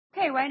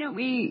Okay, why don't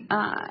we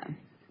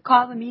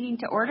call the meeting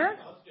to order?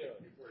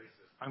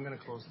 I'm going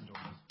to close the door.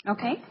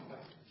 Okay.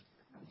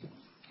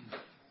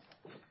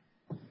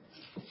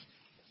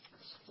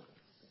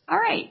 All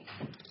right.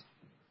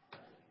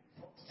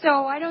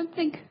 So I don't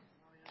think...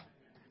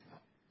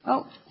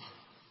 Oh,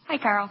 hi,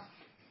 Carl.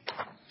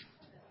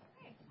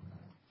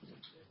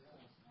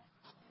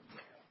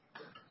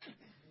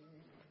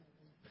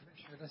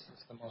 Make sure this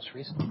is the most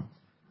recent.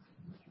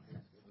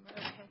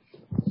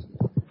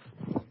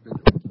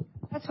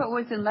 That's what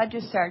was in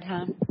Legistar,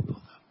 Tom.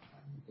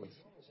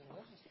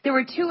 There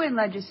were two in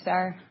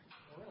Legistar.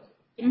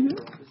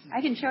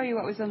 I can show you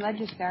what was in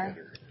Legistar.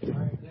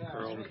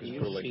 Can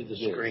you see the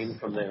screen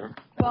from there?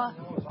 Well,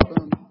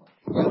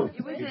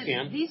 it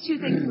was these two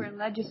things were in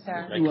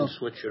Legistar. I can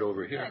switch it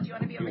over here. Do you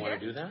want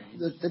to do that?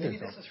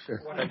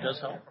 Sure. That does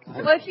help.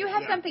 Well, if you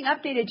have something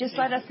updated, just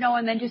let us know,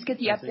 and then just get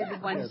the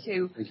updated ones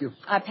to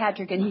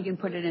Patrick, and he can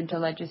put it into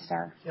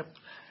Legistar. Yep.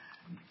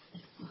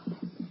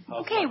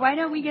 Okay, why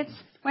don't we get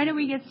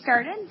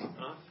started?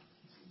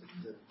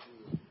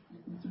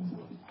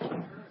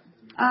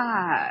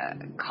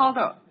 Call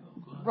the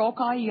roll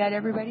call. You got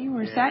everybody?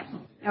 We're set?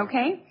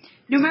 Okay.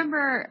 New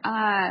member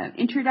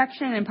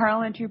introduction and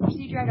parliamentary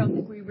procedure. I don't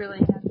think we really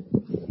have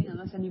anything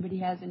unless anybody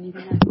has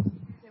anything else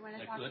they want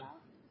to talk about.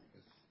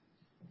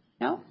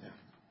 No?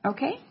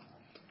 Okay.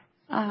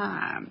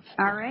 All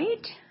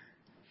right.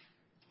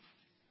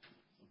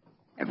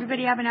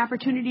 Everybody have an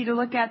opportunity to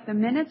look at the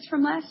minutes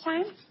from last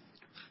time?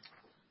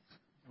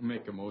 I'll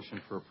make a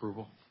motion for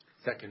approval.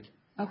 Second.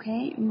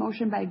 Okay.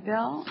 Motion by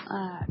Bill,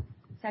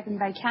 second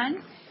by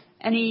Ken.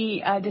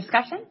 Any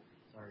discussion?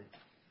 Sorry.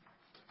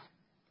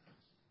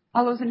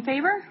 All those in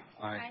favor?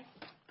 Aye.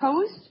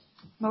 Opposed?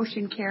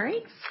 Motion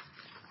carried.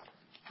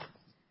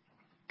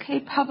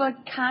 Okay, public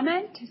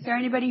comment. Is there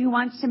anybody who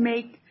wants to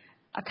make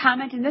a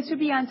comment? And this would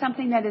be on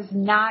something that is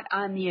not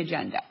on the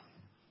agenda.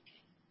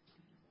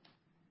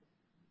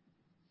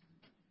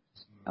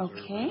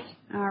 Okay,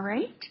 all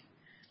right.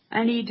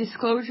 Any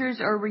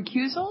disclosures or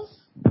recusals?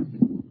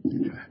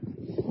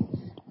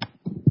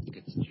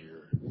 Gets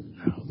your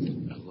mouth a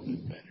little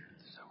bit better.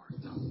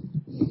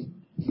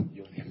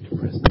 You don't have to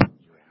press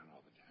your hand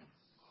all the time.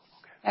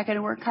 Okay. That going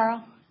to work,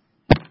 Carl?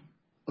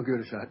 I'll give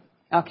it a shot.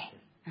 Okay,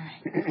 all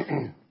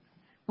right.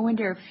 I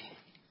wonder if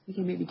we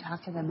can maybe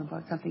talk to them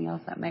about something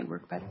else that might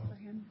work better for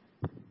him.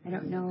 I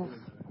don't know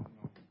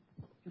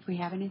if we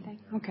have anything.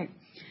 Okay.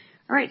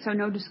 All right, so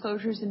no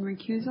disclosures and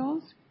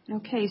recusals.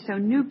 Okay, so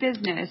new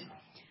business.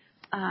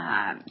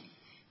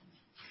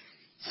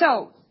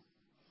 So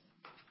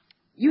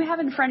you have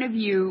in front of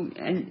you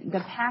the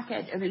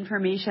packet of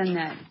information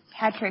that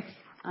Patrick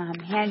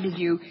handed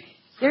you.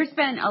 There's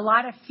been a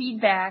lot of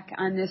feedback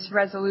on this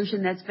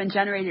resolution that's been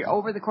generated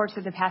over the course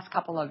of the past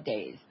couple of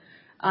days.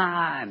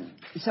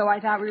 So I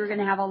thought we were going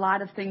to have a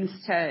lot of things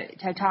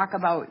to talk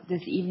about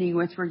this evening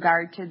with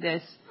regard to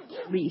this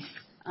lease,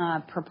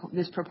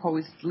 this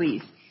proposed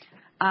lease.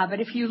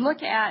 But if you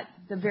look at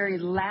the very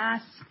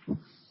last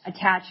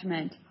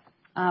attachment,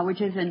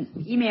 which is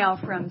an email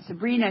from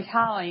Sabrina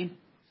Tolley,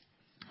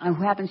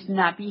 who happens to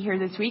not be here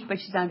this week, but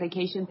she's on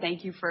vacation.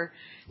 Thank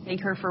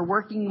her for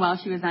working while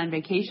she was on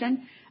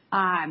vacation.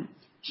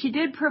 She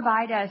did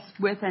provide us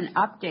with an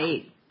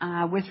update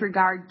with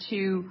regard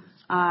to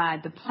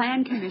the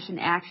Plan Commission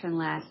action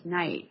last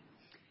night.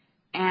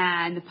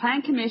 And the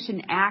Plan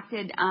Commission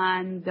acted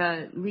on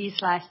the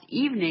lease last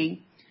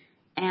evening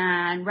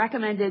and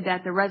recommended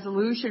that the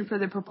resolution for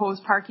the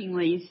proposed parking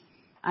lease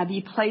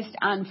be placed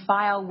on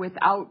file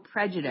without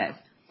prejudice.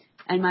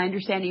 And my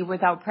understanding of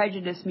without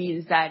prejudice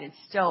means that it's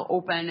still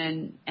open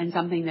and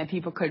something that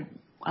people could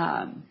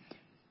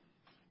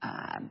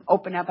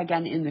open up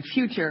again in the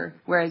future,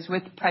 whereas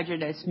with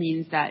prejudice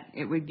means that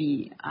it would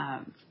be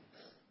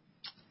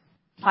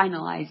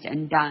finalized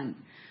and done.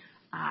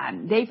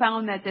 They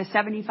found that the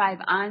 75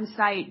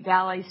 on-site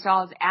valet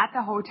stalls at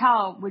the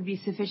hotel would be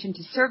sufficient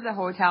to serve the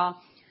hotel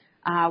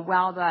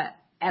while the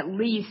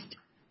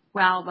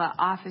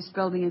office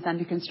building is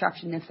under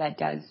construction, if that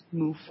does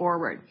move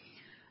forward.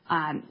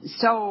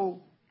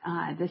 So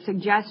the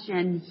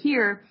suggestion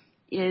here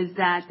is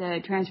that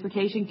the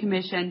Transportation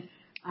Commission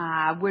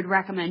would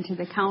recommend to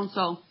the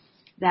council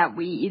that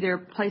we either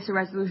place a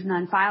resolution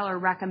on file or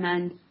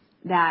recommend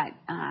that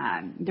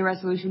the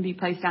resolution be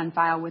placed on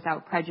file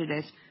without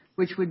prejudice,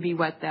 which would be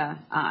what the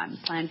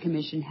Plan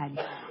Commission had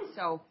done.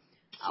 So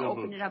I'll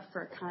open it up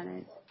for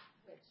comment.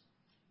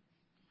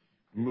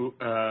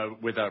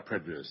 Without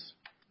prejudice.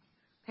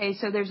 Okay,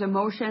 so there's a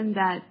motion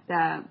that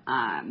the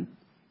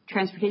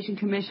Transportation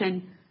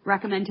Commission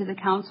recommend to the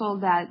council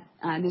that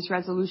this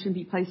resolution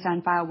be placed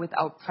on file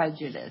without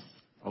prejudice.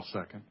 I'll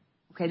second.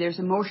 Okay, there's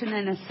a motion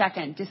and a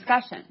second.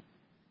 Discussion.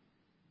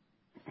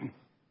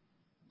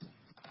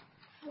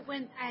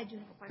 I do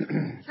have a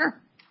question. Sure.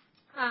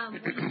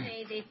 When you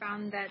say they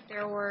found that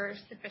there were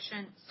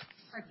sufficient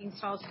parking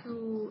stalls,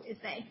 who is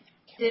they?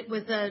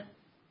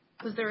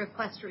 Was the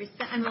request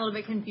rescinded? I'm a little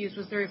bit confused.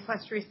 Was the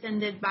request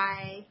rescinded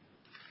by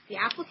the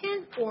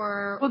applicant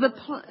or? Well,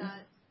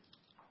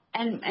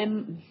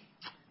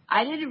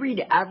 I didn't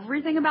read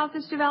everything about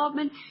this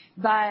development,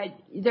 but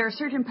there are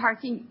certain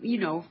parking,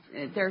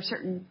 there are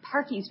certain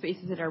parking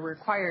spaces that are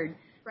required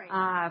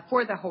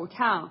for the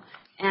hotel.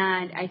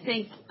 And I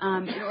think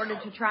in order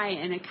to try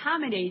and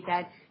accommodate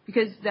that,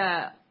 because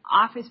the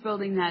office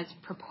building that's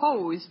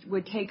proposed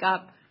would take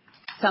up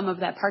some of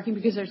that parking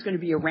because there's going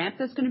to be a ramp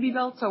that's going to be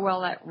built. So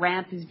while that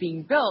ramp is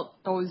being built,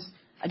 those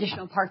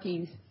additional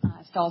parking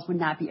stalls would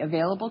not be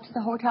available to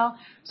the hotel.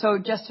 So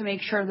just to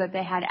make sure that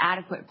they had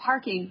adequate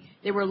parking,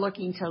 they were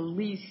looking to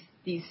lease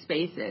these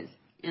spaces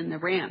in the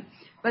ramp.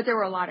 But there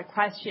were a lot of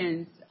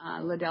questions.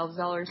 Liddell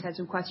Zellers had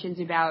some questions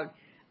about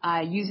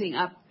using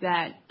up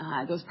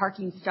those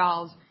parking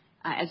stalls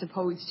as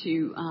opposed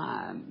to,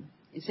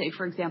 say,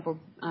 for example,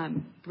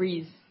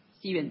 Breeze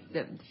Stevens,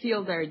 the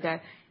field there,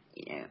 the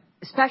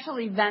special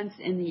events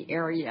in the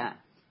area.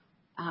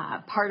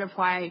 Part of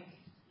why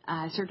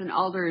certain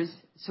alders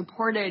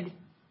supported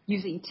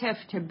using TIF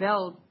to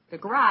build the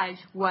garage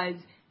was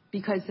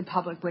because the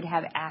public would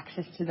have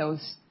access to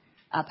those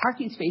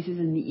parking spaces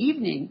in the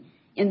evening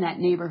in that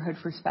neighborhood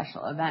for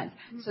special events.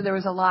 So there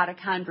was a lot of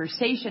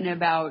conversation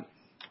about,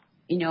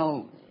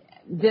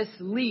 this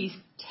lease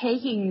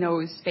taking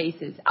those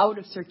spaces out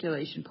of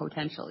circulation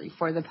potentially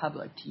for the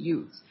public to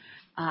use.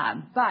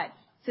 But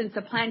since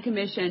the Plan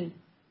Commission,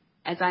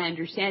 as I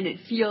understand it,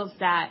 feels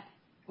that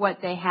what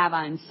they have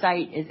on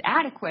site is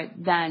adequate,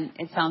 then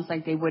it sounds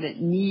like they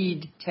wouldn't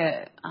need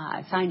to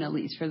sign a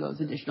lease for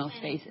those additional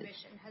spaces. The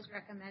Commission has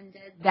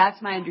recommended.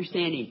 That's my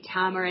understanding.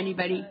 Tom or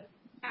anybody?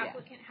 The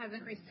applicant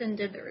hasn't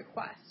rescinded the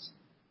request.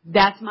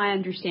 That's my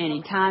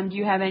understanding. Tom, do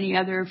you have any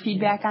other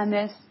feedback on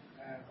this?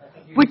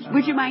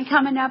 Would you mind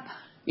coming up?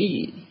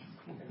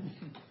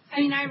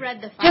 I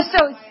read the file. Just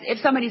so if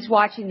somebody's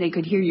watching, they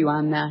could hear you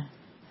on the...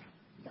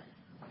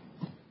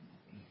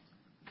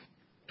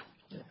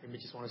 We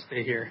just want to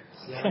stay here.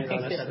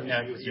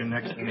 You're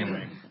next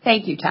anyway.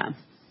 Thank you, Tom.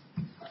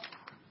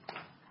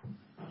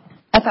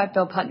 I thought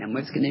Bill Putnam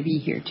was going to be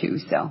here too,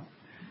 so.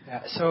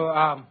 Yeah, so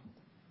I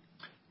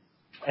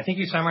think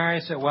you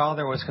summarized it well.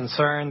 There was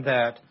concern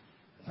that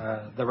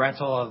the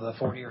rental of the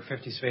 40 or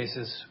 50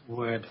 spaces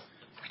would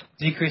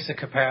decrease the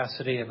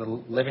capacity of the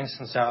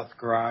Livingston South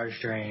garage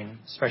during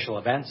special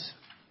events,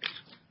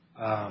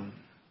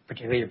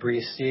 particularly at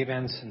Breeze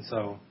Stevens. And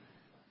so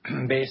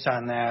based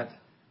on that,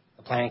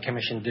 the Planning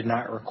Commission did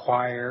not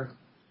require,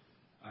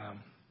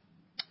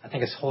 I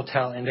think it's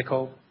Hotel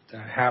Indigo, to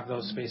have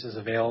those spaces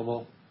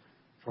available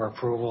for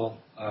approval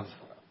of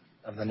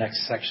the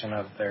next section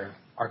of their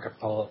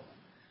archipelago.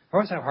 I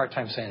always have a hard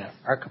time saying it.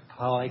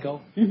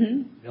 Archipelago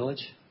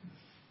Village.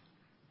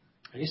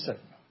 I used to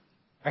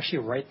actually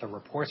write the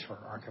reports for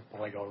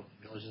Archipelago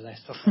Villages. I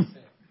still can't say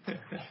it.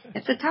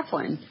 It's a tough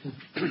one.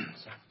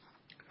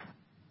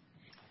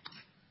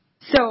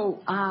 So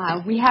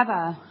we have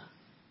a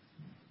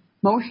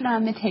motion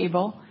on the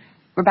table.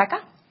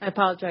 Rebecca? I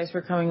apologize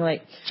for coming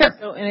late. Sure.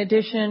 So in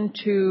addition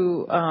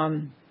to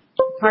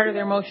part of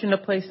their motion to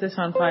place this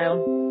on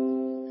file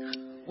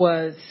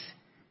was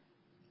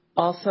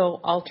also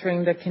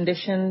altering the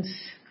conditions,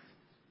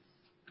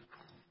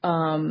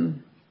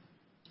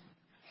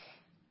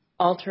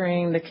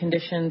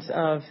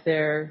 of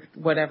their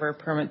whatever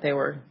permit they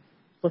were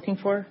looking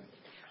for.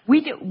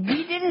 We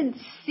didn't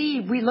see,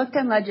 we looked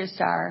in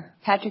Legistar,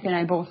 Patrick and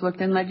I both looked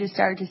in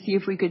Legistar to see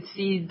if we could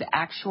see the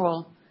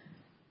actual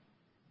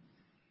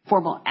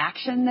formal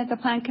action that the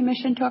Plan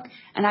Commission took,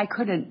 and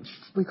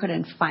we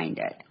couldn't find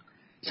it.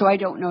 So I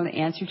don't know the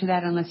answer to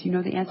that unless you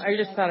know the answer. I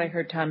just thought I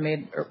heard Tom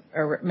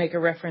make a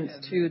reference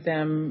to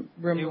them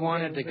removing. We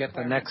wanted to get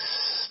the next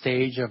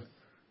stage of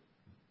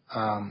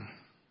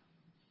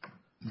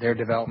their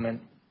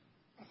development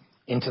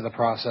into the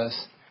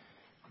process.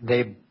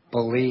 They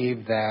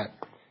believe that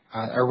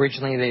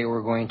originally they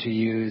were going to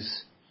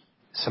use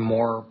some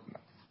more,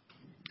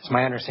 it's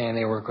my understanding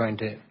they were going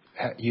to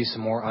use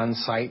some more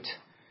on-site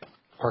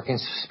parking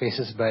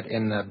spaces, but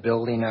in the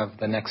building of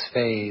the next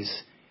phase,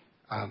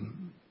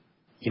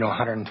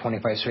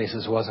 125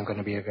 spaces wasn't going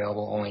to be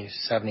available, only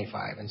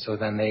 75. And so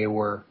then they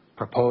were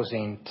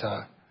proposing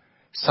to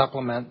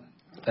supplement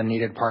the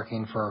needed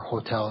parking for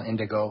Hotel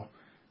Indigo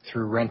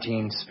through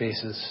renting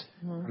spaces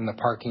from the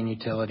parking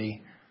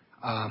utility.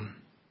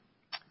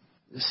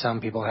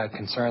 Some people had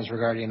concerns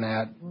regarding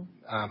that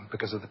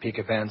because of the peak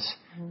events.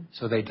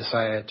 So they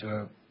decided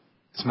to,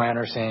 it's my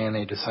understanding,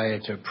 they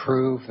decided to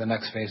approve the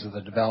next phase of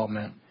the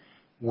development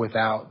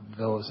without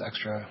those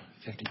extra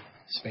 50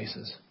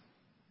 spaces.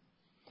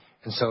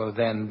 And so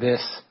then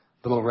this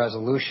little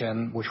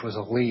resolution, which was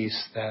a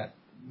lease that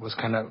was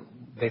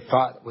they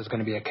thought was going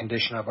to be a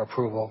condition of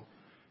approval,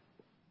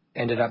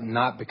 ended up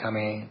not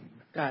becoming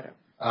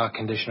a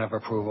condition of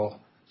approval.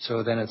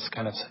 So then it's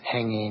kind of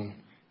hanging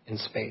in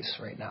space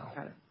right now.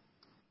 Got it.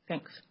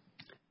 Thanks.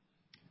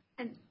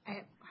 And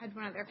I had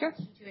one other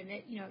question too, and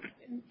it,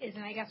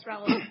 isn't, I guess,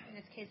 relevant in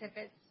this case if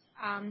it's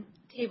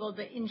tabled,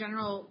 but in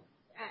general,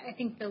 I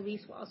think the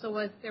lease also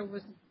I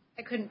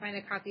couldn't find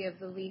a copy of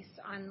the lease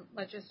on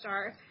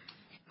Legistar.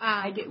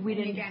 We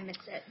didn't. Maybe I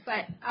missed it.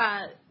 But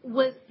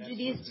do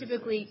these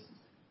typically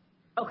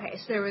Okay,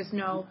 so there was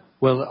no.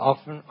 Well,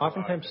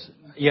 oftentimes,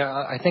 yeah,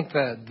 I think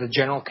the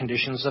general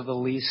conditions of the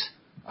lease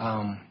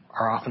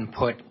are often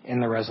put in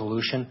the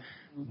resolution,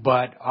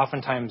 but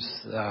oftentimes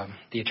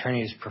the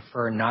attorneys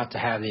prefer not to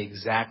have the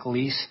exact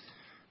lease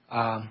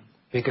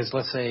because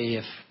let's say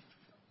if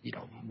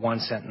one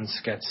sentence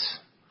gets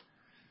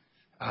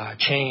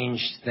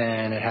changed,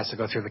 then it has to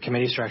go through the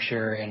committee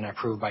structure and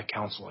approved by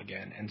council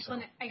again. And so,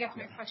 Well, I guess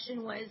my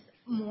question was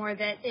more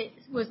that it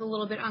was a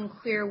little bit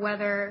unclear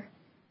whether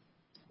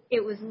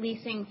it was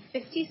leasing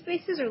 50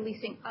 spaces or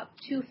leasing up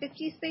to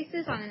 50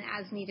 spaces on an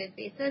as-needed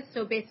basis.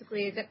 So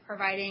basically, is it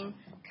providing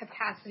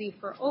capacity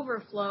for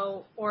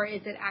overflow, or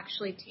is it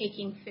actually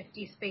taking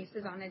 50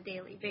 spaces on a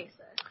daily basis?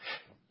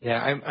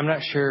 Yeah, I'm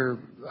not sure.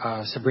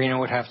 Sabrina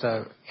would have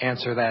to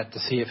answer that to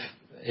see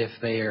if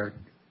they are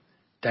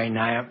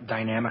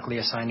dynamically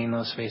assigning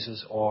those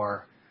spaces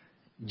or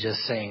just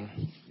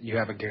saying you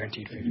have a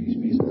guaranteed 50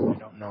 spaces. I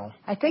don't know.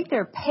 I think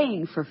they're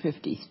paying for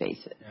 50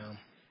 spaces. Yeah.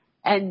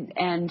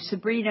 And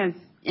Sabrina,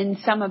 in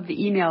some of the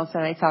emails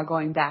that I saw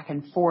going back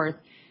and forth,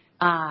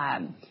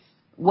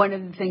 one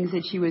of the things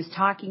that she was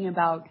talking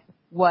about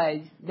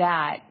was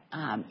that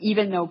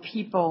even though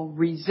people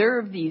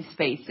reserve these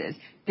spaces,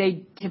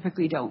 they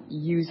typically don't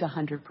use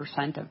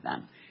 100% of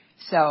them.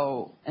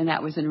 So, and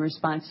that was in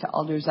response to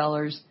Alder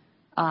Zeller's,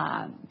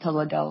 to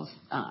Liddell's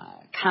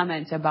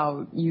comment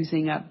about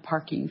using up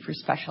parking for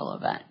special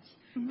events.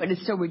 Mm-hmm. But it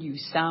still would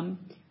use some,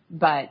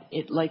 but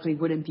it likely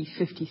wouldn't be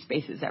 50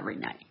 spaces every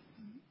night.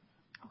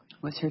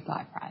 Was her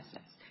thought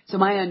process. So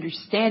my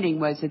understanding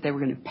was that they were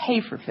going to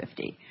pay for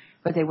 50,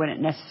 but they wouldn't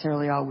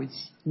necessarily always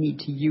need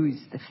to use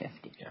the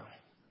 50. Yeah.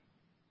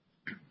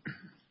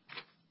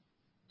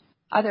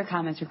 Other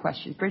comments or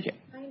questions? Bridget?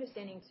 My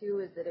understanding,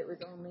 too, is that it was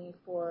only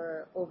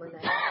for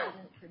overnight, it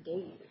wasn't for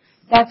days.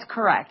 That's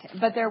correct.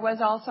 But there was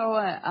also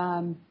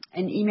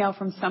an email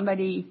from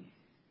somebody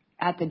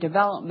at the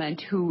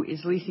development who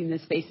is leasing the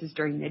spaces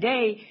during the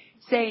day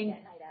saying,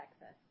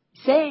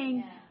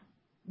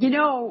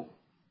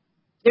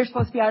 they're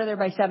supposed to be out of there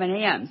by 7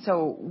 a.m.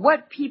 So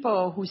what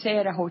people who stay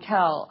at a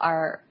hotel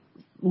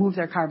move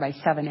their car by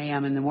 7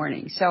 a.m. in the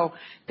morning? So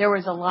there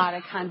was a lot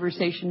of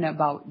conversation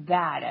about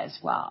that as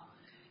well.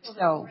 Well, so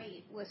the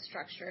rate was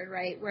structured,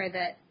 right,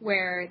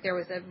 where there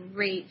was a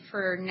rate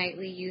for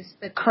nightly use,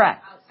 but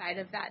correct. Outside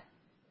of that,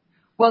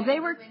 well, they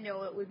were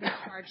window it would be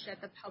charged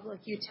at the public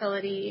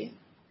utility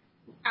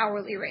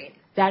hourly rate.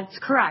 That's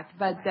correct.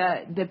 But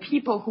the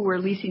people who were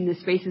leasing the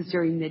spaces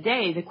during the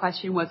day, the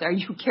question was, are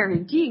you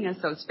guaranteeing us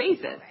those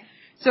spaces? Okay.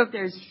 So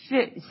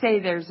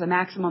if there's a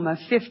maximum of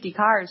 50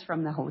 cars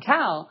from the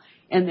hotel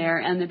in there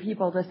and the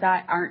people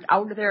that aren't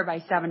out of there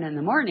by 7 in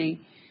the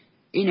morning,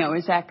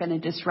 is that going to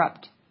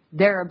disrupt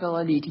their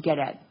ability to get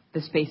at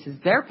the spaces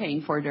they're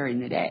paying for during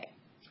the day?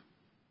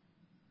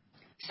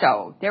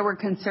 So there were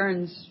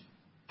concerns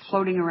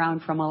floating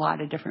around from a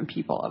lot of different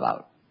people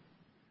about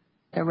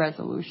the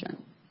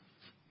resolution.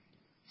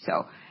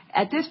 So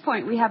at this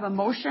point, we have a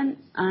motion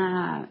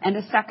and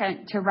a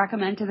second to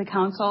recommend to the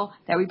council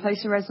that we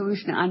place the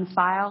resolution on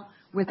file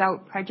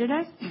without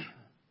prejudice.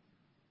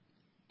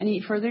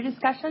 Any further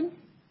discussion?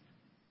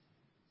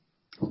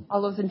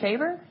 All those in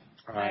favor?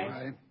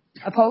 Aye.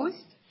 Opposed?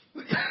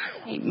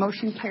 Okay,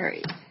 motion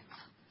carries.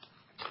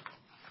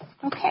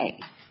 Okay.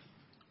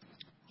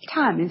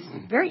 Tom, this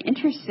is very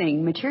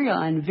interesting material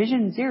on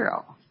Vision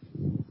Zero.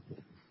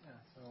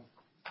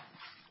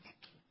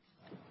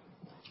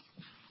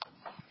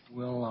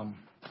 We'll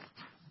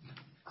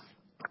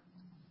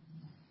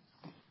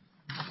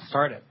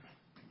start it.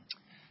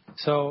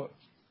 So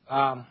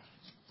I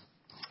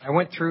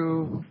went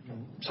through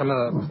some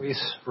of the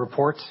police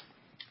reports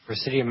for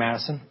City of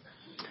Madison.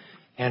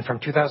 And from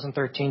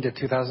 2013 to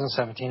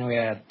 2017, we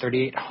had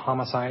 38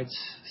 homicides,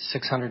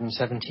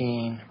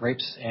 617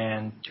 rapes,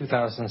 and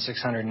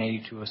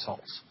 2,682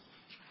 assaults,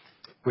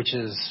 which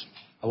is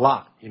a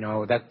lot.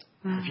 That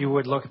if you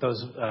would look at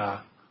those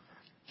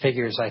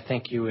figures, I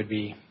think you would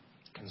be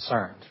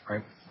concerned,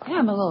 right? Yeah,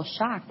 I'm a little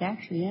shocked,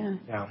 actually, yeah.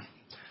 Yeah.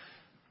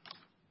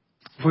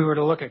 If we were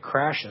to look at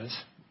crashes,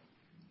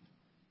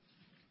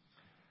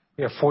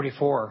 we have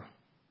 44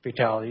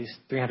 fatalities,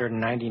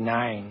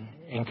 399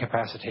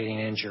 incapacitating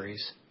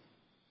injuries,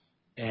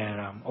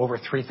 and over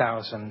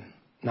 3,000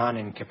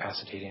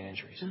 non-incapacitating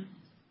injuries. Mm-hmm.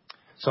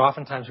 So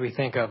oftentimes we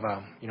think of,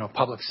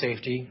 public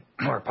safety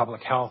or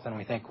public health, and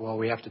we think, well,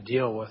 we have to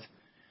deal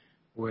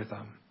with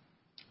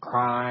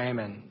crime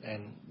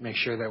and make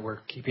sure that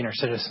we're keeping our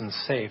citizens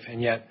safe.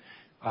 And yet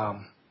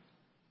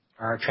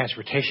our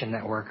transportation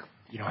network,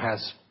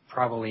 has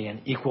probably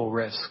an equal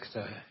risk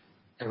to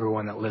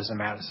everyone that lives in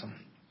Madison.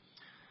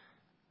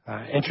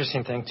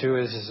 Interesting thing, too,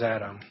 is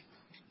that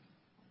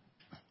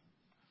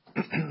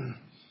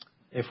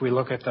if we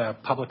look at the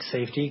public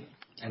safety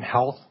and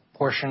health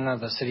portion of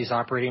the city's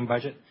operating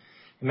budget,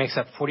 it makes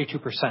up 42%.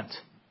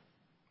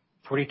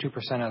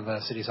 42% of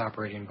the city's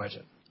operating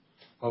budget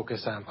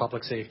focused on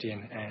public safety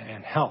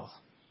and health.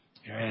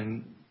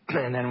 And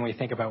then we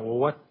think about,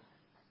 well,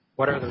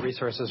 what are the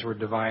resources we're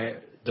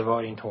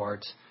devoting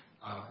towards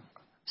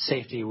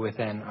safety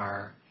within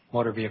our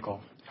motor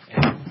vehicle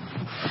and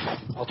If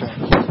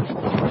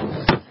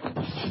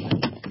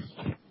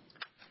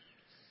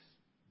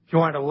you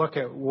want to look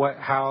at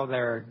how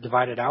they're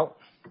divided out,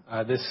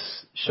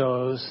 this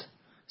shows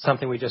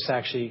something we just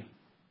actually.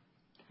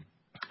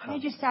 Can I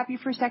just stop you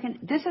for a second?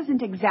 This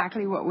isn't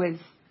exactly what was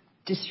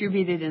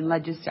distributed in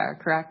Legistar,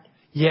 correct?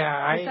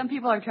 Yeah, Some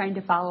people are trying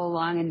to follow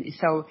along, and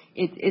so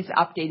it's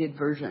updated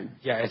version.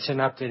 Yeah, it's an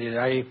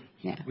updated.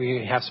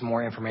 We have some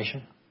more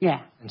information.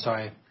 Yeah. And so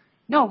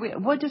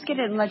we'll just get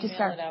it in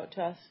Legistar. Email it out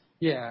to us.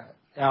 Yeah,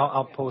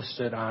 I'll post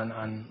it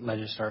on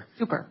Legistar.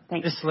 Super.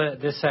 Thanks.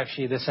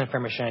 This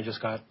information I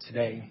just got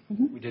today.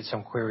 Mm-hmm. We did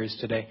some queries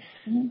today.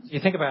 Mm-hmm.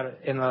 You think about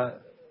it, in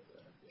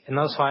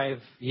those 5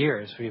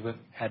 years, we've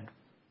had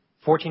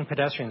 14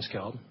 pedestrians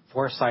killed,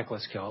 4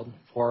 cyclists killed,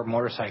 4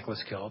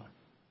 motorcyclists killed,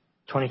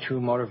 22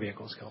 motor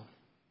vehicles killed.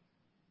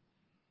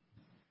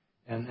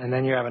 And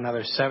then you have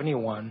another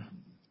 71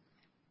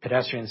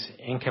 pedestrians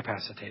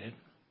incapacitated,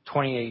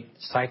 28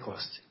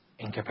 cyclists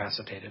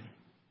incapacitated,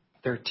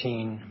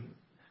 13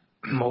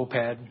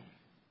 moped,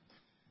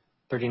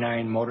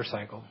 39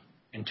 motorcycle,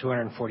 and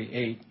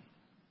 248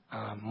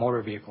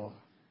 motor vehicle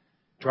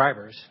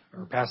drivers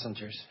or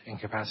passengers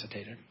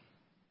incapacitated.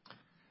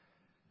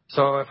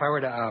 So if I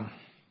were to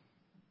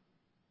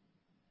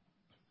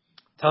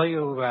tell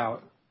you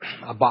about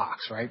a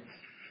box, right?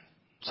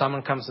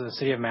 Someone comes to the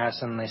city of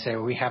Madison and they say,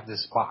 well, we have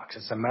this box.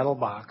 It's a metal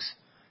box,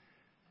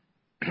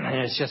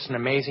 and it's just an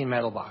amazing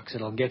metal box.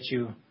 It'll get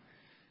you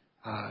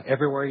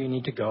everywhere you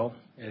need to go.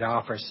 It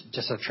offers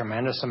just a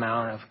tremendous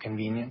amount of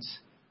convenience,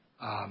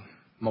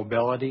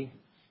 mobility.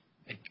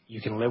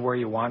 You can live where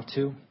you want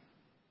to.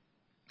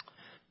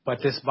 But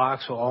this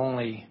box will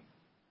only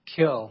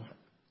kill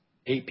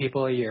 8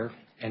 people a year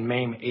and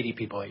maim 80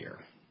 people a year.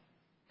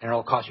 And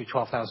it'll cost you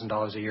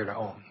 $12,000 a year to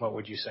own. What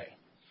would you say?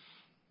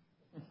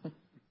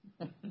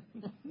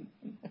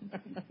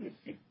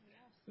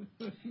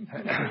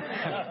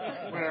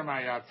 What are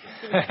my options?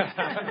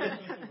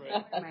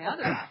 My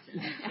other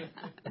option.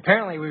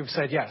 Apparently, we've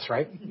said yes,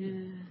 right?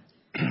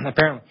 Yeah.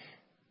 Apparently.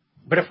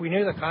 But if we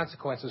knew the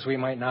consequences, we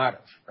might not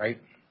have, right?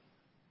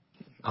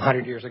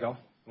 100 years ago,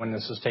 when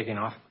this was taking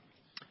off.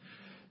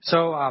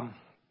 So, on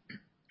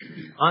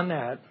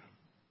that,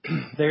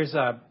 there's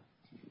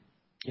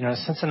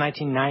since the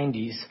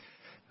 1990s,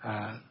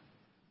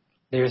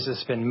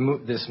 there's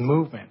been this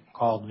movement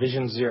called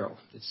Vision Zero.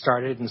 It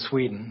started in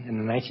Sweden in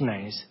the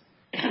 1990s.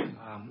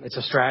 It's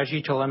a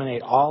strategy to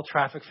eliminate all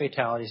traffic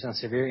fatalities and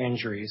severe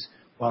injuries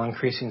while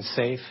increasing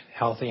safe,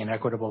 healthy, and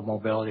equitable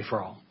mobility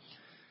for all.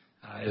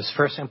 It was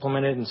first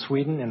implemented in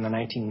Sweden in the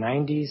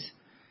 1990s.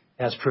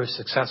 It has proved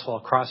successful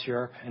across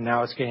Europe, and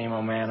now it's gaining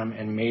momentum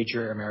in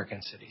major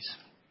American cities.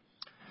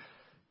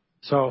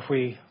 So if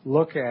we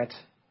look at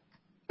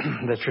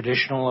the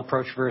traditional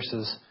approach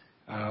versus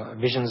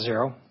Vision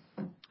Zero,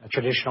 a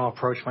traditional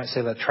approach might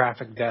say that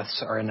traffic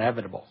deaths are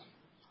inevitable,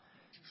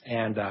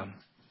 and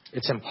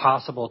it's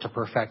impossible to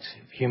perfect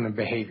human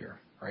behavior,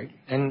 right?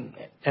 And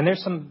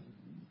there's some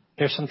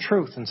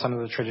truth in some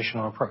of the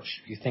traditional approach.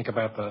 If you think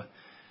about the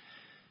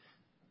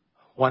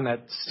one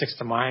that sticks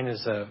to mind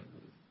is the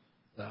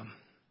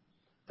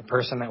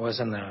person that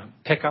was in the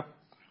pickup.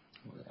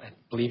 I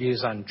believe he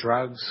was on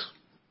drugs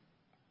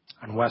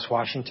on West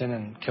Washington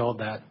and killed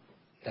that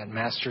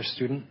master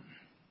student,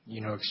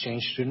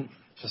 exchange student.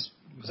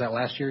 Was that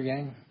last year,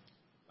 Yang?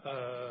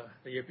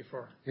 The year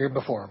before. Year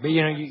before. But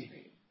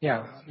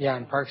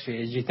in Park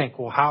Street. You think,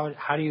 well, how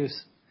do you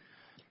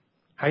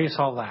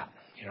solve that?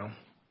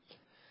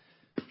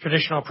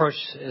 Traditional approach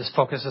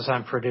focuses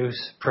on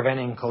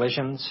preventing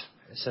collisions.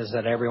 It says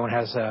that everyone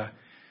has a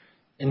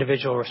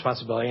individual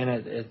responsibility, and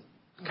it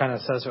kind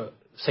of says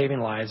saving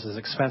lives is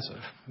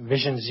expensive.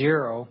 Vision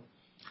Zero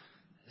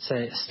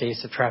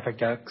states that traffic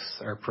deaths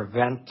are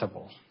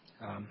preventable.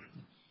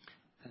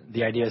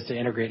 The idea is to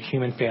integrate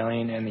human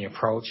failing in the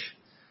approach.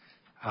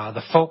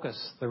 The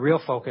real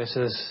focus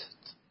is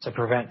to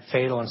prevent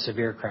fatal and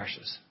severe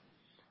crashes.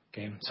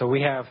 Okay, so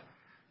we have,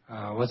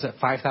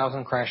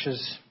 5,000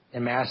 crashes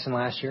in Madison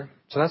last year?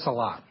 So that's a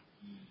lot.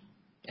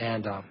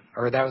 And,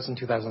 or that was in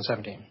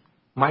 2017.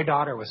 My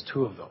daughter was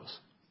 2 of those.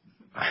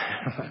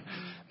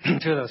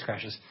 2 of those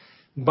crashes.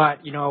 But,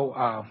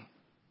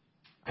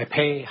 I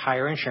pay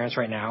higher insurance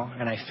right now,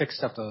 and I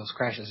fixed up those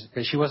crashes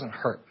because she wasn't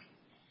hurt.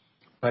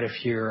 But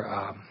if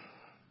you're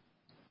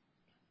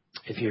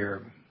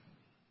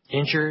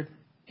injured,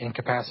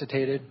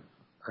 incapacitated,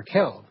 or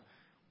killed,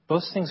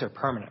 those things are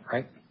permanent,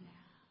 right?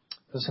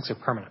 Those things are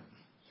permanent.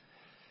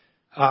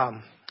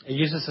 It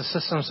uses a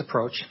systems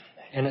approach,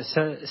 and it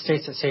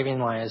states that saving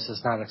lives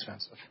is not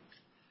expensive.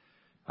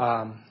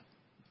 I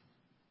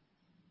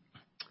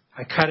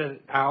cut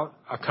it out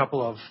a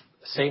couple of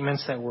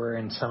statements that were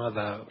in some of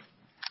the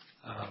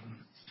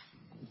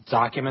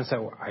documents that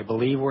I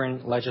believe were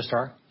in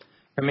Legistar.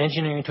 From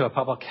engineering to a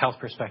public health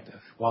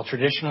perspective, while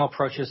traditional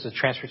approaches to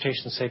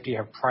transportation safety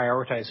have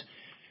prioritized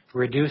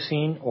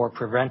reducing or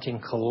preventing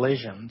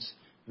collisions,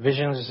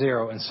 Vision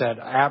Zero instead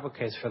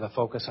advocates for the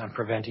focus on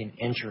preventing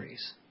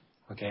injuries.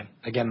 Okay,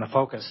 again, the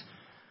focus.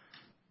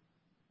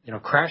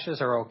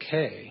 Crashes are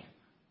okay,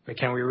 but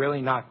can we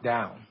really knock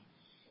down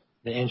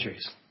the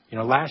injuries?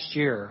 Last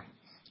year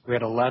we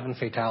had 11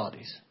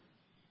 fatalities.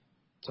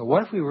 So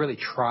what if we really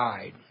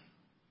tried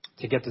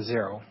to get to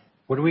zero?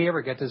 Would we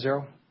ever get to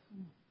zero?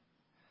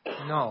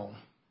 No.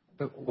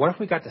 But what if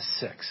we got to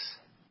 6?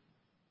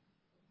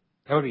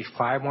 That would be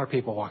 5 more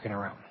people walking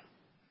around.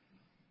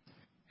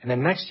 And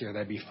then next year,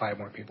 that'd be 5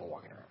 more people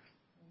walking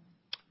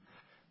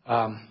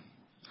around.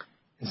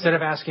 Instead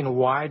of asking,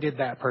 why did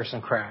that person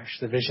crash,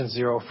 the Vision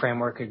Zero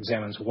framework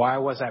examines, why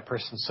was that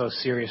person so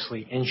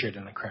seriously injured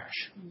in the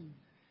crash?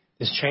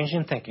 This change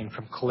in thinking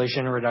from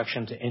collision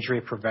reduction to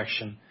injury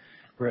prevention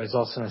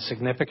results in a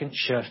significant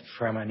shift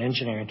from an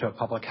engineering to a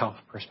public health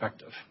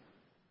perspective.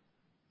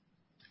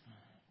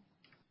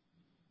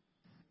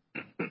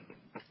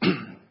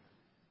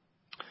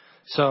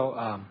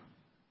 So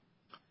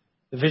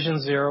the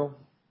Vision Zero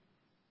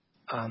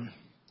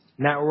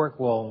network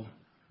will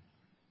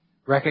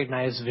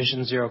recognize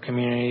Vision Zero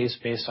communities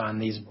based on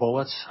these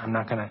bullets. I'm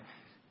not going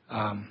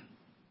to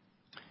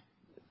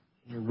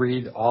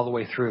read all the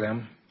way through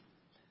them,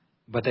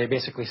 but they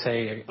basically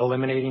say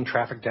eliminating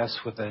traffic deaths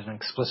with an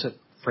explicit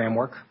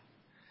framework.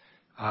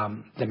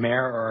 The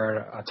mayor or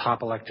a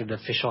top elected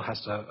official has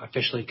to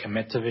officially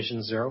commit to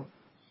Vision Zero.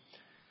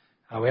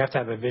 We have to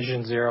have a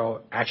Vision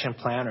Zero action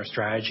plan or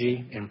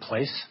strategy in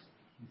place,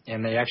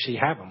 and they actually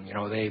have them.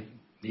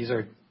 These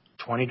are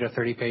 20 to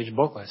 30 page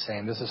booklets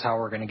saying this is how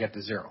we're going to get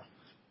to zero.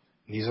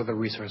 These are the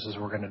resources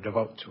we're going to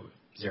devote to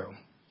zero.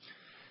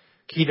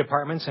 Key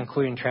departments,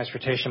 including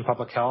transportation,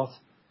 public health,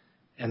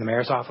 and the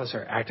mayor's office,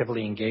 are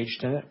actively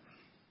engaged in it.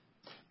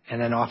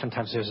 And then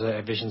oftentimes there's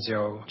a Vision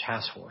Zero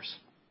task force,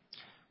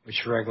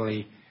 which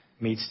regularly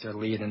meets to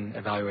lead and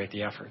evaluate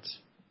the efforts.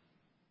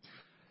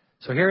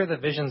 So here are the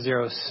Vision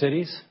Zero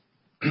cities.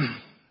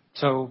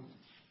 A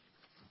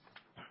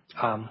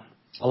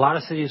lot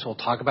of cities will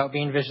talk about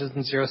being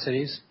Vision Zero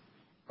cities,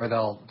 or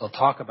they'll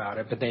talk about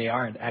it, but they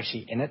aren't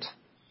actually in it.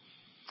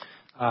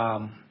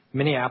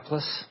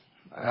 Minneapolis,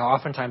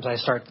 oftentimes I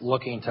start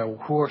looking to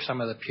who are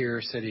some of the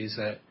peer cities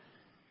that,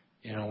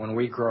 when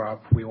we grow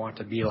up, we want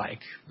to be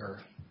like, or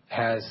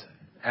has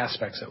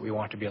aspects that we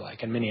want to be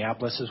like. And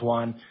Minneapolis is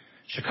one,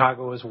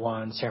 Chicago is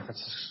one, San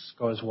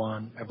Francisco is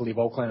one, I believe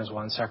Oakland is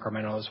one,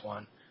 Sacramento is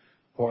one,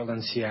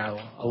 Portland,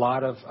 Seattle. A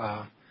lot of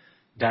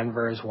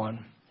Denver is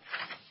one.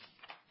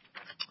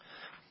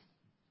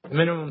 The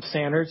minimum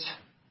standards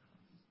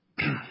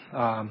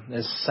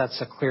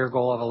sets a clear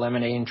goal of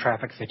eliminating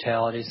traffic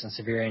fatalities and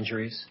severe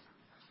injuries.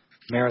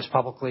 Mayor is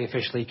publicly,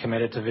 officially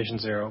committed to Vision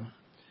Zero.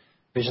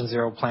 Vision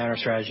Zero plan or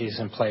strategy is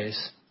in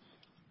place,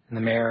 and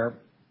the mayor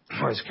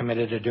is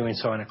committed to doing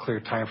so in a clear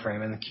time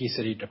frame in the key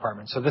city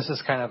departments. So this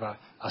is kind of a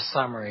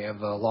summary of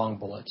the long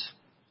bullets.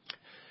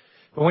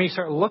 But when you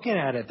start looking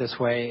at it this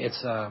way,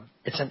 it's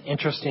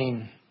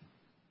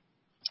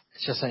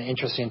just an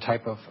interesting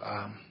type of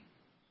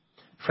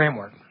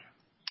framework.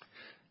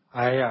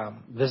 I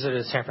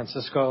visited San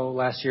Francisco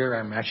last year.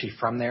 I'm actually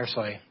from there,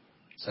 so I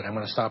said I'm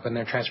going to stop in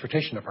their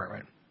transportation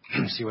department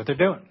and see what they're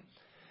doing.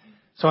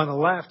 So on the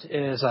left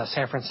is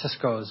San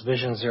Francisco's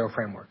Vision Zero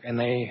framework, and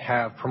they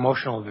have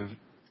promotional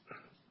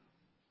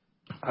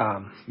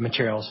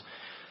materials.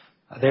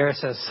 There it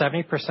says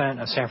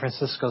 70% of San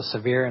Francisco's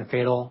severe and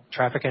fatal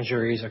traffic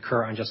injuries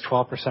occur on just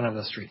 12% of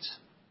the streets.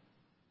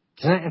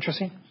 Isn't that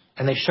interesting?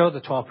 And they show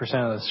the 12%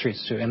 of the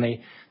streets too, and they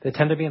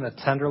tend to be in the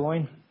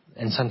Tenderloin,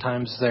 and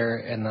sometimes they're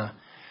in the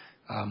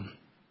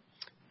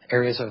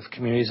areas of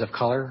communities of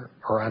color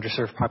or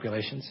underserved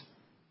populations.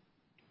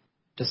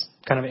 Just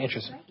kind of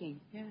interesting. Striking,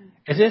 yeah.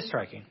 It is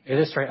striking. It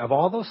is striking. Of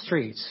all those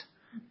streets,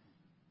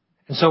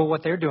 and so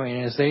what they're doing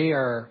is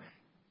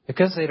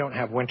because they don't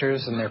have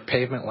winters and their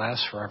pavement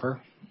lasts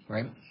forever,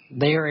 right?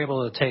 They are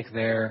able to take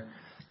their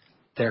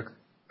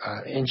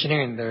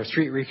engineering, their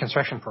street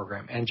reconstruction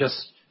program, and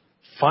just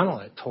funnel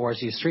it towards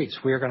these streets.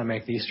 We are going to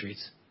make these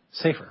streets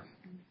safer,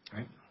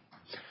 right?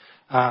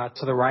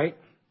 To the right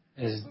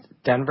is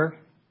Denver.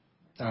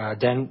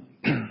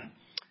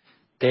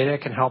 Data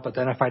can help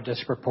identify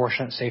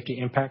disproportionate safety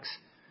impacts.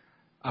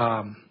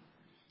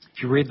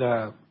 If you read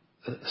the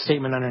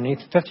statement underneath,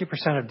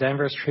 50% of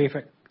Denver's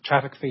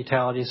traffic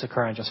fatalities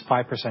occur on just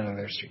 5% of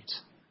their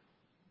streets.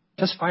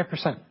 Just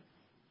 5%.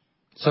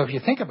 So if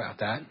you think about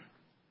that,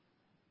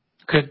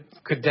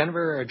 could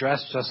Denver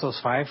address just those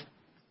 5%?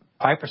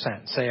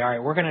 Say, all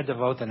right, we're going to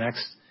devote the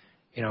next,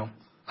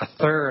 a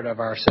third of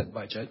our SIP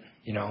budget,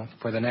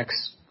 for the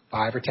next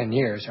 5 or 10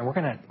 years, and we're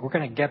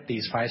going to get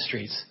these 5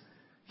 streets,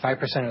 5%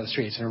 of the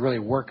streets, and really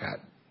work at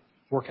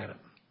it.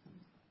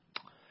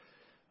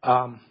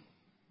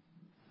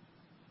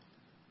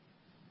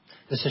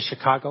 This is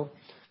Chicago.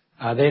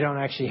 They don't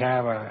actually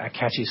have a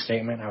catchy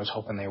statement. I was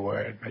hoping they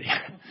would,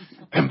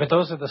 but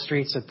those are the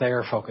streets that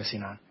they're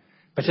focusing on.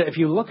 But if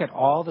you look at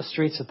all the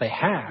streets that they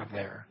have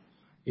there,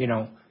 they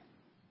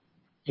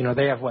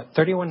have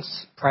 31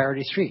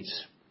 priority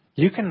streets.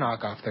 You can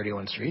knock off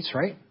 31 streets,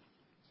 right?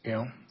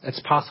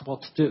 It's possible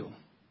to do.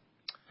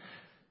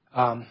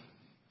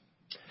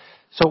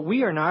 So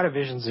we are not a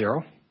Vision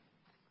Zero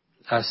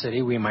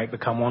city. We might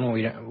become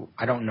one.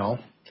 I don't know.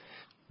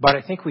 But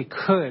I think we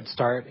could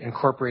start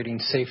incorporating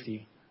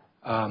safety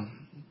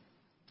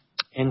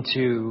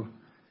into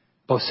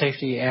both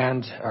safety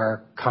and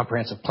our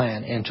comprehensive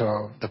plan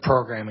into the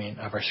programming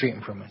of our street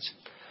improvements.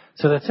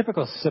 So the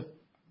typical SIP,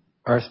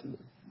 or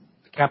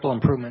capital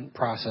improvement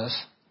process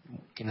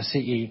in the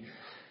CE,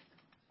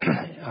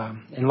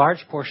 in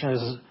large portion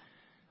is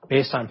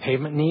based on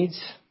pavement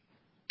needs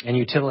and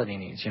utility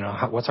needs.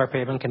 What's our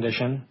pavement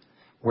condition?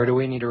 Where do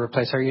we need to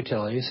replace our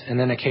utilities? And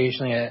then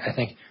occasionally, I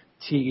think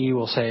TE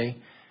will say,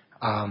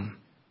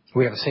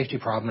 we have a safety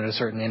problem at a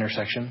certain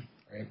intersection,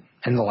 right?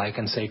 And the like,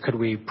 and say, could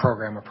we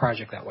program a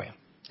project that way?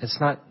 It's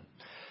not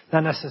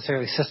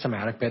necessarily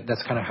systematic, but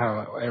that's kind of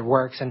how it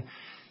works. And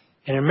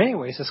in many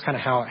ways, that's kind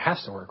of how it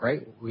has to work,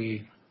 right?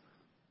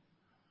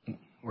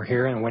 We're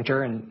here in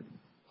winter, and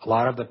a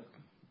lot of the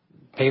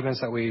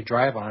pavements that we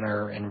drive on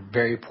are in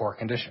very poor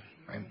condition,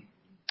 right?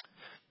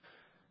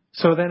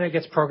 So then it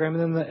gets programmed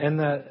in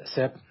the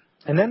SIP.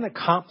 And then the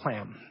comp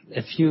plan.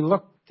 If you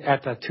look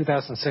at the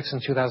 2006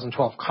 and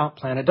 2012 comp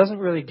plan, it doesn't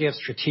really give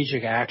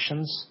strategic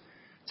actions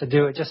to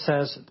do. It just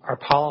says our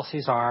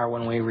policies are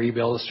when we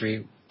rebuild a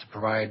street to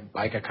provide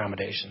bike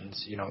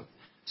accommodations,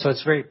 So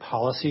it's very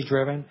policy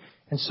driven.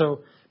 And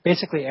so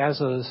basically as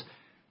those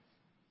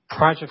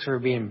projects were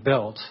being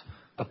built,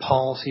 the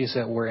policies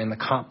that were in the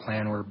comp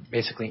plan were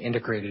basically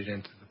integrated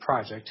into the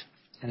project,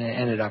 and it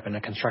ended up in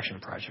a construction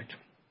project.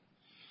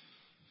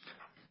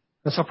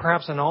 And so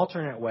perhaps an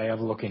alternate way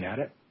of looking at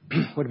it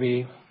would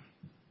be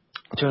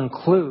to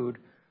include,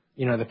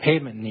 the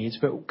pavement needs,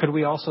 but could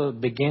we also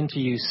begin to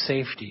use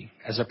safety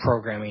as a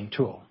programming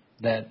tool?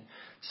 That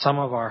some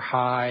of our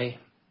highest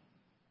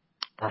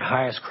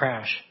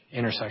crash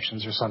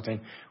intersections or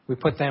something, we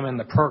put them in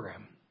the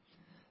program.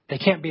 They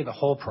can't be the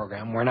whole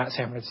program. We're not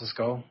San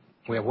Francisco.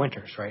 We have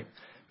winters, right?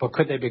 But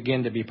could they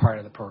begin to be part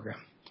of the program?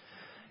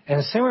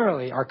 And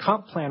similarly, our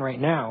comp plan right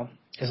now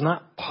is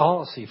not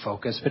policy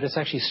focused, but it's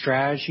actually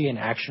strategy and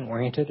action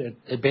oriented.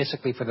 It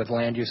basically, for the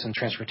land use and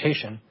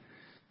transportation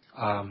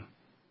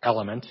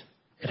element,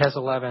 it has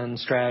 11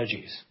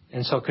 strategies.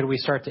 And so could we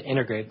start to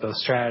integrate those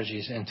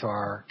strategies into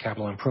our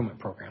capital improvement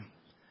program?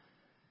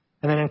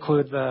 And then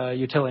include the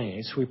utility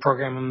needs. We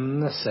program them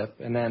in the SIP,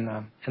 and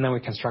then we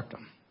construct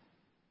them.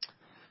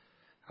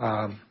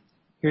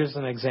 Here's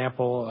an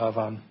example of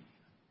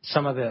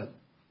some of the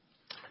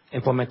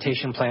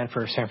implementation plan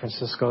for San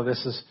Francisco.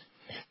 This is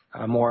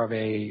more of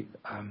a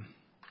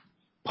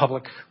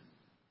public,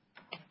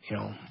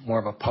 more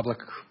of a public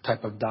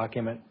type of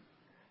document.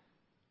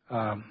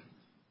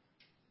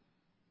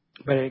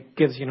 But it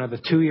gives, the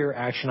 2-year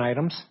action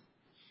items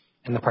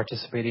and the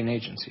participating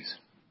agencies.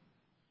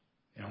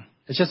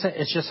 It's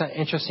just an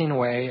interesting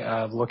way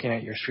of looking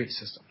at your street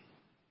system.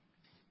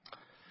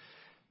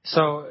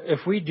 So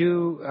if we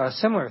do a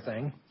similar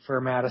thing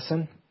for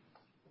Madison,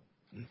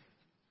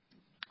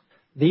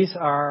 these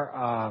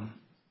are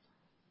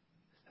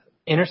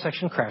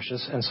intersection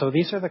crashes, and so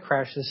these are the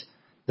crashes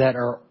that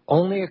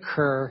only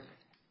occur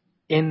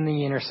in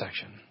the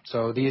intersection.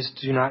 So these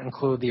do not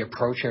include the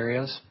approach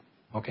areas.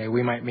 Okay,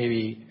 we might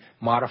maybe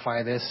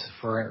modify this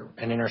for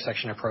an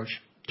intersection approach.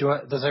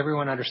 Does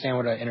everyone understand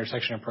what an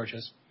intersection approach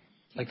is?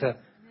 Like the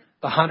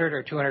 100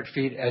 or 200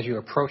 feet as you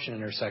approach an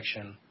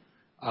intersection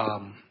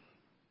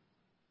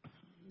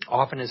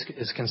often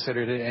is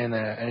considered in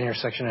an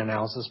intersection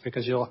analysis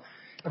because you'll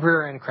have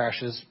rear end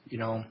crashes,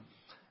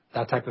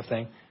 that type of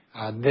thing.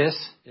 This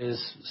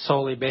is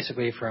solely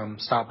basically from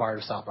stop bar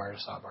to stop bar to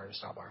stop bar to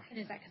stop bar. And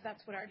is that because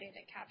that's what our data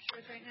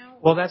captures right now?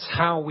 Well, that's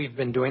how we've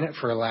been doing it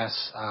for the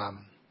last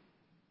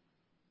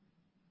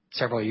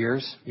several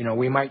years.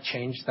 We might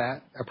change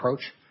that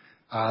approach.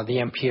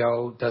 The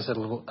MPO does it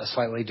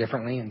slightly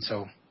differently, and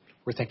so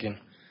we're thinking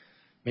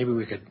maybe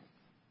we could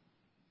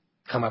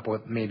come up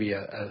with maybe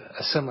a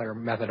similar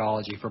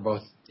methodology for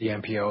both the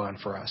MPO and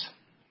for us.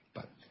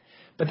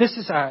 But this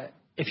is,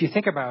 if you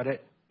think about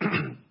it,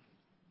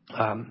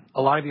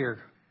 a lot of your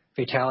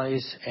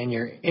fatalities and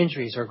your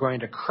injuries are going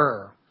to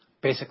occur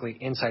basically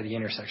inside the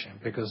intersection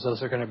because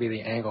those are going to be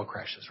the angle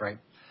crashes, right?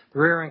 The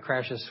rear end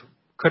crashes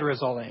could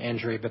result in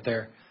injury, but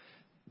they're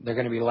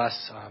going to be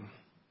less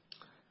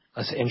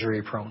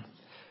injury prone.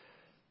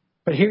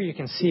 But here you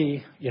can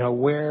see,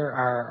 where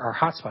our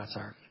hotspots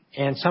are.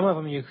 And some of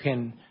them you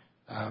can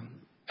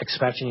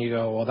expect and you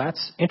go, well,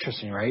 that's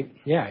interesting, right?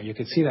 Yeah, you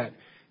could see that.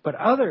 But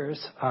others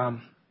are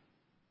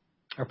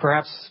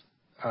perhaps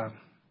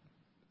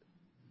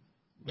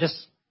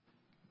just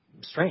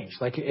strange.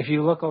 Like if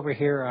you look over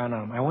here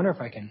on, I wonder if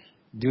I can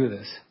do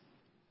this.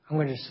 I'm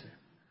going to just...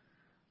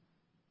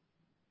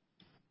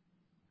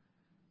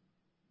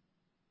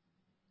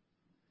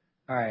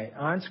 All right,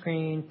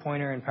 on-screen,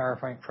 pointer, and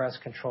PowerPoint, press,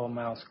 control,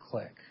 mouse,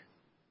 click.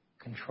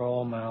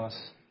 Control, mouse.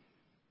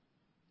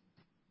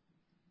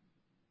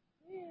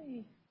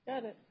 Yay,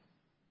 got it.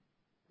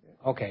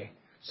 Okay,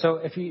 so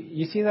if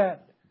you see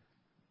that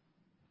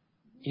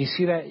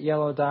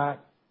yellow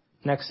dot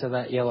next to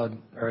that yellow,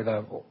 or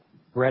the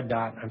red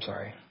dot, I'm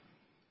sorry.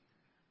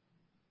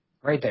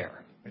 Right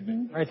there.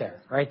 Mm-hmm. Right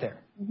there.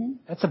 Mm-hmm.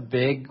 That's a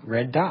big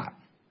red dot.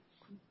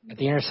 at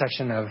the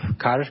intersection of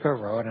Cottage Grove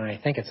Road and I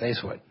think it's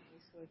Acewood.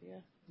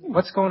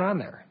 What's going on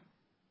there?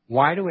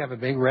 Why do we have a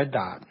big red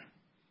dot at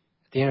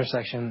the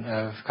intersection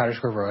of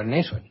Cottage Grove Road and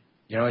Acewood?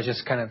 You know, it's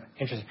just kind of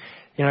interesting.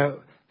 You know,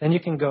 then you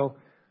can go,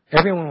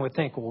 everyone would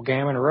think, well,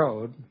 Gammon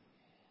Road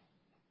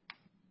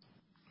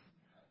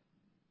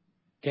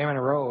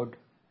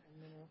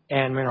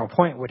and Mineral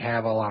Point would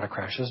have a lot of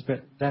crashes,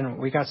 but then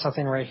we got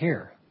something right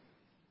here.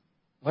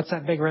 What's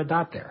that big red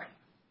dot there?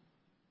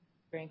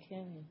 Grand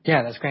Canyon.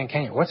 Yeah, that's Grand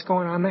Canyon. What's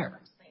going on there?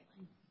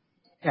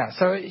 Yeah,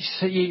 so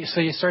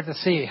you start to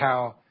see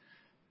how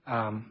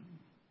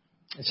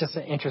it's just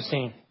an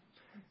interesting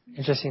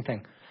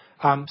thing.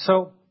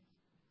 So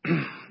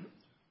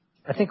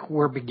I think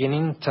we're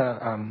beginning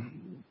to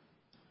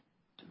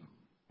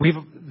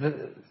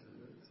the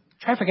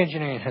traffic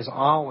engineering has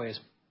always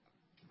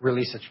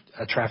released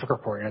a traffic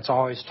report, and it's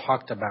always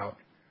talked about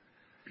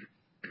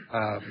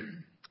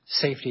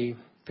safety,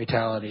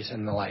 fatalities,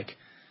 and the like.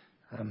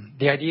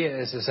 The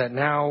idea is that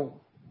now,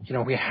 you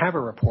know, we have a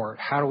report.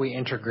 How do we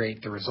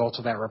integrate the results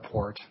of that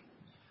report?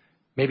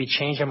 Maybe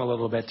change them a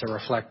little bit to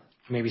reflect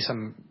maybe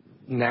some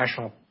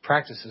national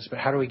practices, but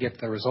how do we get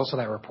the results of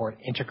that report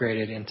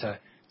integrated into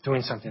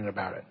doing something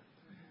about it?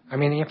 I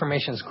mean, the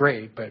information is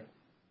great, but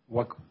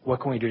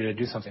what can we do to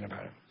do something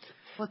about it?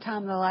 Well,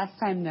 Tom, the last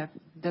time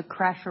the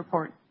crash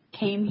report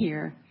came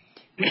here,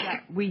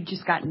 we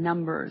just got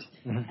numbers,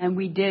 and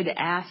we did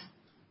ask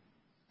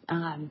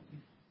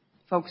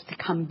folks to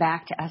come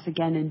back to us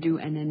again and do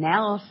an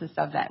analysis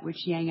of that,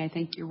 which, Yang, I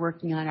think you're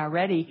working on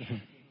already,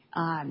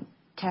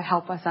 to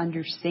help us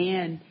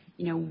understand,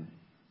 you know,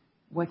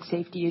 what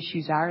safety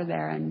issues are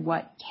there and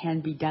what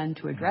can be done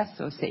to address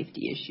those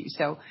safety issues.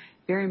 So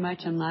very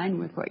much in line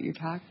with what you're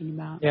talking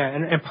about. Yeah,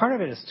 and part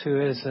of it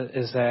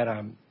is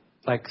that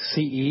like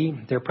CE,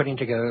 they're putting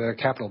together their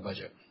capital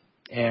budget.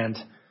 And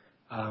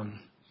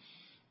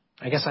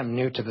I guess I'm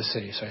new to the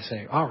city, so I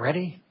say,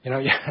 already? You know,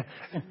 yeah.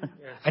 Yes.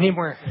 I need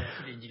more.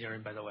 City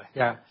engineering, by the way.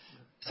 Yeah.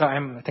 So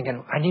I'm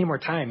thinking, I need more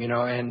time, you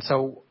know, and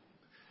so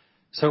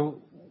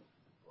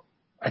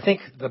I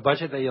think the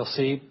budget that you'll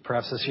see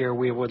perhaps this year,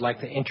 we would like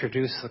to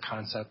introduce the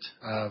concept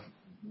of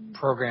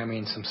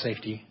programming some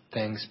safety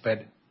things,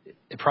 but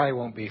it probably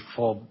won't be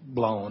full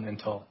blown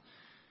until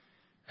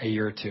a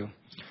year or two.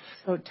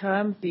 So,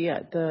 Tom,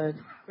 the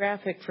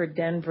graphic for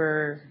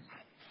Denver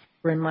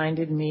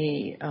reminded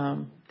me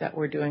that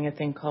we're doing a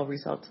thing called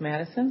Results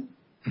Madison.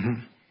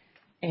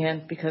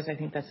 And because I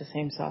think that's the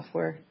same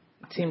software,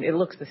 it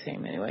looks the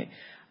same anyway.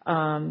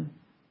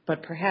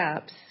 But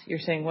perhaps you're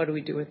saying, what do we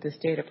do with this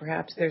data?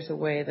 Perhaps there's a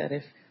way that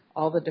if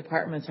all the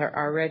departments are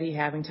already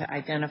having to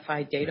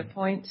identify data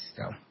points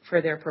for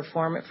their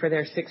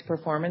 6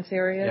 performance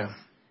areas,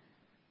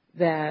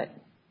 that's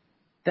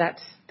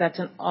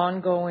an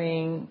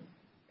ongoing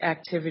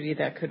activity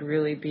that could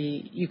really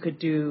be, you could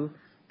do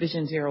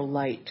Vision Zero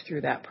Light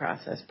through that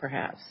process,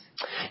 perhaps,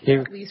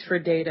 at least for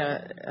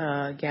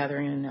data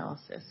gathering and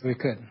analysis. We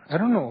could. I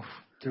don't know.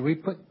 Did we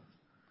put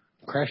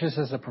crashes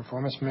as a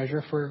performance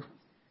measure for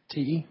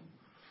TE?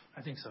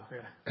 I think so, yeah.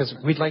 Because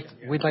we'd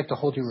like to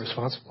hold you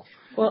responsible.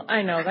 Well,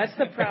 I know that's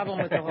the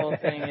problem with the whole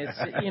thing. It's,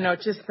 you know,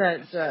 just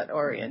that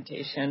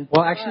orientation.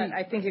 Well, actually, but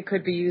I think it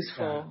could be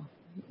useful.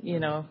 You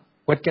know,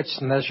 what gets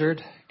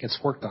measured gets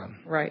worked on.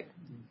 Right.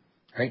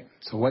 Right.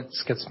 So what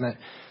gets met?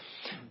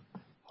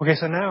 Okay.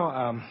 So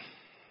now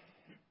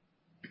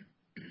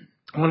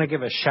I want to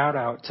give a shout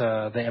out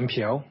to the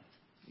MPO.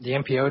 The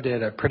MPO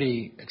did a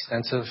pretty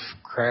extensive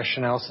crash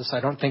analysis.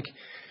 I don't think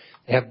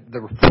the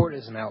report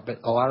isn't out, but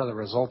a lot of the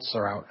results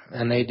are out,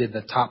 and they did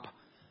the top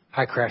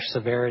high crash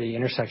severity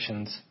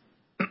intersections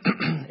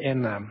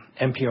in the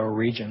MPO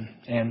region,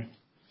 and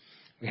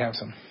we have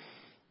some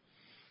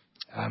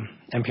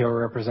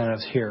MPO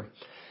representatives here.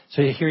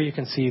 So here you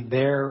can see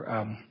their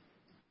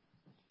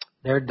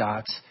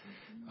dots.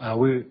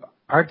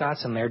 Our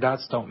dots and their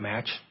dots don't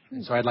match,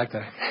 so I'd like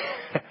to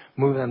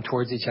move them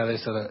towards each other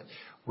so that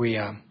we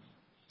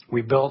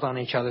build on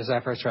each other's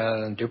efforts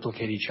rather than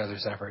duplicate each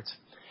other's efforts.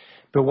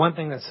 But one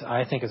thing that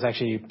I think is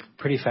actually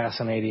pretty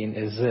fascinating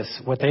is this.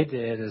 What they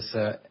did is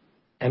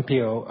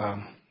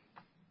MPO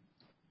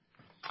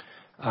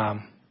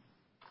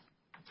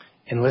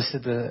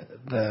enlisted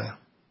the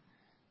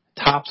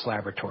TOPS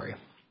laboratory,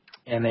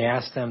 and they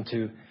asked them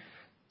to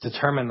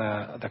determine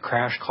the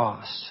crash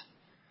cost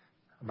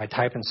by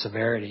type and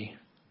severity.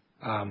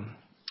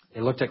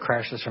 They looked at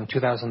crashes from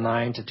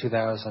 2009 to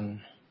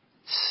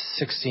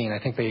 2016. I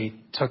think they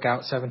took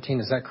out 17.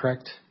 Is that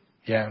correct?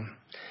 Yeah.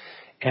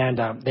 And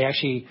they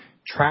actually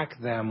track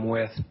them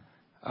with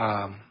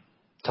to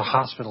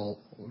hospital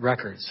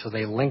records. So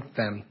they linked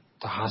them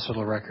to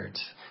hospital records.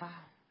 Wow.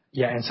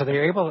 Yeah, and so they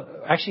were able to,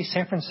 actually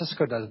San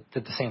Francisco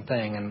did the same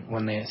thing. And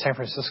when San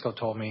Francisco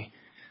told me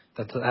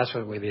that that's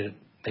what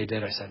they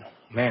did, I said,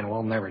 man,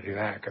 we'll never do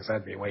that because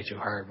that'd be way too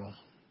hard. Well,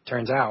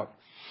 turns out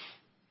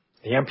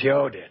the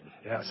MPO did.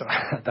 Yeah, so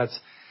that's,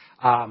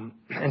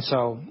 and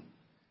so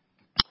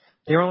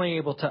they're only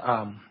able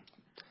to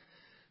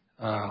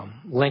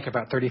link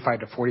about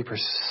 35 to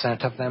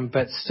 40% of them,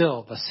 but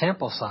still the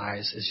sample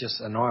size is just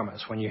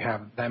enormous when you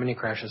have that many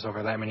crashes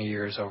over that many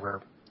years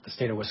over the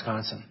state of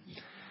Wisconsin.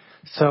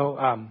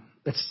 So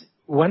it's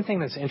one thing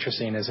that's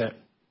interesting is that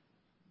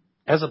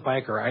as a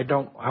biker, I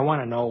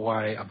want to know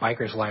why a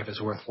biker's life is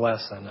worth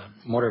less than a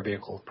motor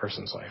vehicle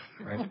person's life,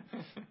 right?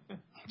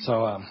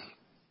 So,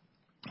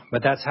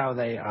 but that's how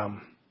they.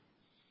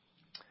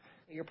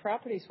 Your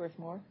property's worth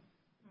more.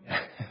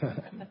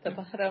 At the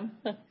bottom.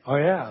 Oh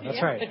yeah,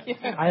 that's right.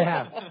 I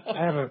have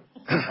a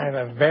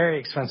very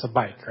expensive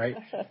bike, right?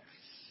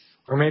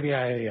 Or maybe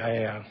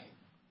I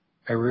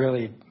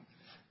really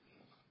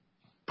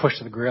push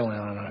the grill in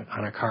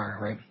on a car,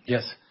 right?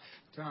 Yes.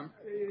 Tom,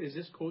 is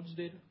this codes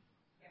data?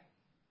 Yeah.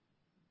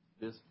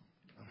 This.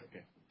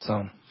 Okay.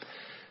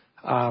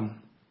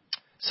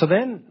 So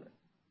then,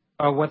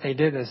 what they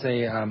did is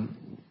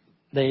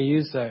they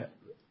used a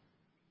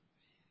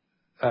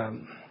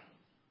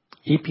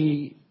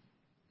EPDO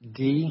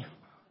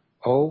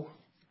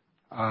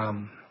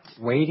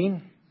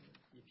weighting.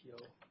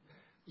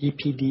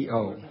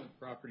 EPDO.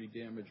 Property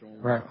damage only.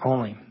 Right,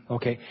 only.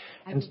 Okay.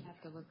 I would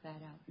have to look that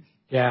up.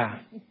 Yeah.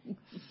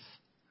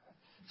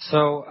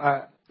 So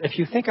if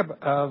you think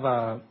of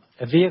a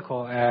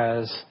vehicle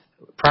as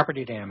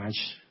property damage,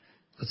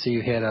 let's say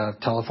you hit a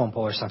telephone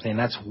pole or something,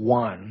 that's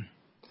 1,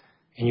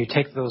 and you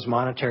take those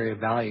monetary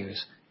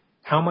values,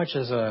 how much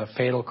is a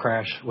fatal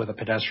crash with a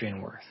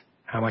pedestrian worth?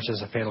 How much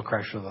is a fatal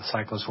crash with a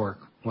cyclist worth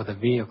with a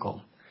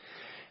vehicle?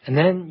 And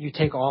then you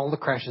take all the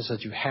crashes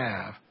that you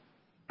have,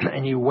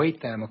 and you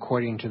weight them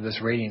according to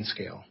this rating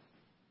scale.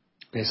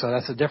 Okay, so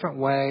that's a different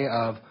way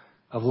of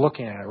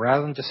looking at it.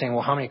 Rather than just saying,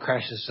 well, how many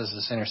crashes does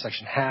this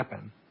intersection have?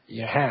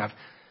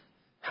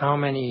 How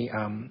many,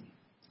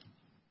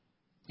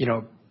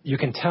 you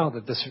can tell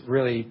that this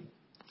really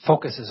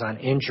focuses on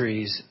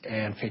injuries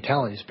and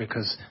fatalities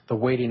because the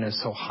weighting is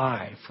so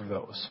high for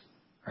those,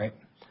 right?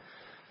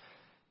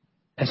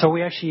 And so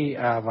we actually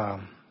have,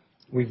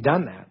 we've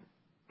done that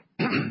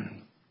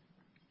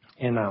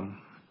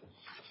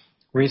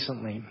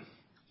recently.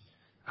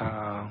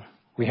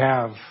 We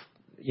have,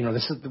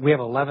 we have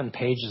 11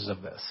 pages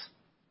of this,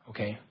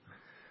 okay?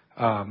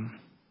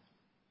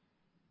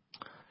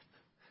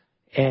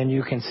 And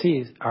you can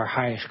see our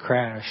highest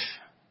crash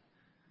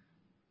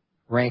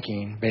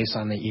ranking based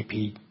on the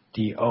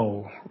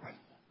EPDO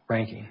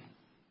ranking.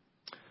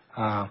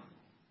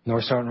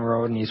 North Stoughton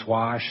Road in East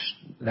Wash,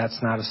 that's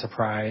not a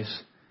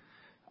surprise.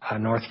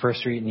 North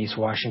First Street in East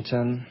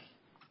Washington,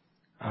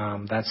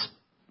 that's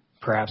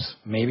perhaps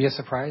maybe a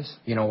surprise.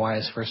 You know why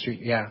is First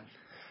Street? Yeah.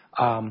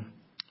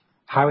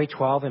 Highway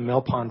 12 and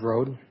Mill Pond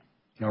Road.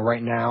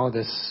 Right now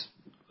this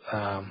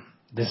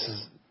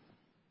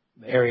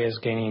area is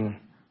gaining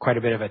quite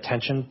a bit of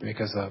attention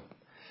because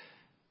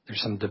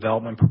there's some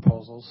development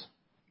proposals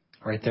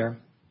right there.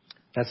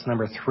 That's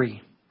number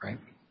 3, right?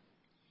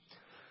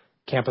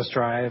 Campus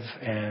Drive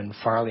and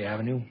Farley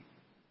Avenue,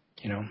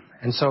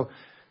 And so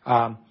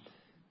the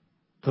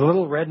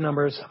little red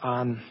numbers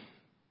on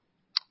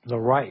the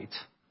right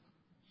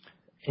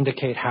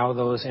indicate how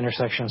those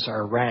intersections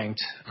are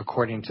ranked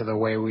according to the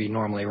way we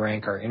normally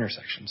rank our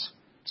intersections.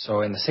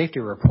 So in the safety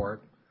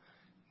report,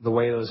 the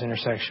way those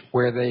intersections,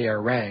 where they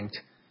are ranked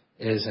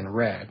is in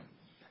red.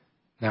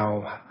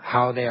 Now,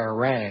 how they are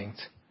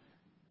ranked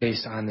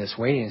based on this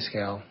weighting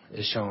scale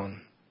is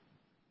shown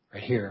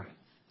right here.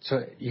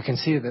 So you can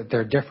see that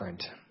they're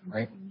different,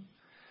 right?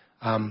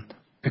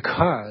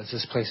 Because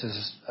this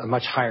places a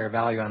much higher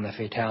value on the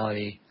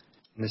fatality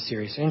and the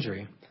serious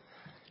injury.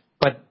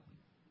 But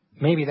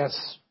maybe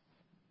that's,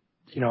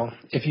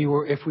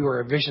 if we were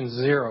a Vision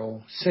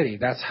Zero city,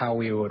 that's how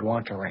we would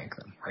want to rank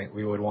them, right?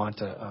 We would want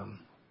to,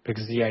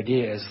 because the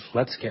idea is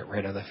let's get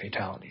rid of the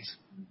fatalities,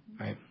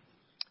 right?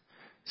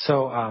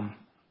 So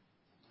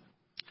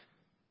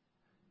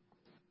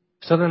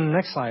then the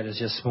next slide is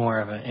just more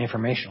of an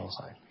informational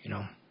slide,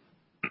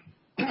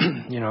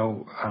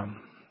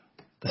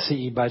 the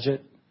CE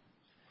budget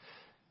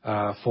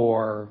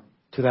for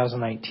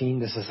 2019.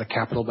 This is the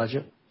capital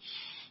budget.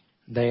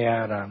 They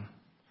had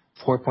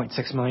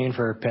 $4.6 million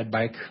for ped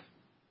bike.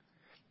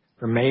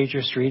 For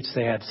major streets,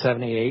 they had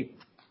 $78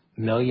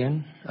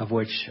 million, of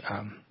which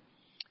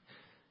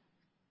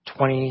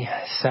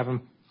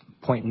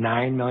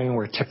 $27.9 million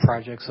were TIP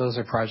projects. Those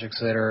are projects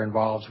that are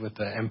involved with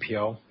the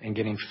MPO and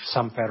getting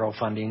some federal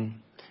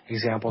funding.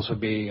 Examples would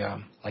be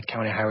like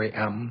County Highway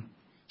M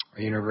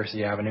or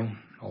University Avenue,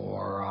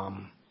 or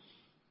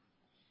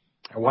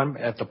one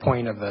at the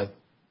point of the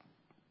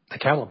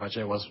capital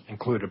budget was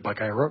included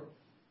Buckeye Road.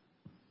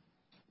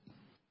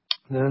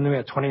 And then we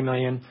had $20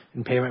 million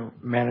in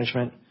pavement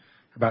management,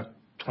 about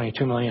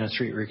 $22 million in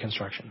street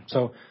reconstruction.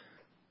 So,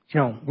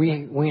 we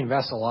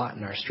invest a lot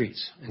in our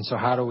streets. And so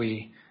how do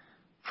we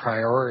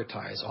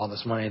prioritize all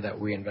this money that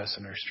we invest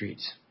in our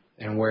streets?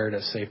 And where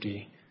does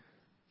safety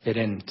fit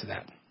into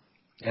that?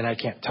 And I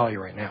can't tell you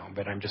right now,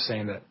 but I'm just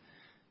saying that,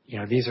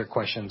 these are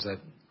questions that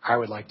I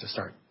would like to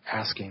start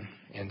asking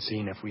and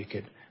seeing if we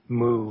could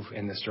move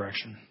in this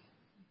direction.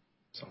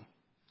 So,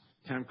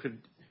 Tom, could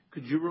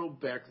Could you roll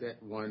back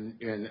that one?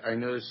 And I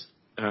noticed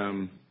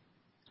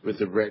with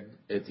the red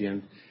at the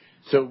end.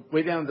 So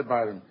way down at the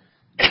bottom,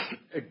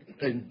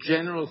 a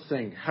general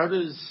thing. How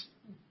does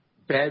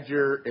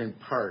Badger and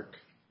Park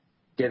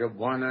get a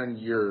 1 on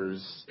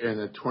yours and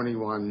a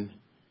 21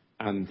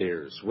 on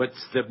theirs?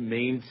 What's the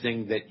main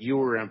thing that you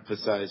were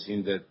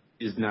emphasizing that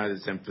is not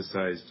as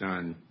emphasized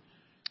on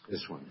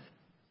this one?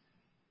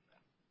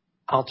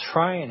 I'll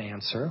try and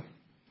answer,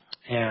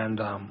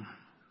 and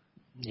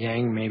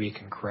Yang maybe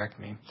can correct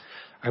me.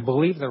 I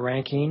believe the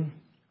ranking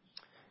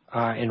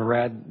in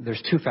red,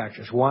 there's 2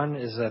 factors. One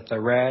is that the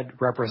red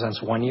represents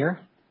 1 year,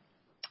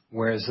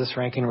 whereas this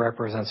ranking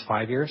represents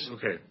 5 years.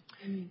 Okay.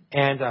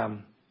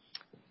 And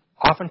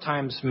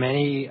oftentimes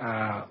many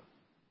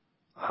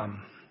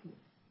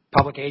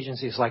public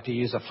agencies like to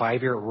use a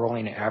 5-year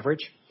rolling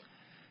average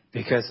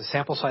because the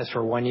sample size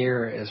for 1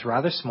 year is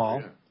rather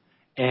small,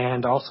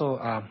 and also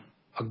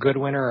a good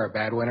winter or a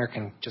bad winter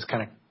can just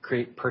kind of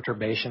create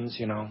perturbations,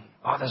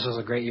 Oh, this was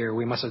a great year.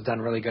 We must have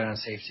done really good on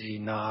safety.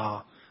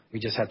 No,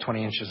 we just had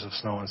 20 inches of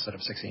snow instead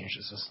of 16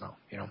 inches of snow,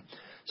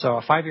 So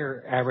a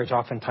 5-year average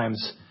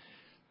oftentimes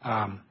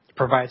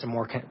provides a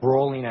more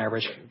rolling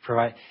average.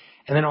 And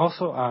then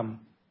also,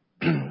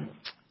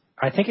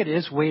 I think it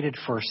is weighted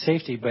for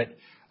safety, but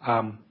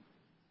I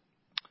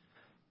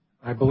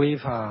believe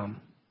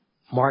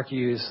Mark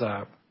used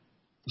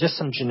just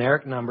some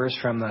generic numbers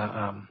from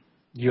the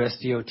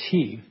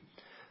USDOT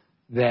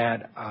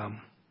that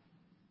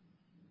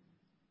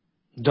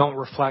don't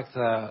reflect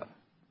the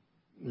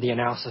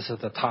analysis that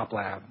the top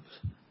labs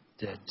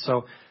did.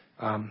 So,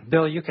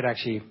 Bill, you could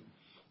actually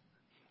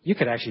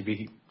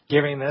be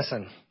giving this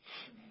and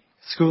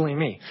schooling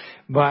me,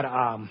 but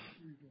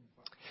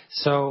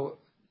so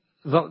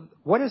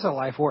what is a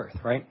life worth,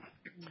 right?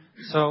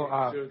 So,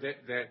 so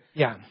that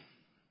yeah,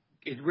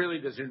 it really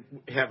doesn't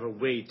have a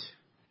weight.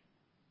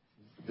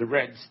 The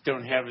reds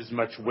don't have as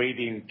much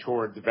weighting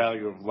toward the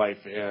value of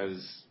life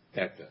as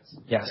that does.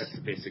 Yes. That's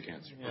the basic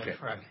answer. Yeah, Okay.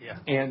 correct. Yeah.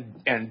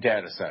 And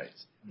data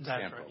size.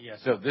 That's sample. right.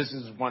 Yes. So this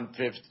is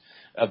 1/5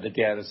 of the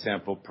data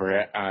sample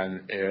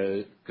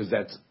because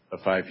that's a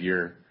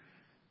 5-year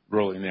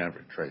rolling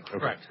average, right? Okay.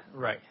 Correct.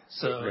 Right.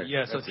 So Right.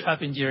 yeah. So That's it.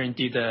 traffic engineering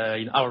did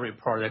in our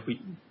report that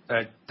we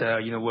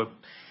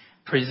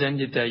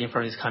presented in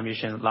front of this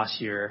commission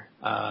last year.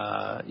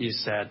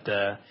 Is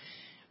that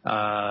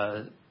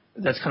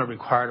that's kind of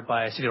required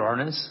by city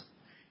ordinance.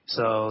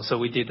 So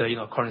we did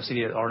according to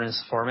city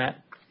ordinance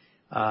format.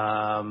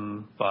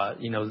 But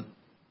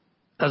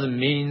doesn't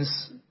mean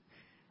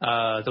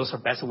those are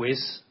best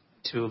ways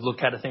to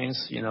look at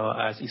things.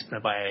 As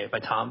explained by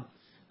Tom,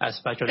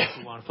 especially if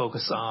you want to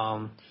focus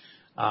on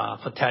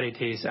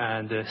fatalities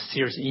and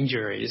serious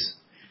injuries.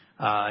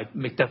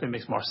 It definitely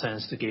makes more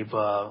sense to give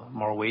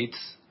more weight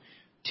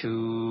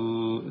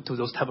to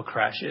those type of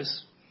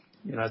crashes.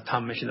 As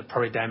Tom mentioned, the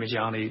property damage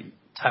only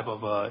type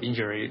of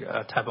injury,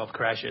 type of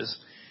crashes,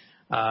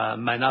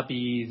 might not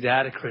be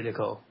that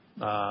critical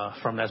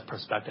from that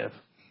perspective.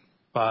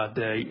 But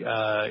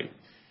the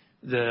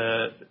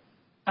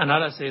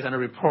analysis and the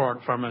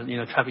report from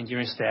traffic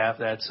engineering staff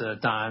that's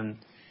done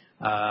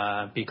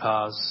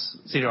because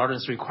city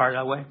ordinance require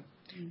that way.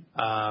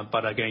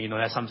 But again,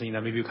 that's something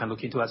that maybe you can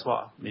look into as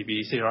well.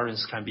 Maybe city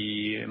ordinance can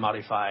be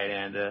modified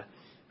and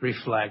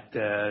reflect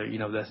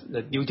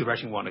the new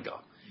direction we want to go.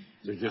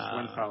 So just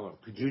one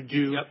follow-up. Could you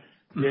do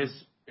this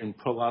and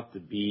pull out the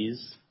Bs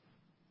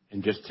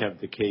and just have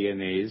the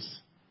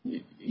KNAs?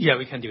 Yeah,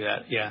 we can do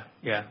that. Yeah.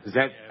 Is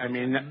that,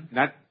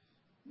 not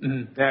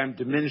that I'm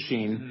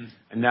diminishing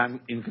a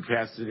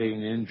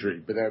non-incapacitating injury,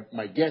 but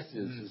my guess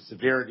is the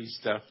severity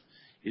stuff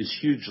is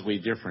hugely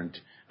different.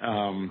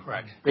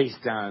 Correct.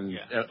 Based on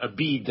a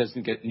B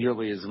doesn't get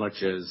nearly as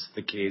much as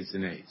the Ks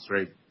and As,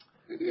 right?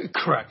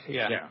 Correct.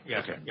 Yeah.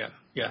 Okay.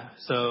 Yeah.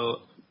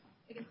 So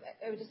I guess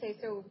I would just say,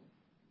 so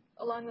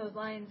along those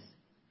lines,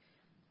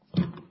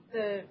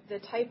 the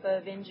type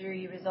of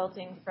injury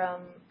resulting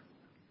from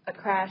a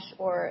crash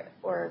or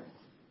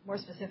more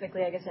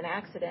specifically, I guess, an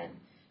accident,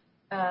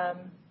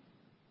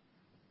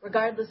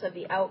 regardless of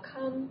the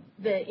outcome,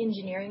 the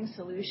engineering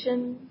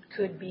solution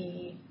could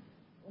be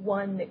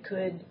one that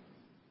could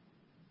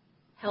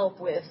help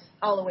with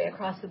all the way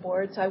across the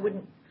board. So I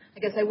wouldn't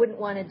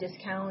want to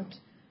discount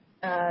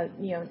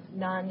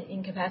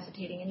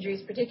non-incapacitating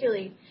injuries,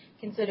 particularly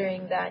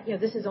considering that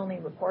this is only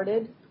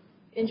reported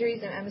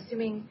injuries, and I'm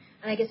assuming,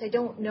 and I guess I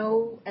don't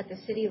know at the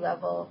city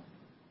level,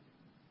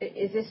 do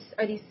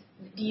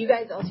you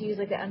guys also use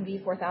like the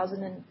NV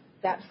 4000 in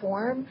that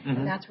form,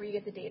 and that's where you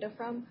get the data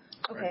from?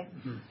 Okay.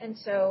 And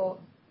so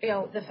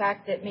the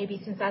fact that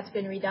maybe since that's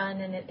been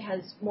redone and it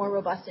has more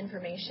robust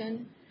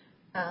information,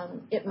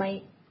 it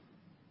might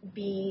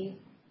be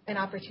an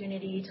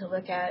opportunity to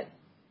look at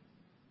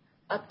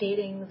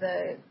updating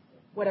the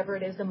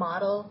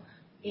model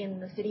in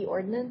the city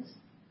ordinance,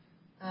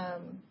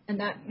 and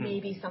that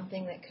may be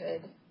something that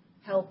could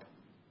help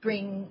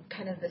bring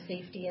kind of the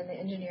safety and the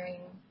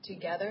engineering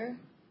together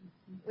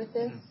with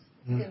this,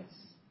 since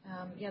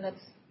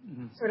that's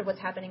sort of what's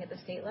happening at the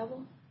state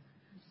level.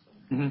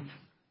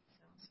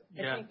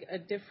 Yeah. I think a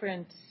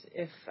difference,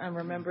 if I'm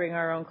remembering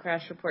our own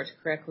crash reports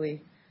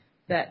correctly,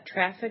 that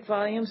traffic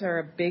volumes are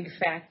a big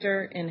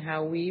factor in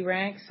how we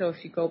rank. So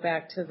if you go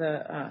back to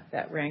the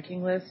that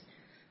ranking list,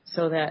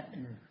 so that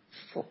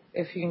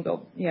if you can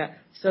go,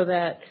 so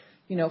that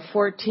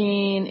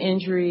 14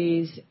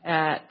 injuries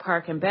at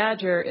Park and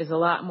Badger is a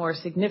lot more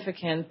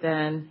significant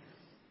than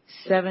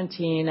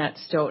 17 at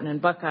Stoughton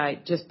and Buckeye,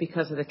 just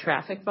because of the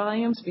traffic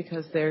volumes,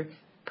 because they're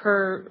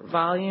per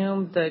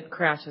volume, the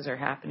crashes are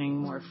happening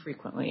more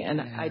frequently, and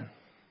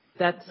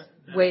that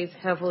weighs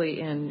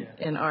heavily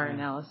in our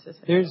analysis.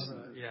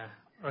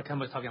 Raquel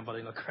was talking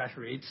about crash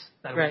rates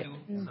that right.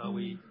 we do, so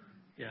we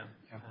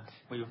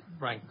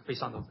rank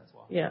based on those as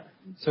well. Yeah.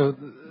 So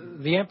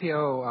the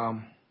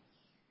MPO,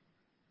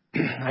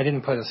 I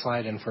didn't put a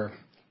slide in for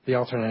the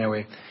alternate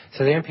anyway.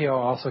 So the MPO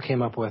also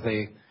came up with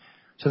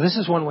so this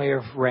is one way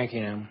of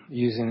ranking them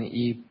using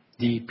the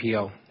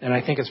EDPO, and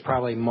I think it's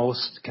probably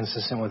most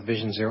consistent with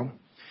Vision Zero.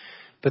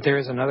 But there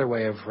is another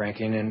way of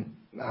ranking, and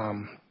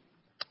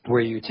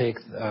where you take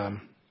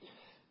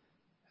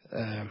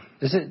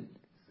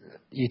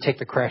you take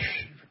the crash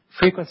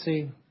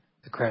frequency,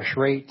 the crash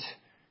rate,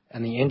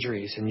 and the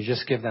injuries, and you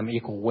just give them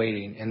equal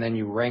weighting, and then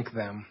you rank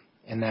them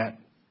in that.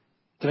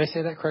 Did I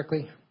say that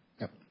correctly?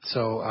 Yep.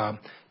 So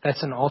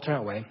that's an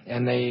alternate way,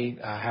 and they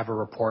have a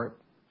report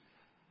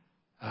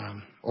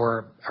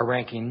or a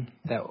ranking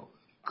that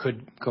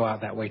could go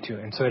out that way too.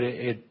 And so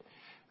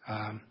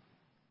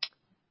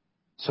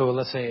so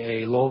let's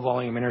say a low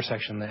volume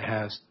intersection that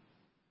has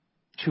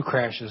 2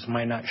 crashes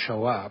might not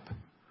show up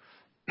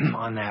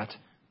on that,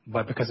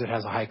 but because it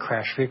has a high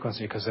crash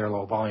frequency because they're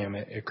low volume,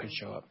 it could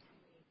show up.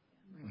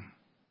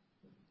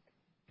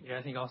 Yeah,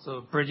 I think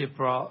also Bridget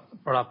brought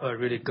up a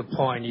really good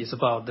point. Is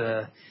about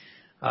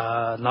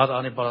not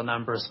only about the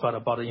numbers, but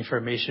about the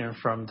information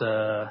from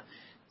the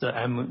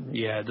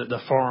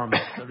form,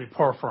 the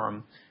report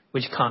form,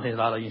 which contains a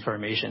lot of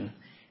information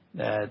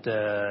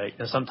that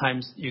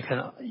sometimes you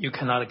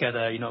cannot get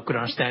a good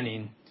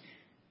understanding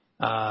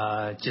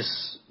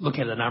just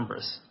looking at the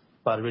numbers,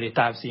 but really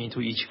dives into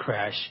each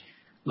crash,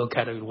 look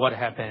at what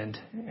happened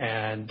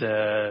and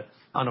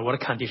under what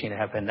condition it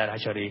happened. That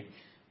actually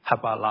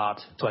help a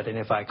lot to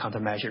identify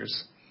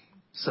countermeasures.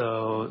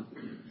 So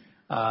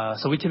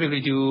we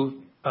typically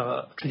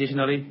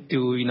traditionally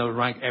do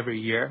rank every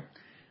year.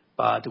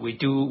 But when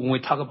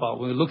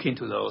we look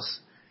into those,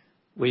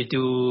 we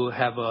do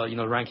have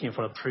a ranking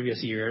for the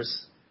previous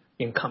years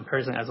in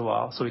comparison as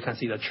well, so we can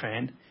see the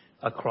trend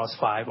across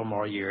 5 or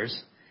more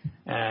years.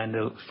 And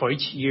for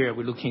each year,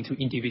 we look into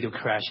individual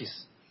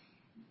crashes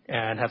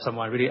and have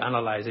someone really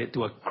analyze it,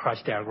 do a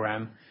crash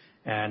diagram,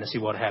 and see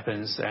what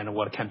happens and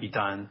what can be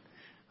done.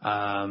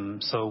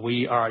 So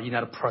we are in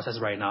that process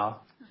right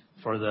now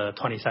for the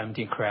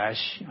 2017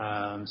 crash.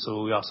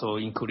 So we also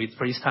included,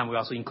 for this time, we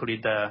also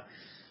included the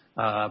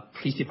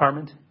police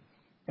department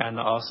and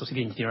also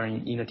city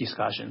engineering in the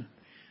discussion,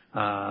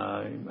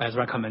 as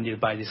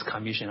recommended by this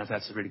commission.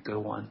 That's a really good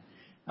one.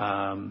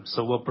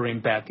 So we'll bring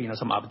back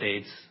some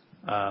updates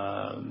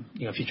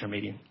in a future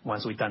meeting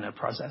once we've done that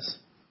process.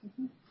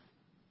 Mm-hmm.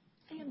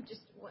 And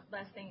just one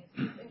last thing.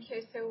 I'm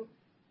curious. So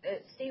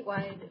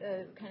statewide,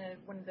 kind of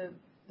one of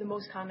the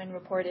most common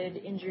reported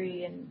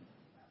injury in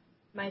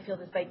my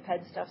field is bike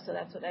ped stuff. So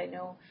that's what I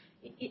know.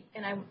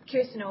 And I'm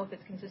curious to know if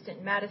it's consistent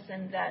in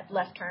Madison that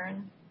left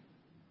turn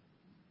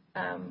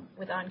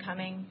with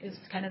oncoming is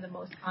kind of the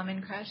most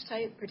common crash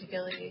type,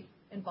 particularly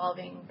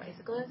involving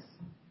bicyclists.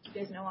 Do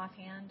you guys know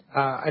offhand?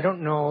 I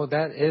don't know.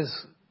 That is,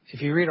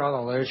 if you read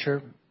all the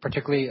literature,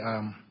 particularly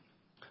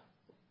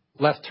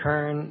left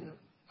turn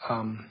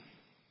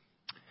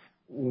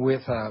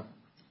with a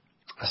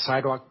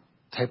sidewalk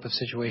type of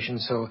situation.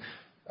 So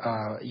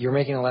you're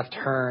making a left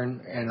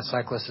turn and a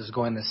cyclist is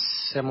going the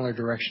similar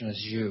direction as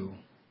you.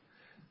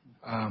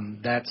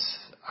 That's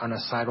on a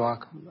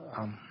sidewalk.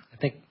 I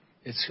think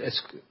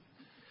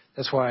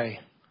that's why.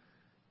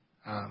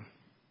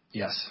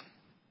 Yes.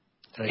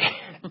 Did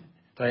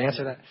I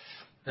answer that?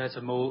 That's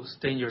the most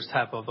dangerous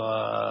type of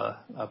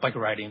bike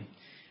riding,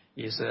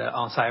 is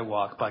on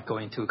sidewalk, but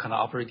going to kind of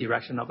opposite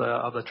direction of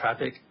the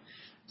traffic,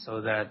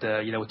 so that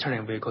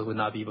turning vehicles would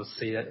not be able to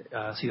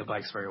see the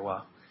bikes very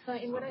well.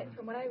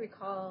 From what I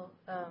recall,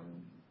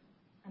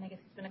 and I guess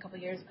it's been a couple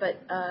of years,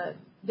 but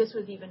this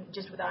was even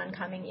just with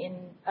oncoming in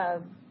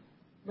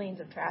lanes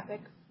of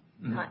traffic,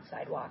 mm-hmm. not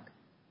sidewalk,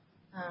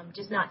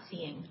 just not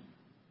seeing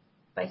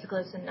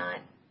bicyclists and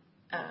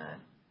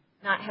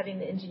not having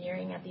the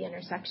engineering at the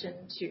intersection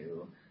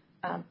to,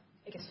 I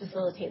guess,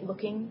 facilitate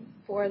looking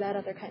for that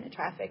other kind of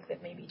traffic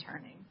that may be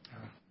turning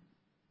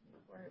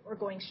or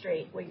going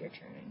straight where you're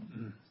turning.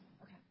 Mm-hmm.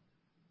 Okay.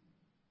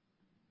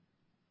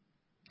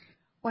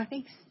 Well, I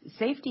think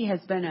safety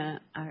has been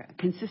a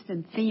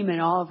consistent theme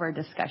in all of our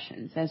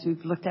discussions as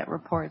we've looked at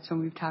reports,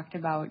 when we've talked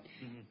about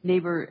mm-hmm.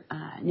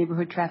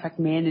 Neighborhood traffic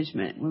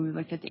management, when we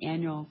looked at the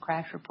annual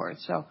crash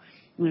reports. So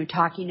we're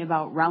talking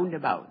about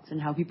roundabouts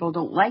and how people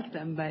don't like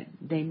them, but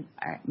they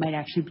might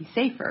actually be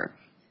safer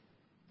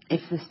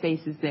if the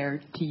space is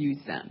there to use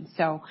them.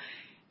 So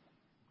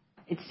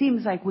it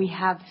seems like we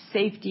have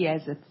safety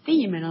as a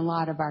theme in a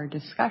lot of our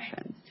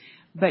discussions.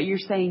 But you're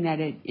saying that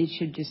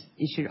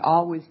it should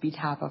always be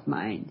top of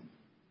mind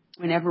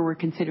whenever we're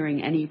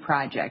considering any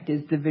project.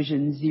 Is the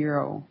Vision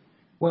Zero?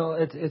 Well,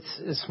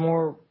 it's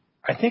more.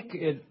 I think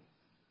it.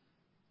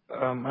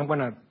 I'm going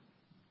to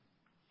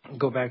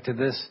go back to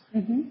this.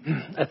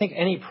 Mm-hmm. I think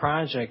any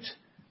project,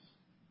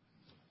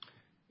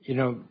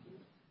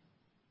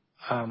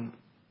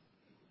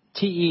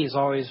 TE is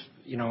always,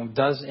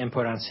 does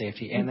input on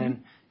safety, and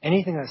then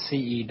anything that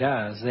CE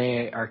does,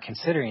 they are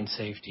considering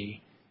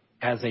safety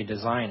as they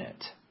design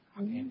it.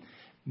 Okay?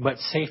 But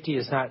safety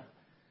is not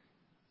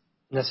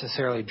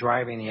necessarily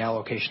driving the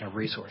allocation of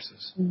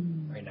resources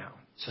right now.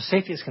 So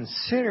safety is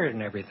considered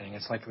in everything.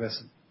 It's like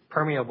this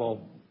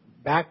permeable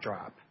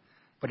backdrop,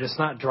 but it's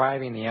not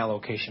driving the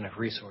allocation of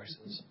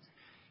resources.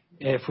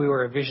 If we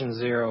were a Vision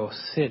Zero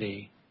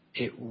city,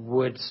 it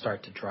would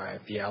start to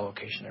drive the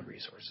allocation of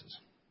resources.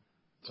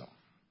 So,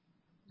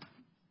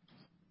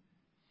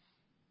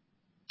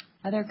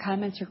 other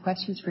comments or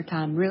questions for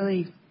Tom?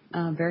 Really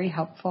very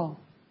helpful.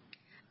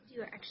 I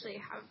do actually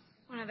have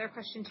one other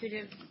question, too,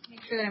 to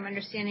make sure that I'm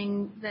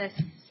understanding this.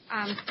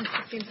 Since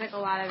it seems like a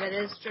lot of it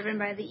is driven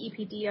by the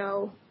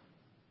EPDO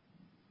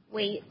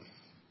weights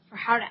for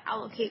how to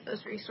allocate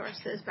those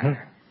resources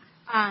better.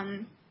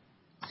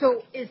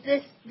 So is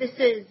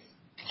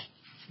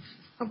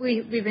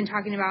we've been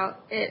talking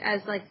about it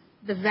as like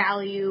the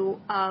value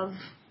of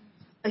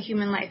a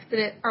human life, but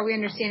are we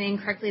understanding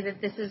correctly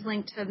that this is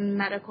linked to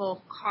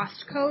medical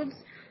cost codes?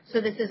 So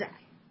this is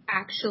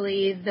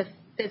actually the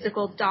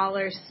physical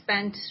dollars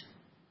spent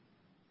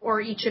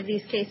for each of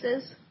these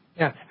cases?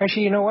 Yeah.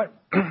 Actually, you know what?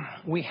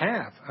 We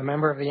have a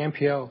member of the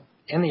MPO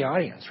in the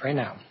audience right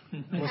now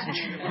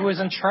who is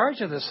in charge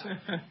of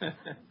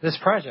this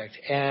project.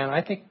 And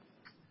I think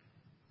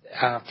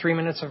 3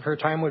 minutes of her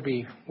time would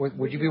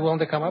you be willing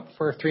to come up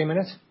for 3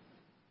 minutes?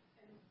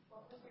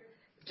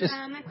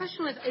 My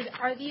question was,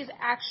 are these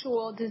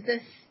actual, does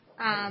this...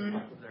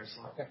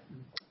 Okay.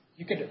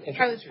 You could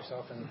introduce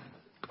yourself.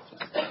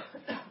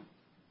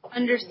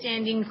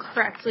 Understanding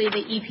correctly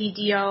the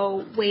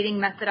EPDO weighting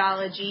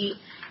methodology,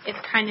 it's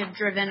kind of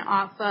driven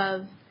off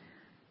of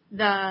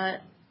the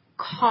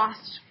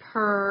cost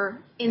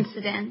per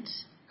incident.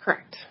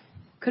 Correct.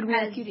 Could we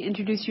ask you to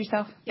introduce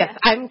yourself? Yes,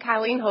 I'm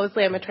Colleen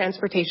Hosley. I'm a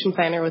transportation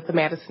planner with the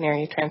Madison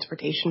Area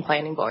Transportation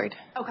Planning Board.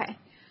 Okay.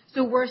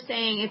 So we're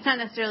saying it's not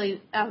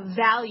necessarily a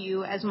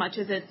value as much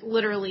as it's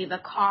literally the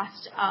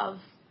cost of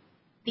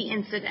the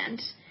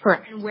incident.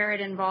 Correct. And where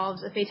it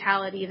involves a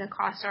fatality, the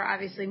costs are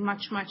obviously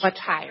much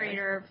higher.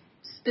 Greater,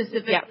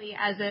 specifically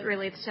as it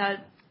relates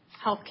to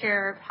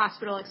healthcare,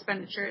 hospital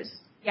expenditures.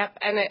 Yep,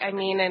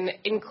 and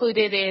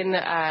included in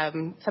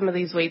some of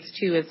these weights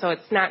too is, so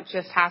it's not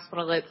just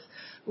hospital, it's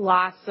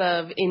loss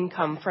of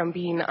income from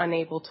being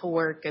unable to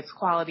work, it's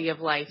quality of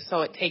life,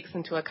 so it takes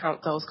into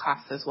account those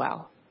costs as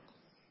well.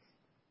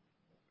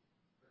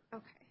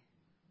 Okay.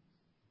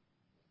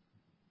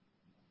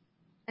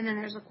 And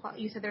then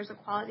you said there's a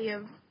quality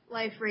of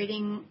life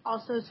rating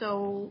also,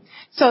 so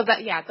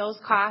those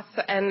costs,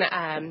 and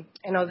I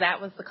know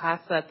that was the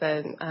cost that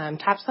the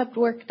TopSub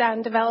worked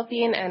on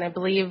developing, and I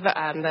believe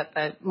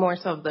that more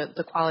so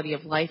the quality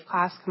of life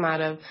costs come out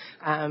of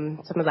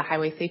some of the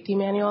highway safety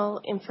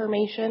manual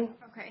information.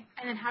 Okay,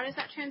 and then how does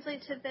that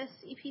translate to this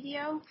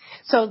EPDO?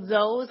 So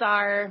those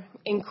are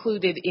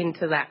included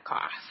into that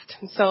cost.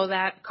 So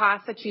that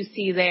cost that you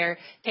see there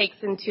takes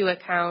into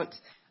account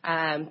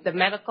the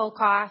medical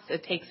costs.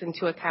 It takes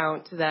into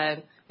account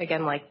the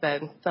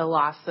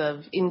loss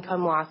of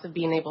income, loss of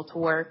being able to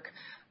work,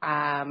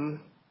 and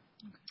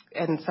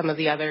some of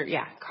the other,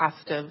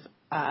 cost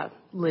of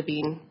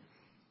living.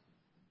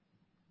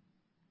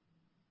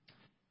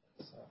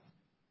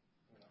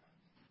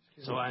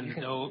 So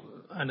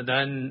and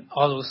then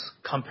all those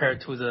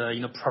compared to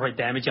the property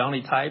damage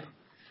only type.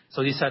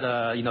 So these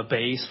are the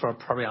base for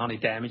property only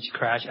damage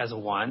crash as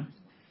 1,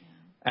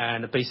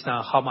 and based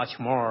on how much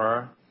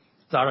more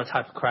the other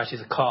type of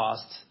crashes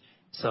cost.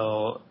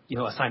 So,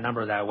 assign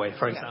number that way.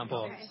 For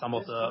example, some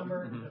of the...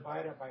 number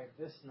divided by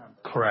this number.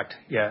 Correct,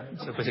 yeah.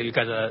 So basically you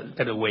got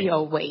a weight.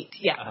 Weight,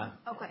 yeah.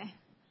 Okay.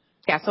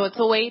 Yeah, so it's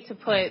a way to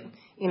put,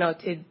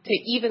 to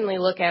evenly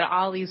look at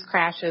all these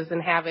crashes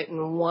and have it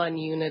in one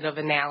unit of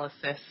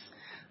analysis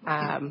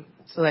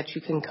so that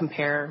you can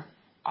compare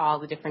all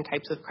the different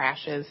types of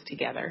crashes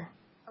together.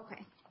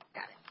 Okay,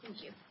 got it.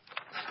 Thank you.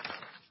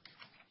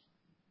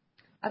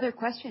 Other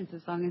questions,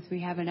 as long as we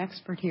have an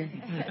expert here.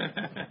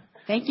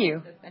 Thank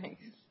you.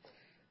 Thanks.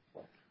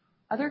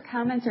 Other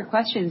comments or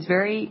questions?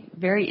 Very,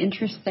 very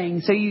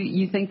interesting. So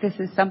you think this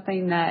is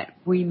something that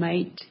we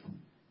might...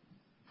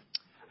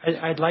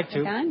 I'd like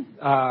to.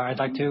 I'd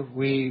like to.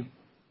 We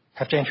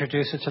have to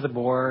introduce it to the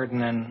board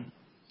and then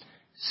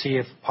see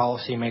if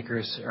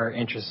policymakers are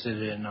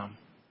interested in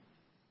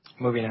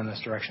moving in this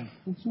direction.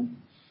 Mm-hmm.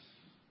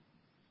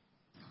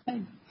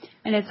 Okay.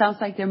 And it sounds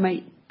like there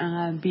might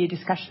be a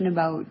discussion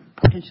about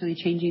potentially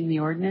changing the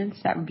ordinance.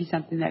 That would be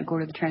something that would go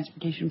to the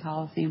Transportation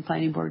Policy and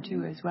Planning Board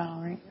too as well,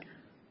 right?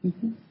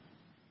 Mm-hmm.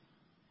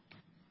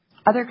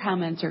 Other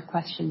comments or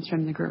questions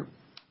from the group?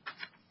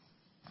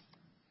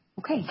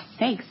 Okay,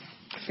 thanks.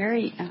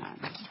 Very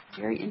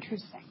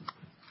interesting.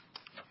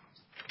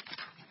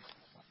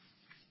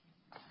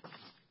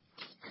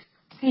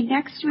 Okay,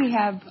 next we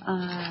have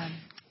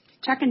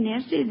Chuck and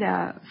Nancy,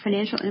 the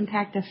financial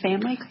impact of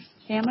family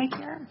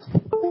care.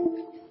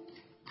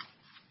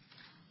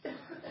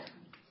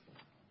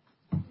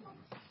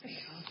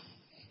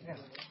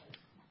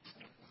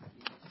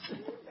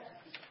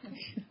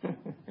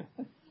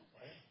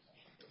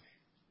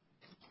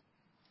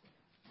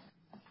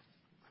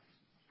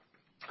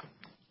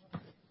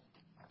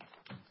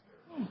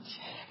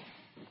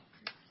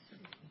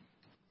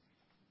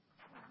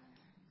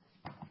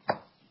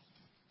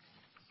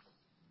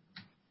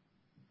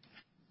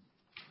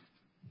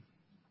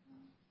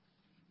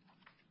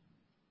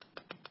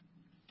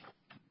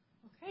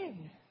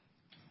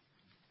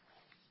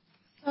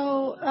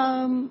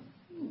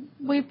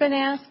 We've been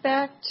asked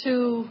back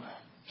to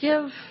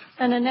give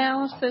an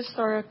analysis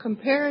or a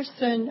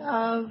comparison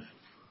of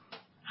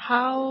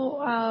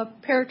how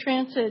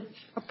paratransit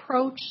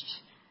approached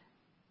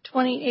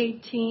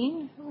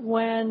 2018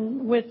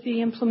 with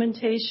the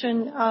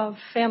implementation of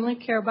family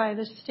care by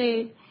the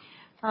state,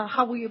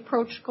 how we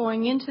approached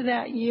going into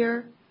that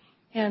year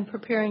and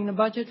preparing the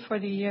budget for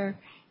the year,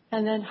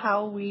 and then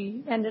how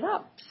we ended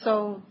up.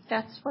 So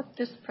that's what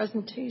this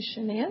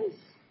presentation is.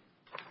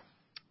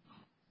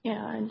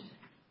 And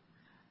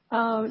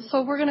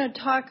so we're going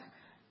to talk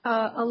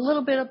a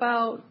little bit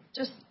about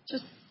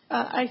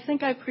I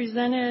think I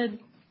presented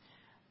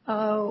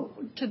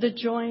to the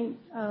joint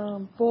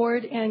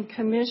board and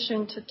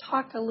commission to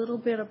talk a little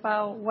bit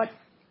about what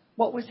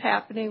was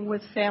happening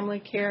with family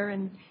care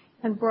and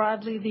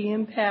broadly the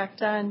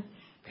impact on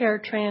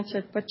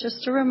paratransit. But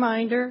just a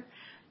reminder,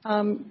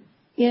 in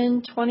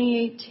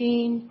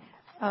 2018,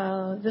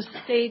 the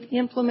state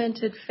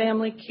implemented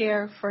family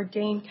care for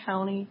Dane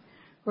County.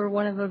 We're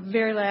one of the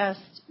very last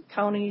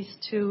counties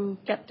to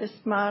get this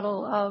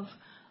model of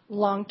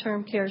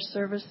long-term care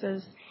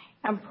services.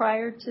 And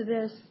prior to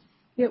this,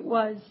 it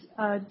was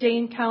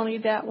Dane County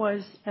that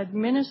was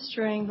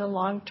administering the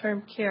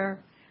long-term care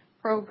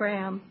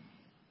program.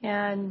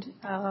 And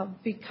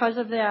because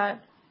of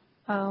that,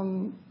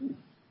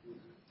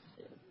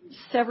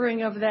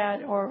 severing of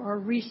that or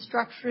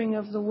restructuring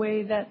of the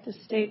way that the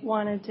state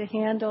wanted to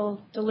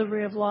handle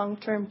delivery of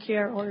long-term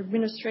care or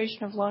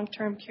administration of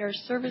long-term care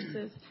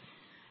services,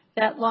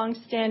 that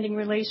long-standing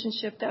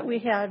relationship that we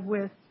had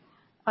with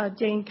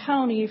Dane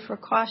County for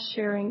cost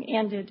sharing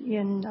ended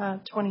in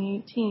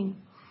 2018.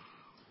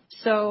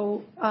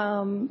 So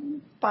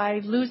by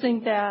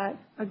losing that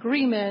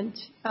agreement,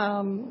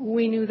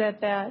 we knew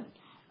that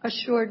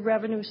assured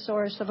revenue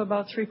source of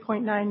about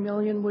 $3.9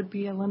 million would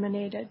be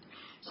eliminated.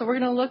 So we're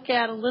going to look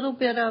at a little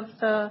bit of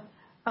the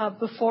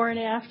before and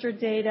after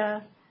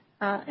data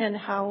and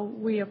how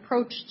we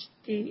approached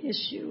the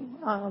issue.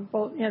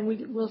 And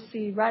we'll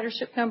see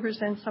ridership numbers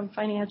and some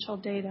financial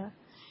data.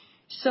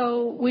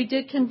 So we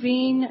did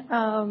convene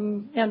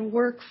and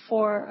work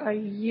for a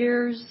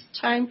year's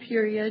time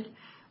period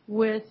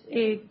with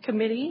a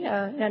committee,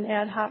 an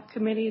ad hoc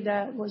committee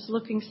that was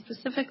looking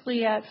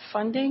specifically at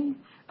funding,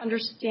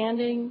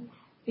 understanding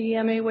the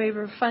MA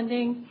waiver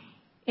funding,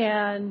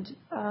 and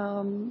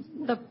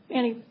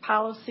any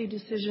policy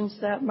decisions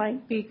that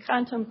might be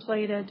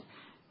contemplated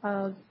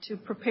to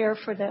prepare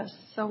for this.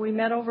 So we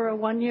met over a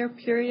one-year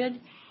period,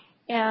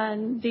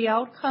 and the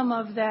outcome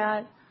of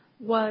that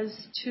was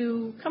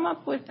to come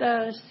up with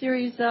a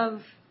series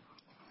of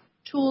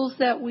tools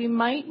that we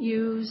might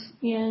use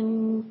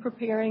in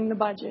preparing the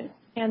budget,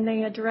 and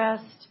they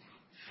addressed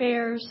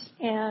fares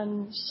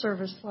and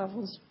service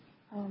levels.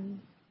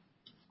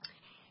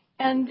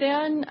 And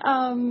then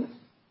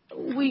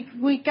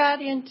we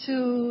got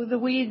into the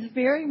weeds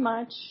very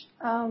much,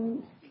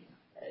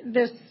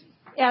 this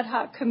ad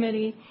hoc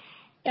committee,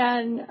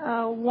 and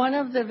one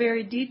of the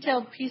very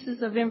detailed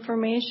pieces of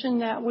information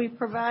that we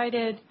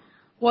provided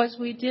was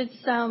we did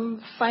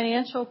some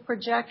financial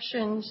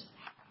projections,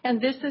 and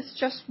this is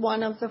just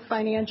one of the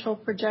financial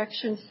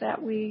projections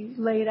that we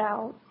laid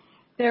out.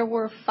 There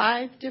were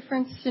 5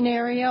 different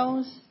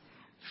scenarios,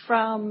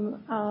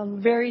 from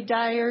very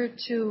dire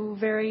to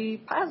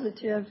very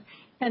positive,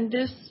 and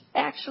this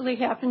actually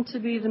happened to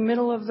be the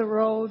middle of the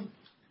road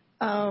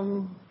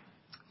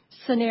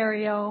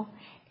scenario.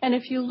 And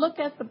if you look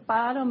at the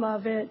bottom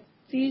of it,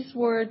 these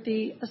were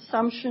the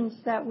assumptions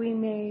that we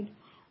made.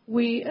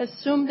 We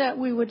assumed that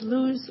we would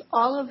lose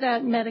all of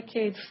that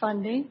Medicaid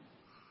funding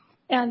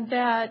and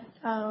that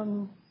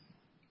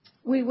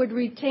we would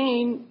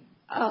retain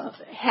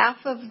half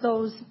of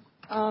those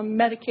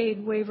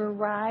Medicaid waiver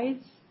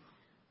rides,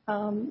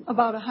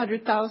 about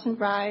 100,000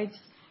 rides.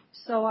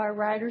 So our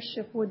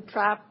ridership would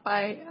drop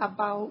by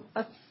about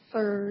a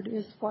third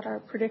is what our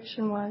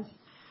prediction was.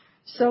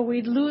 So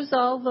we'd lose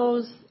all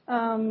those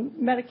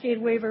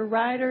Medicaid waiver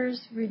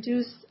riders,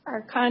 reduce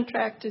our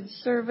contracted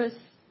service,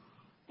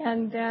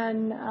 and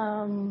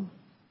then,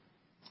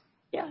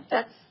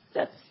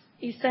 that's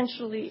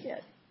essentially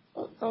it.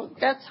 So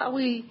that's how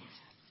we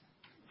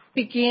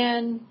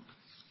began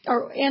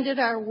or ended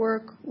our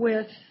work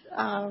with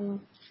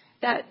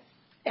that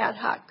ad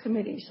hoc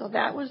committee. So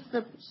that was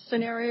the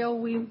scenario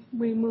we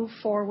moved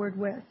forward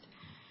with.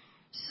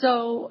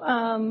 So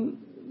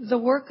the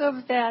work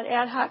of that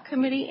ad hoc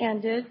committee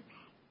ended,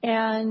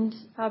 and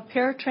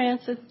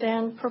Paratransit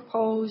then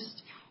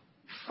proposed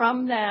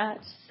from that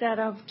set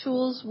of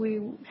tools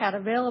we had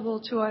available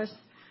to us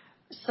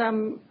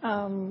some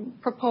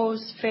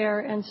proposed fare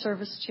and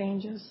service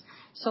changes.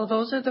 So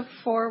those are the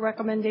 4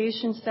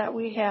 recommendations that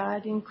we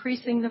had: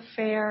 increasing the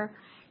fare,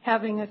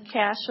 having a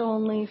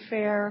cash-only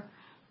fare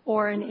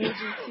or an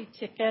agency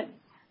ticket,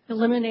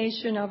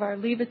 elimination of our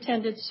leave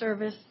attended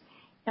service,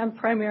 and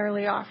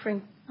primarily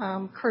offering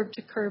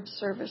curb-to-curb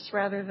service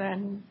rather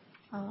than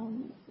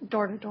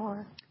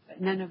door-to-door.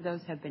 But none of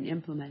those have been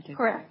implemented.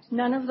 Correct.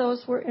 None of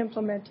those were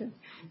implemented.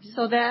 Mm-hmm.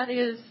 So that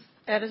is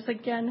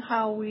again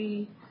how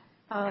we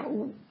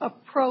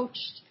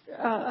approached.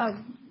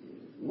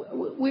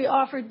 We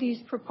offered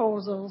these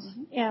proposals,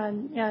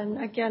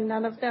 and again,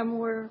 none of them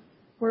were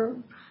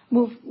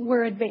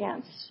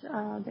advanced.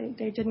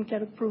 They didn't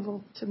get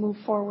approval to move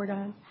forward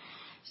on.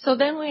 So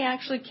then we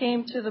actually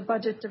came to the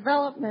budget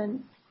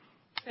development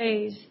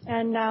phase,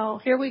 and now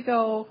here we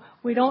go.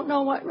 We don't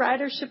know what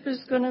ridership is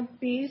going to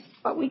be,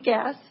 but we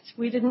guessed.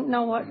 We didn't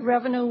know what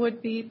revenue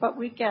would be, but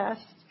we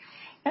guessed.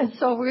 And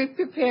so we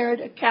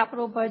prepared a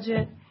capital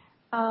budget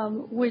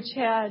which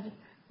had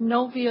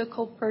no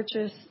vehicle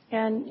purchase,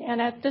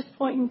 and at this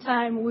point in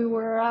time we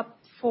were up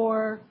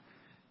for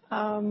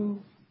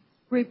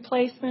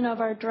replacement of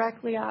our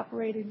directly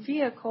operated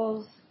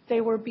vehicles.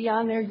 They were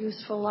beyond their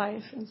useful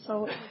life, and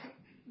so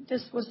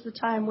this was the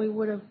time we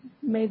would have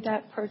made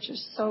that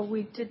purchase. So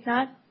we did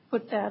not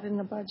put that in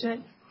the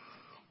budget.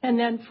 And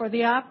then for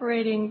the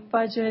operating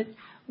budget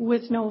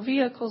with no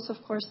vehicles,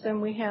 of course, then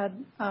we had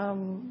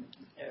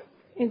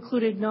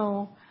included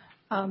no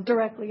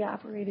directly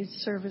operated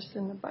service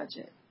in the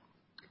budget.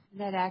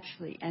 That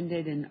actually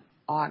ended in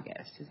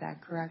August, is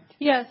that correct?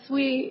 Yes,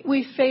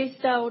 we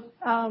phased out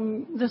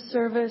the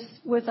service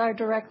with our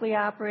directly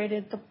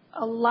operated.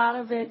 A lot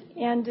of it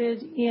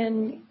ended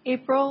in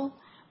April,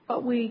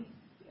 but we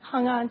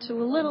hung on to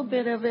a little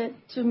bit of it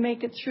to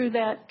make it through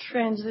that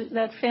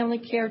family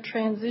care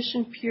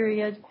transition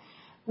period,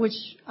 which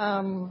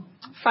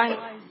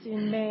finalized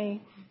in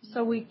May.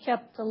 So we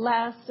kept the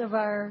last of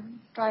our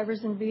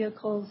drivers and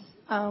vehicles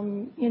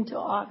into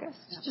August.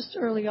 Just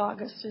early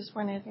August is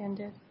when it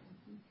ended.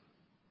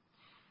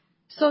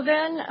 So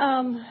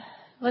then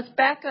let's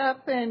back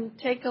up and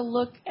take a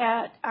look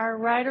at our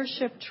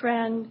ridership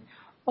trend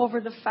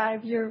over the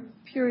 5-year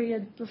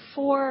period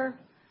before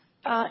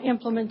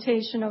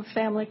implementation of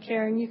family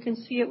care. And you can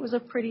see it was a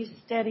pretty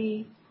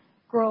steady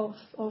growth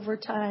over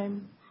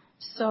time.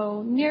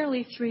 So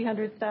nearly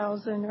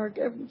 300,000, or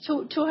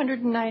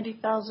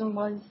 290,000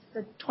 was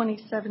the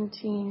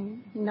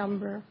 2017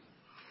 number.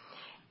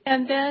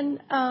 And then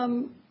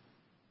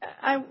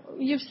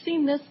you've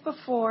seen this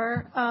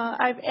before.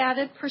 I've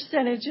added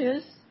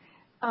percentages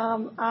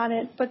on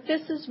it, but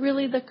this is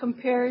really the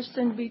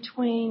comparison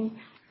between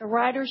the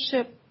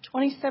ridership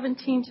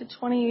 2017 to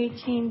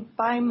 2018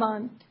 by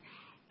month.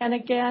 And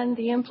again,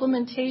 the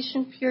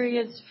implementation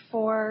periods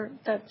for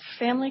the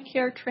family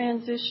care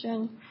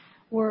transition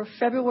were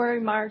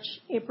February, March,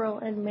 April,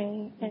 and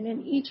May. And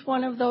in each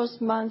one of those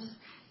months,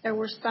 there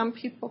were some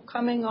people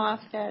coming off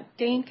that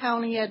Dane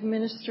County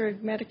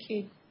administered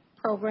Medicaid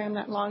program,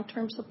 that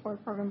long-term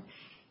support program,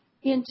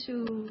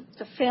 into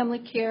the family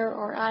care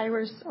or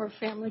IRIS or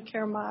family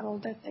care model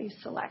that they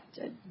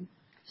selected.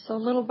 So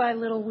little by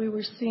little, we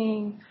were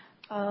seeing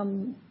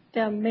them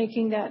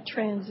making that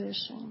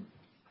transition.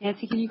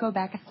 Nancy, can you go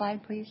back a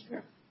slide, please?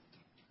 Sure.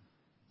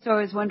 So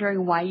I was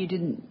wondering why you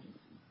didn't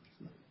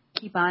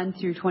keep on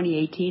through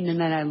 2018, and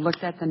then I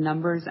looked at the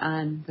numbers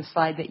on the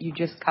slide that you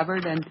just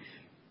covered, and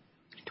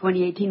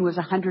 2018 was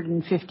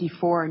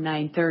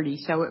 154,930,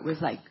 so it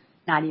was like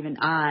not even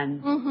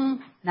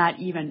on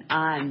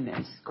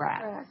this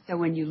graph. Correct. So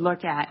when you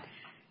look at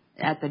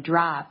the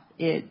drop,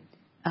 it's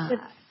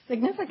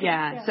significant.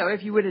 Yeah. So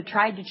if you would have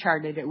tried to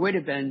chart it, it would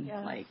have been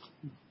like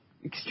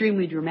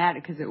extremely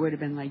dramatic, because it would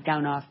have been like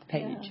down off the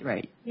page,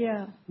 right?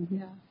 Yeah. Mm-hmm.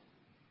 Yeah.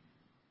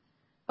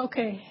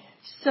 Okay.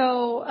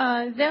 So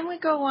then we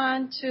go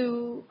on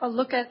to a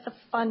look at the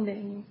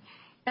funding.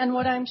 And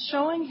what I'm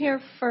showing here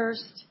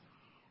first,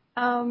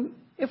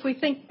 if we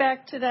think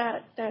back to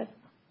that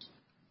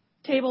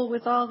table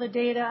with all the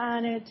data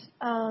on it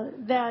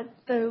that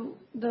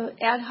the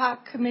ad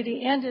hoc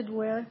committee ended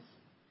with,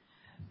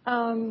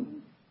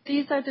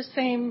 these are the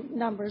same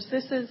numbers.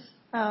 This is,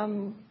 let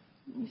me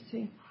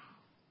see.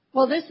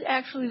 Well, this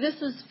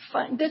is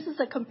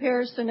a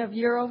comparison of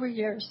year over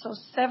year. So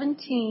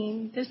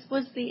 17, this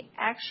was the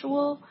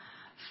actual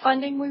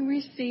funding we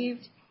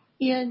received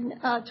in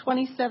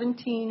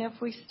 2017.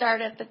 If we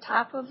start at the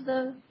top of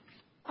the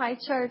pie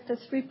chart, the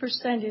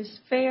 3% is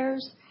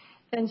fares,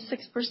 then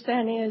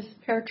 6% is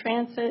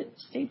paratransit,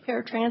 state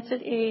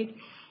paratransit aid,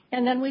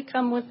 and then we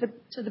come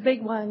to the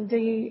big one.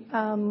 The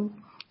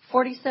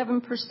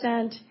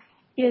 47%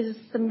 is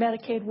the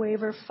Medicaid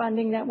waiver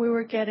funding that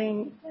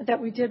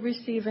we did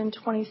receive in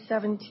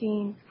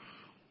 2017,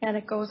 and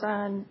it goes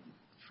on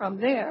from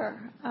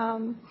there.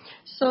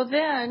 So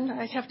then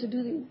I have to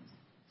do the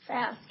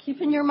fast.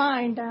 Keep in your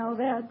mind now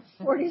that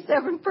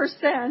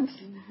 47%,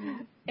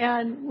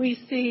 and we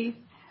see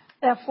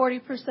that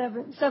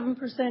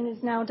 7%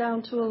 is now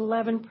down to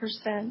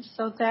 11%.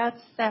 So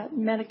that's that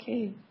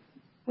Medicaid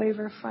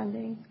waiver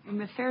funding. And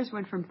the fares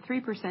went from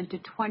 3% to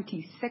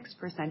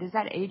 26%. Is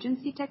that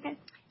agency ticket?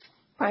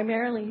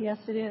 Primarily, yes,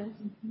 it is.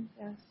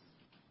 Yes.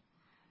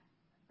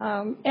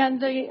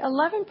 And the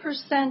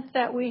 11%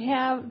 that we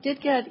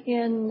did get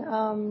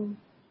in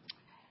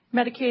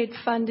Medicaid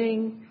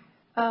funding,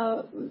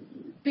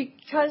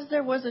 because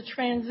there was a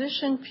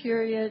transition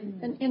period,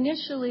 and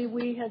initially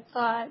we had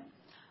thought,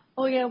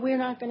 oh yeah, we're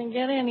not going to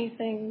get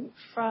anything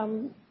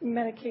from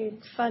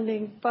Medicaid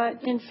funding,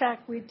 but in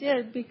fact we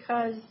did,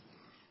 because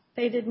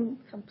they didn't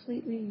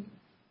completely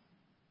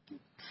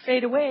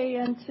fade away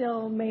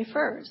until May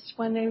 1st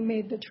when they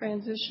made the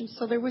transition.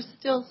 So there was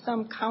still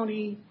some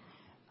county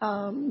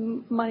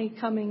money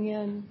coming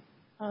in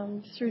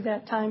through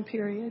that time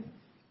period.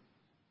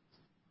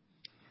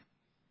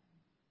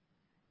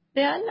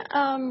 Then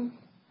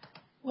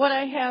what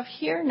I have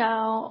here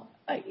now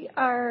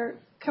are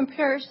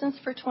comparisons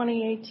for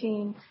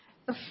 2018.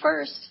 The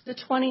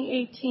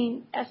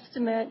 2018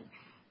 estimate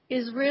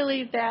is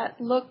really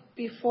that look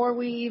before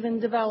we even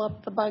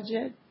developed the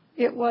budget.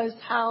 It was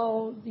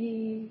how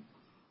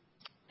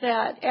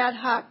that ad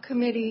hoc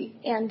committee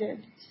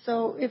ended.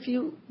 So if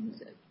you,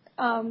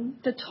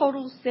 the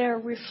totals there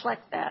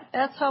reflect that.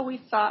 That's how we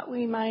thought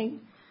we might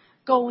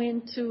go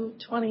into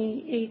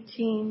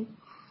 2018.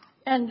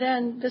 And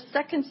then the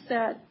second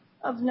set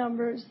of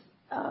numbers,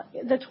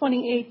 the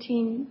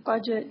 2018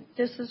 budget,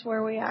 this is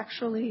where we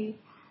actually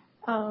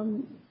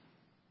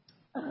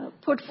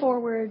put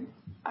forward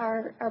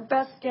our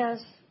best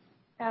guess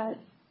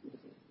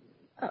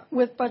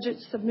with budget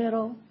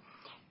submittal.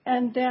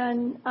 And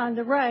then on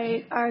the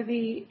right are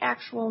the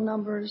actual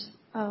numbers,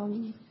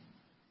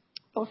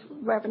 both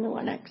revenue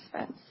and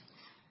expense.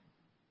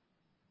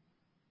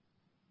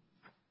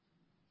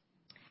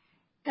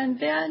 And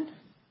then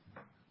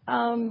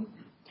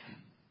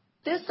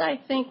this, I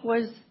think,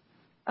 was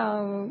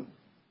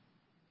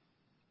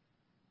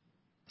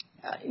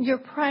your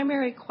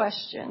primary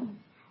question.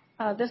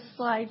 This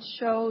slide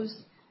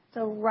shows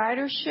the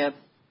ridership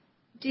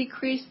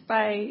decreased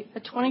by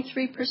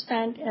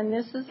 23%, and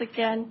this is,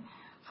 again,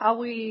 how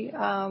we,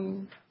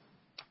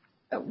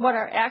 what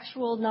our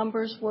actual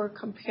numbers were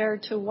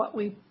compared to what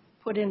we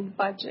put in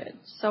budget.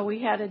 So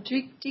we had a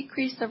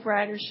decrease of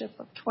ridership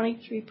of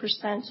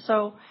 23%.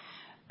 So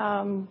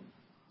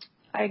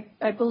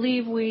I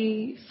believe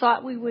we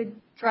thought we would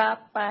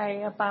drop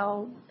by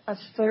about a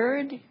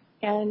third,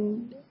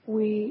 and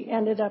we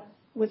ended up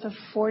with a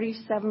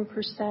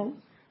 47%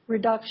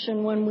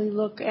 reduction when we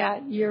look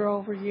at year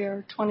over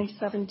year,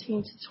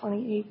 2017 to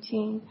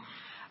 2018.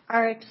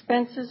 Our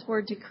expenses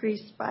were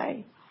decreased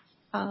by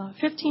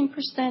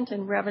 15%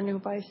 and revenue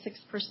by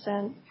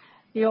 6%.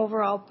 The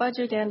overall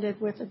budget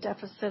ended with a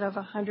deficit of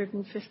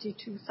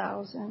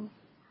 $152,000.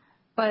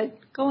 But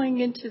going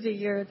into the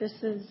year, this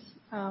is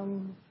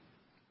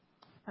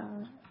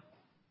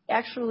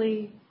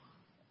actually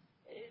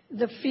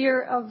the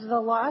fear of the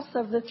loss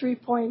of the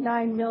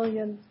 $3.9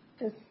 million.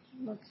 This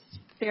looks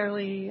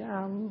fairly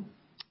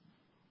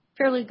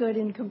good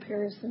in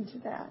comparison to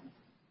that.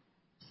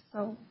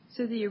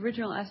 So the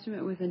original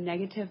estimate was a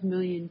negative $1.2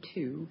 million,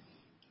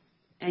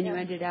 and you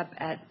ended up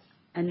at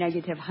a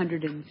negative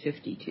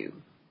 $152,000.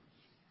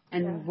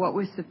 And what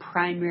was the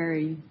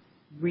primary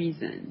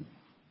reason,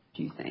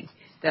 do you think?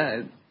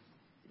 The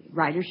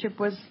ridership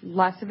was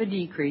less of a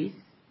decrease.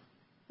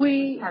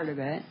 Part of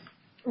it.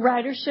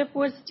 Ridership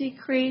was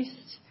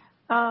decreased.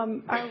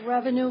 Our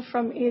revenue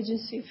from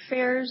agency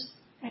fares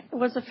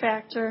was a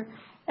factor,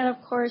 and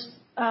of course,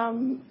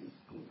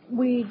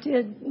 we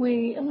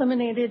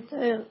eliminated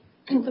the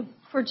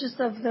purchase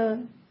of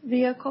the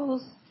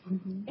vehicles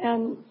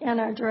and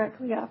our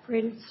directly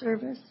operated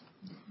service.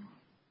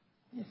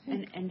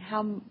 And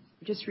how?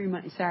 Just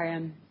remind. Sorry,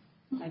 I'm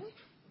a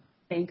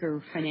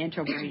banker,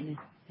 financial brain.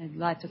 I had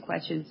lots of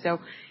questions. So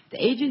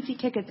the agency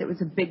tickets, it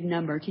was a big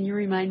number. Can you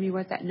remind me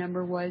what that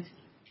number was?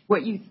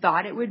 What you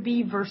thought it would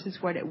be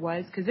versus what it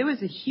was? Because it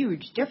was a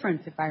huge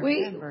difference, if I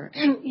remember.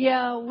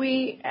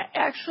 We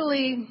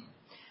actually,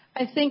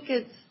 I think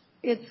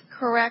it's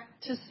correct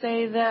to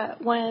say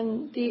that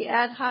when the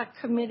ad hoc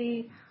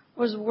committee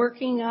was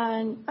working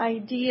on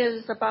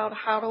ideas about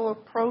how to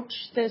approach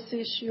this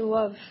issue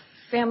of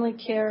family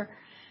care,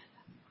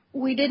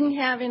 we didn't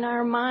have in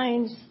our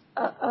minds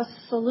a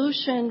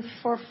solution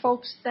for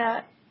folks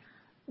that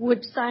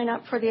would sign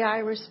up for the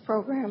IRIS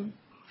program,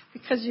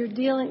 because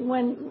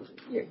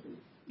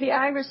the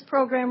IRIS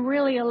program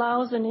really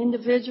allows an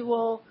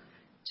individual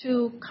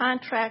to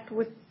contract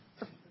with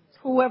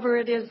whoever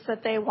it is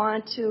that they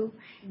want to,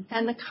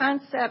 and the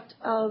concept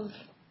of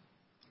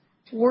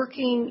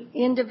working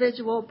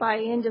individual by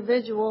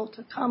individual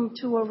to come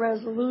to a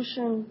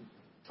resolution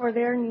for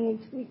their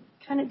needs. We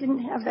kind of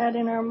didn't have that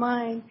in our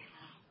mind.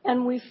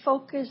 And we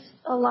focused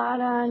a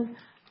lot on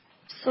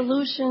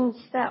solutions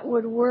that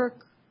would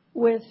work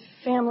with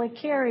family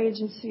care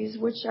agencies,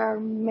 which are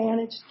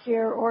managed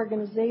care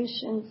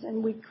organizations,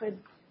 and we could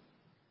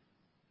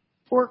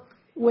work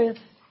with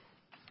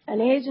an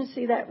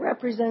agency that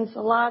represents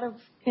a lot of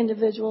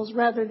individuals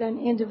rather than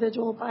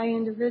individual by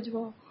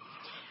individual.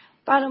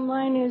 Bottom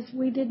line is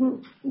we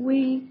didn't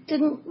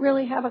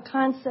really have a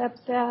concept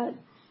that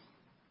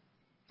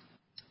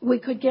we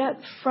could get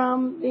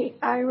from the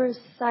IRIS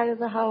side of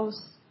the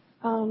house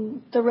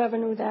the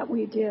revenue that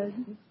we did.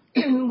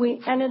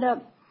 We ended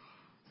up,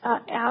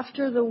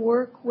 after the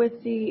work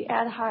with the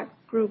ad hoc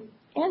group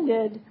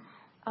ended,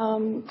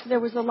 there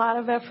was a lot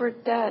of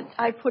effort that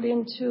I put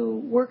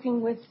into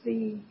working with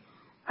the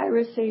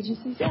IRIS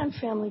agencies and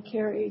family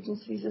care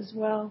agencies as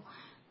well.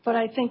 But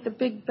I think the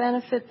big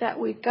benefit that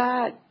we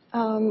got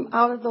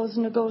out of those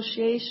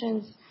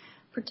negotiations,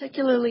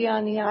 particularly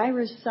on the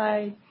IRIS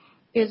side,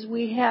 is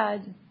we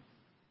had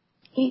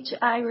each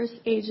IRIS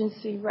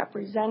agency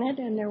represented,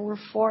 and there were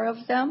 4 of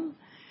them,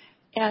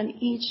 and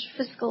each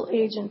fiscal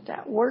agent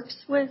that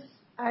works with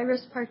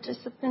IRIS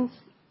participants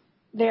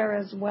there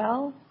as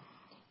well,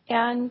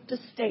 and the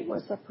state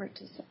was a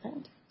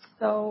participant.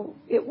 So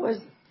it was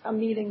a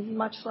meeting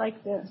much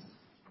like this.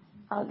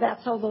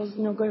 That's how those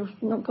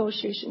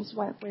negotiations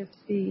went with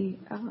the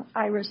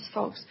IRIS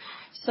folks.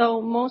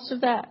 So most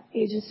of that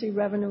agency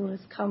revenue has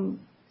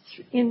come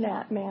in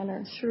that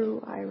manner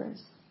through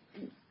IRIS.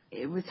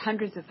 It was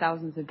hundreds of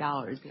thousands of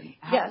dollars.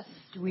 Yes.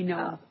 Do we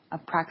know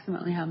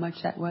approximately how much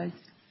that was?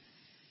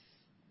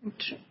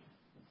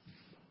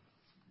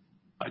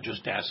 I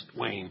just asked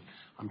Wayne.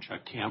 I'm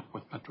Chuck Camp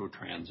with Metro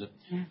Transit.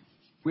 Yeah.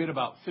 We had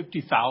about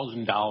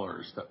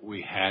 $50,000 that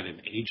we had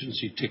in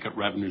agency ticket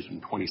revenues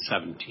in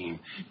 2017,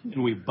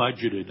 and we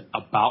budgeted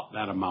about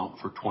that amount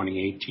for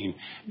 2018,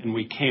 and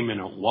we came in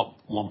at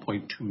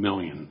 $1.2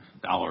 million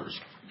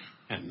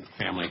in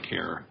family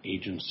care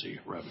agency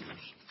revenues.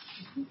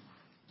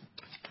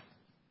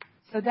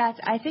 So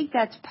I think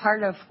that's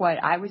part of what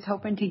I was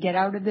hoping to get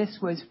out of this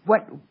was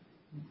what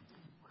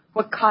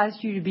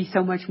caused you to be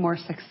so much more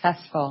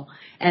successful.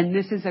 And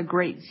this is a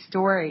great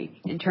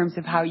story in terms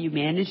of how you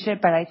managed it,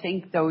 but I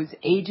think those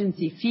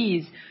agency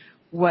fees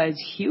was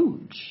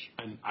huge.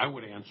 And I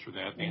would answer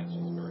that.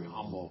 Nancy's very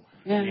humble.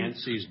 Yeah.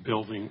 Nancy's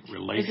building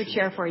relationships There's a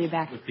chair for you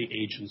back. with the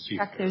agency.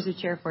 Chuck, there's a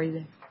chair for you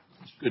there.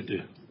 It's good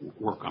to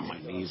work on my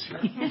knees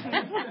here.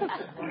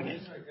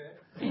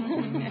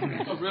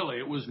 But really,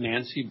 it was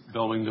Nancy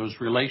building those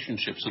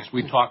relationships. As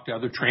we talked to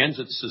other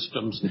transit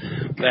systems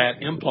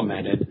that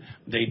implemented,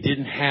 they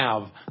didn't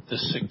have the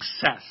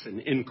success in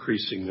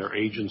increasing their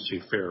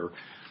agency fare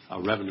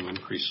revenue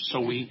increase.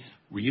 So we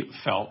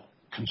felt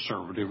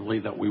conservatively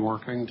that we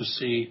weren't going to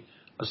see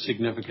a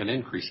significant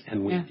increase,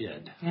 and we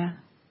did. Yeah.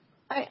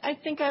 I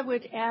think I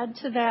would add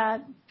to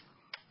that.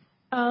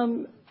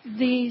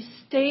 The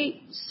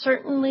state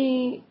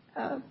certainly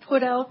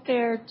put out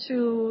there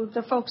to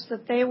the folks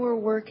that they were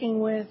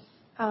working with,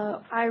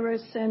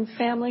 IRIS and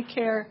family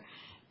care,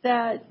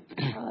 that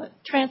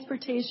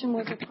transportation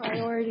was a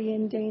priority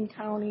in Dane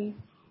County,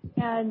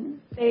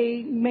 and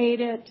they made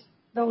it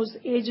those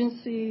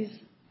agencies'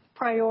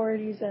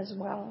 priorities as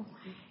well.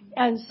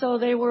 And so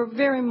they were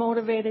very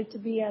motivated to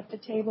be at the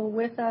table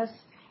with us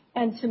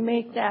and to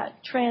make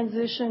that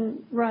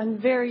transition run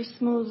very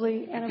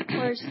smoothly. And of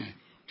course,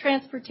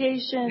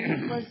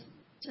 transportation was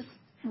just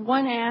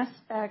one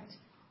aspect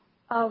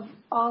of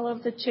all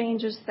of the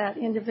changes that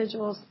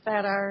individuals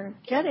that are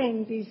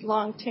getting these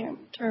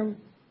long-term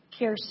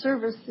care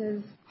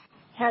services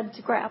had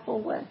to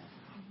grapple with.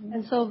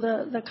 And so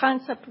the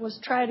concept was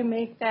try to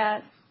make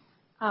that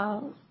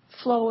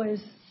flow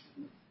as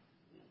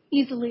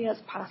easily as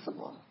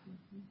possible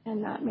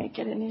and not make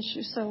it an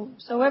issue. So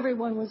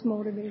everyone was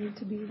motivated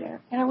to be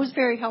there. And it was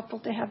very helpful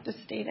to have the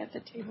state at the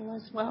table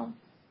as well.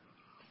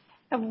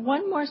 I have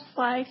one more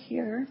slide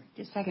here.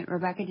 Just a second.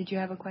 Rebecca, did you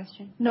have a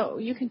question? No,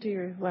 you can do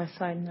your last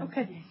slide now.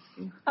 Okay.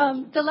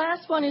 The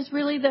last one is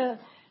really to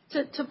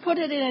put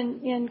it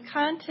in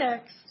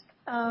context.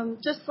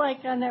 Just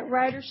like on that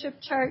ridership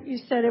chart, you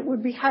said it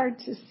would be hard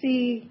to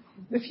see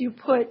if you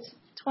put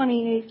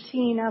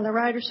 2018 on the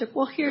ridership.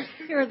 Well, here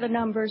are the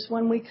numbers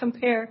when we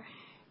compare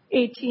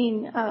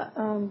 18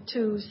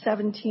 to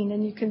 17,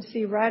 and you can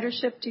see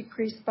ridership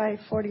decreased by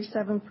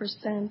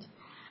 47%.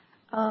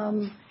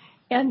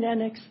 And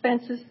then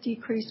expenses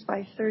decreased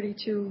by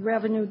 32,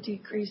 revenue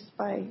decreased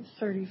by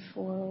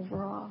 34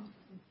 overall.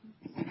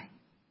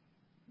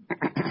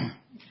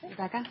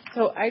 Rebecca?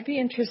 So I'd be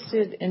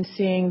interested in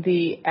seeing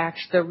the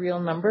real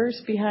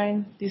numbers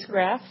behind these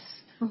graphs.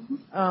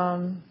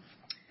 Mm-hmm.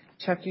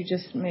 Chuck, you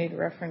just made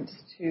reference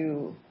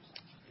to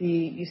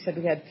you said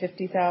we had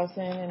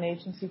 50,000 in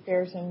agency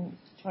fares in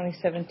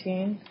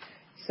 2017.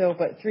 So,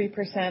 but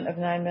 3% of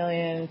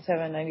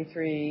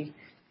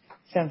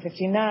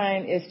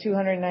 9,793,759 is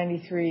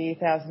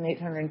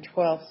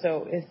 293,812.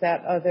 So is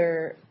that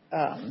other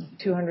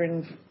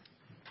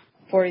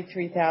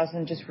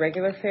 243,000 just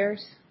regular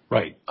fares?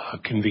 Right,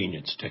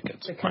 convenience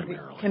tickets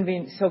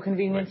primarily. So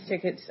convenience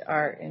tickets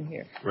are in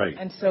here. Right.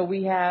 And so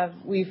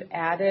we've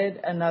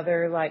added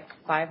another like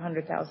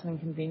 500,000 in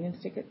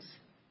convenience tickets.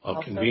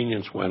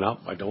 Convenience went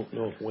up. I don't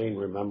know if Wayne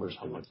remembers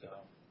how much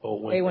that.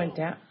 They went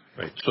down.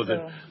 Right. So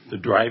the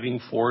driving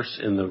force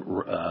in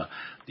the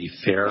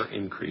fare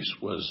increase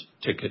was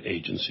ticket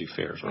agency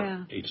fares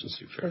or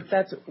agency fares.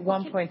 That's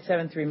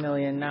 1.73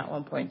 million, not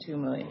 1.2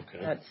 million. Okay.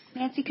 That's,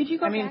 Nancy, could you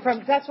go back?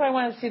 that's why I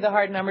want to see the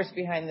hard numbers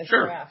behind this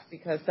graph,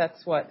 because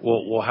that's what.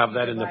 We'll have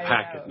that in the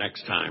packet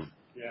next time.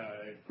 Yeah.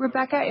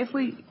 Rebecca, if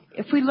we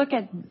look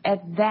at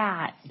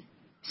that,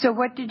 so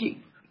what did you?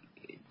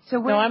 So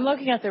No, I'm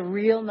looking at the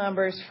real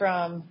numbers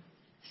from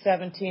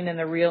 17 and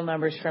the real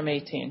numbers from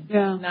 18.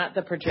 Yeah. Not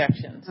the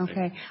projections.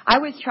 Okay. I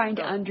was trying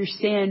to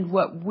understand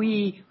what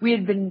we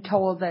had been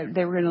told that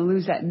they were going to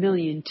lose that $1.2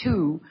 million,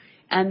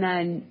 and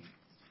then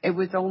it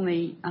was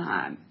only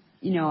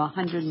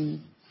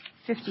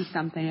 150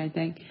 something, I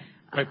think.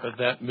 Right, but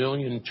that $1.2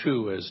 million,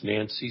 as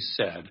Nancy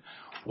said,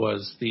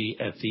 was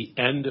at the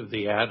end of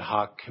the ad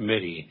hoc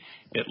committee.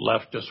 It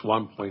left us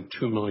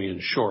 1.2 million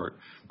short.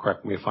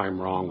 Correct me if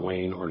I'm wrong,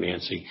 Wayne or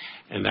Nancy.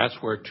 And that's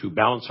where, to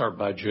balance our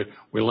budget,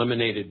 we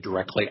eliminated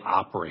directly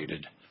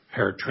operated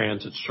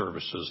paratransit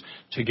services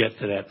to get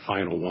to that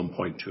final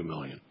 1.2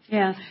 million.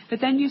 Yeah, but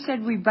then you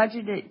said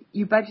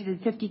you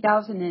budgeted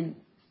 50,000 in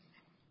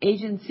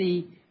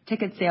agency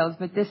ticket sales,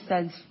 but this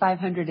says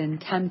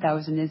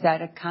 510,000. Is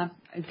that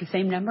the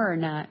same number or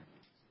not?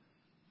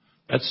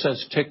 That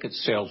says ticket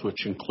sales,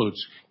 which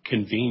includes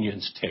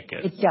convenience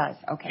tickets. It does,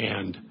 okay.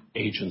 And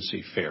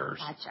agency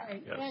fares. Gotcha.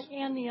 Yes.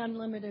 And the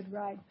unlimited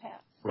ride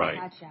pass. Right.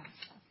 Gotcha.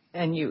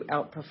 And you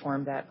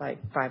outperformed that by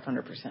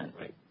 500%.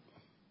 Right.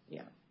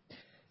 Yeah.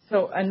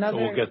 So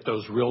we'll get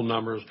those real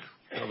numbers.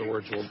 In other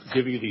words, we'll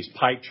give you these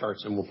pie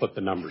charts and we'll put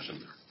the numbers in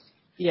there.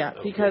 Yeah,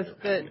 because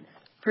the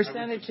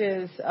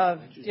percentages of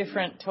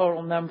different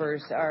total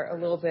numbers are a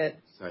little bit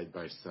side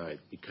by side,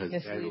 because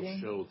misleading. that'll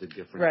show the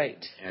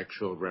different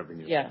actual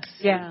revenue. Yes.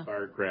 Yeah.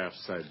 Bar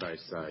graphs side by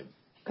side.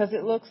 Because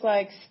it looks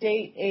like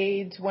state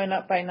aids went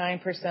up by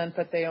 9%,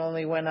 but they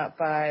only went up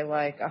by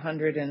like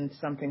 $100 and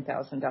something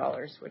thousand,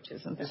 which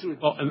isn't that.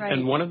 Well,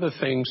 and one of the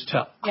things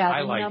to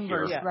highlight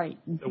numbers, here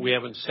that we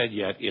haven't said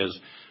yet is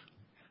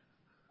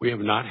we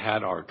have not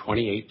had our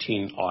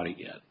 2018 audit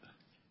yet.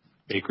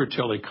 Baker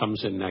Tilly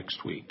comes in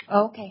next week.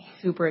 Okay.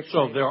 Super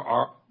exciting.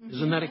 So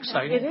isn't that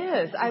exciting? It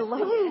is. I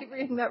love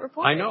reading that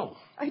report. I know.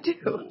 I do.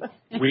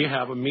 We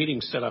have a meeting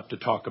set up to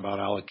talk about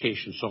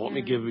allocation. So let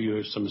me give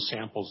you some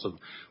samples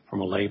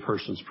from a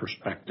layperson's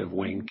perspective.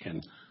 Wayne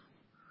can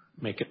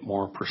make it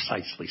more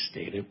precisely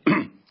stated.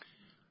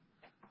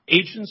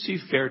 Agency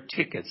fare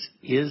tickets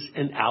is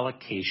an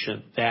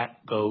allocation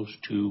that goes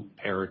to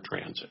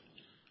paratransit.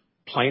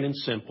 Plain and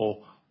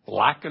simple,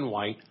 black and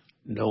white,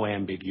 no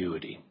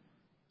ambiguity.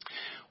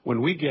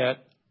 When we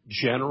get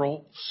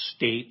general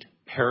state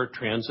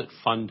paratransit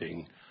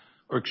funding,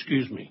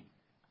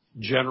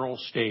 general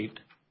state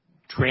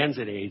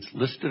transit aids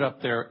listed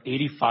up there,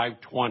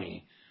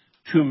 8520,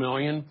 $2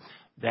 million,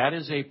 that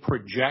is a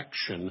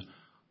projection.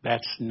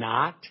 That's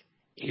not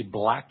a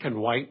black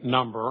and white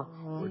number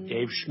where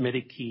Dave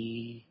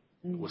Schmidtke,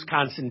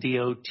 Wisconsin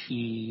DOT,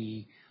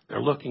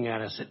 they're looking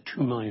at us at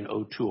 $2 million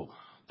O2.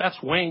 That's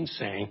Wayne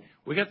saying,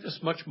 we got this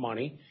much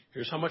money.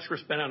 Here's how much we're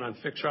spending on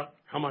fixed route,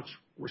 how much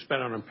we're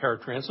spending on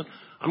paratransit.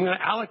 I'm going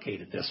to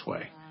allocate it this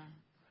way.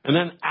 And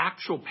then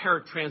actual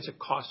paratransit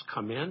costs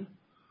come in.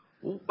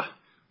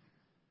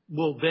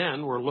 Well,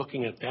 then we're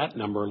looking at that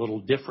number a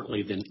little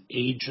differently than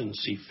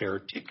agency fare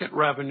ticket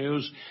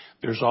revenues.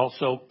 There's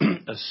also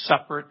a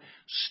separate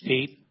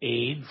state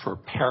aid for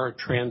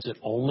paratransit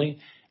only,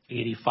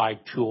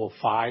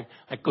 85,205.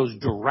 That goes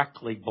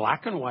directly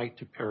black and white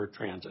to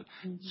paratransit.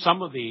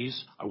 Some of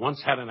these, I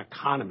once had an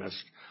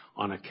economist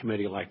on a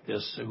committee like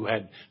this who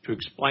had to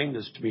explain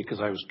this to me because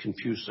I was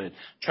confused. Said,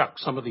 Chuck,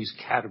 some of these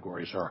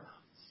categories are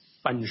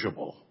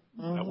fungible.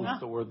 That was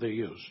the word they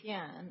used.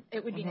 Yeah, and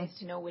it would be nice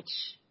to know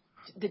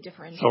the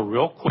difference. So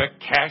real quick,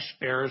 cash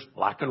fares,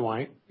 black and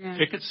white.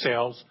 Ticket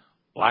sales,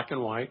 black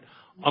and white.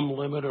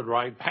 Unlimited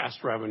ride pass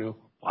revenue,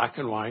 black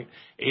and white.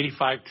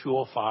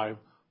 85,205,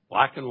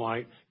 black and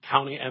white.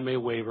 County MA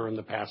waiver in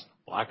the past,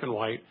 black and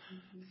white.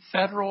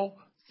 Federal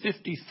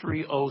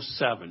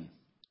 5307,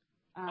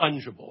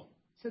 fungible.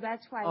 So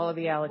that's why all of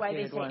the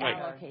allocated why they say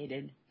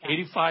allocated.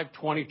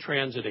 8520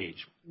 transit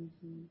age,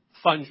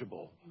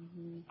 fungible.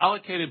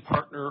 Allocated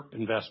partner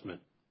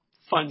investment,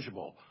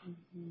 fungible.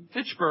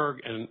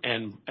 Fitchburg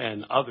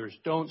and others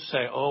don't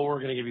say, oh, we're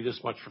going to give you this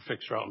much for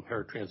fixed route and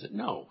paratransit.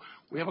 No,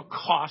 we have a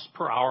cost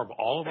per hour of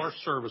all of our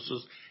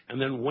services,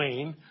 and then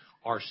Wayne,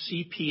 our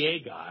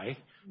CPA guy,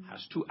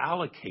 has to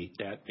allocate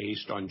that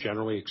based on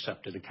generally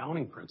accepted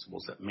accounting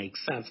principles that make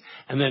sense.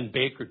 And then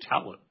Baker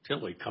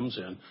Tilly comes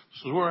in.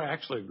 This is where I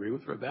actually agree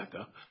with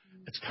Rebecca.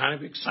 It's kind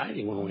of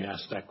exciting when we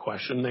ask that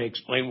question. They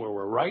explain where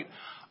we're right.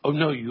 Oh,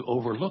 no, you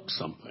overlooked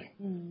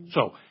something.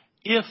 So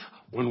if,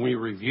 when we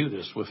review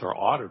this with our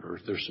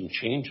auditors, there's some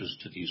changes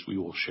to these, we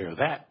will share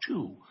that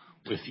too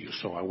with you.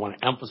 So I want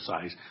to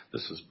emphasize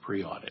this is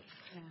pre-audit.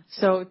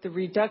 So the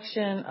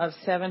reduction of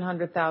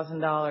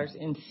 $700,000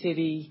 in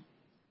city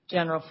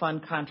general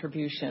fund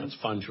contributions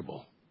It's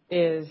fungible.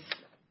 is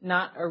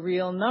not a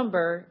real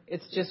number.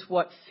 It's just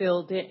what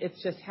filled in.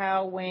 It's just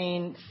how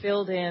Wayne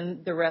filled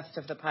in the rest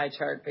of the pie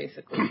chart,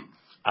 basically.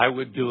 I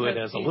would do it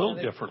as a little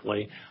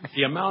differently.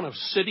 The amount of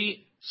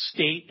city,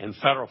 state, and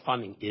federal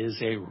funding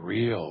is a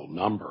real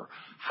number.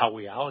 How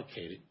we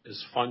allocate it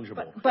is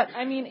fungible. But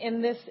I mean,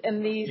 in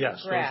these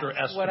Yes, graphs, those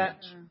are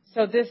estimates.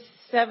 so this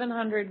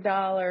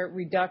 $700,000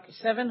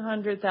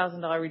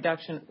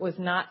 reduction was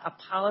not a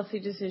policy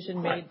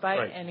decision made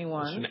by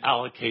anyone. It's an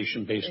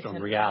allocation based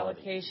on reality.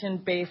 It's an allocation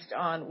based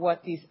on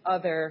what these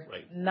other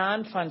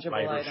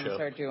non-fungible items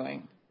are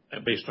doing.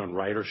 Based on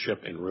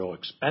ridership and real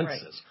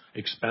expenses.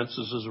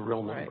 Expenses is a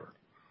real number.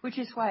 Which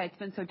is why it's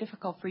been so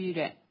difficult for you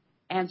to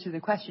answer the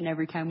question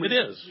every time we've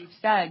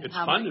said. It's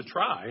fun to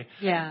try,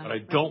 but I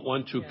don't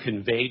want to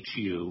convey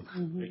to you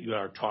that you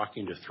are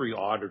talking to three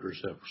auditors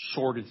that have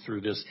sorted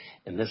through this,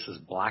 and this is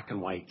black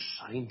and white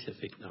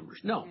scientific numbers.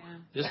 No,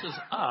 this is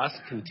us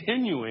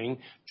continuing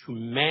to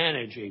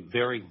manage a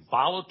very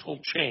volatile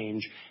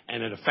change,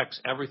 and it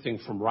affects everything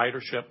from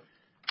ridership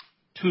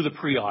to the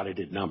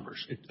pre-audited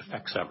numbers. It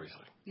affects everything.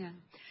 Yeah.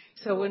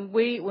 So when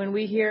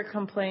we hear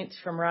complaints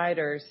from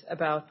riders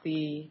about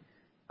the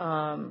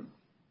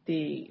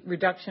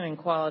reduction in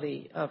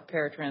quality of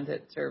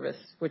paratransit service,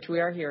 which we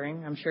are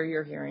hearing, I'm sure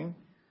you're hearing.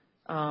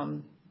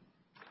 I'm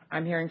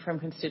hearing from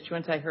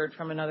constituents. I heard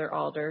from another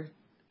alder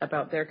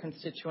about their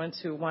constituents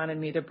who wanted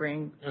me to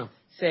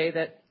say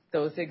that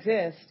those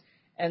exist.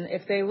 And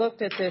if they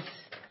looked at this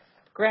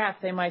graph,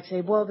 they might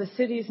say, well, the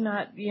city's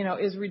not,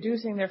 is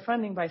reducing their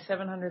funding by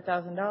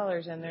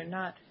 $700,000 and they're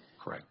not.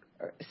 Correct.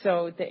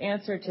 So the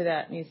answer to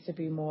that needs to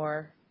be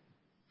more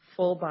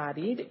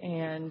full-bodied,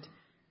 and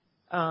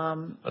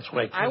that's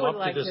why I came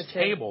up to this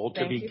table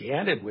to be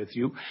candid with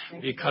you,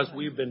 because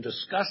we've been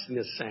discussing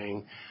this,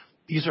 saying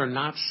these are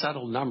not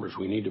settled numbers.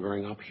 We need to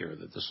bring up here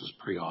that this is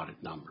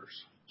pre-audit numbers.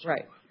 So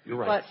right. You're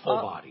right,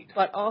 full-bodied.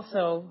 But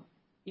also,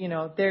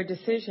 their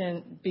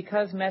decision,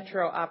 because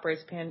Metro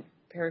operates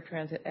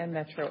paratransit and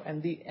Metro,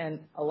 and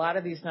a lot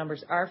of these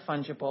numbers are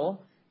fungible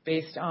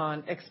based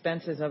on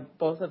expenses of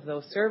both of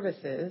those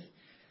services,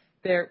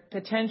 there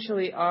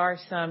potentially are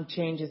some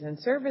changes in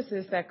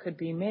services that could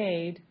be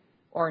made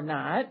or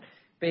not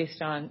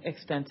based on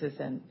expenses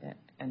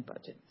and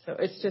budget. So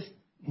it's just,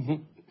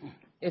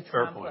 it's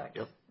fair complex,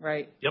 point.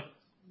 right? Yep.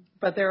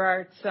 But there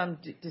are some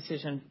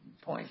decision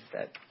points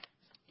that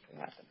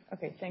happen.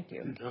 Okay, thank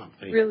you. No,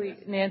 thank you.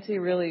 Nancy,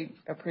 really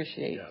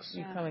appreciate you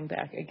Yeah. coming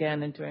back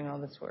again and doing all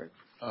this work.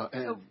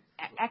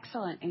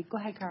 Excellent. And go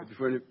ahead, Carl.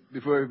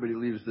 Before everybody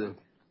leaves the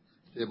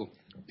table,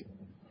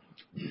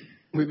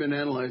 we've been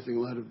analyzing a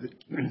lot of the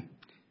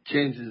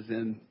changes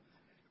in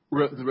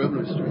the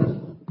revenue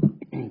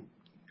stream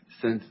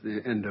since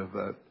the end of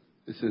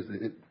since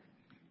the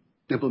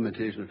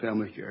implementation of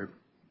family care.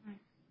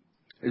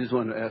 I just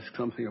wanted to ask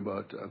something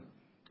about the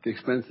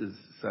expenses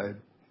side,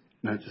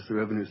 not just the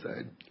revenue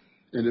side,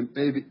 and it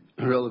may be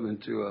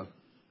relevant to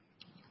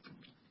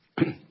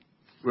what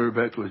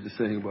Rebecca was just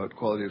saying about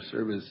quality of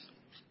service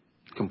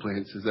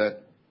complaints. Is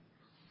that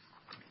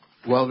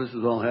while this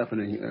is all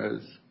happening,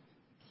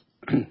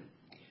 as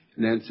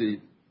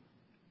Nancy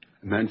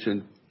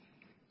mentioned,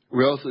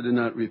 we also did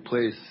not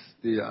replace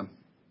the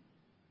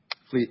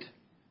fleet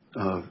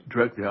of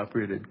directly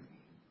operated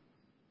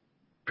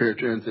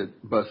paratransit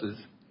buses,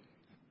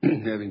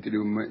 having to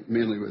do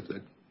mainly with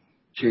the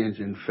change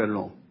in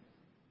federal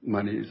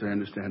money, as I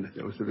understand it,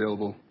 that was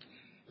available,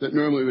 that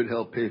normally would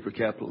help pay for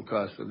capital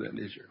costs of that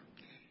nature.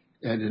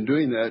 And in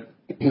doing that,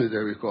 as I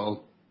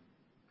recall,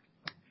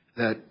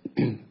 that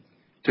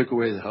took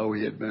away how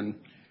we had been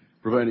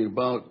providing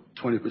about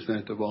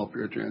 20% of all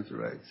paratransit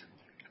rides.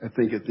 I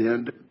think at the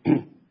end,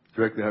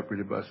 directly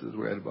operated buses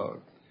were at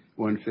about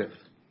 1/5.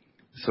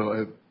 So I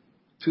have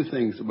two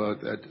things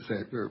about that to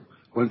say, or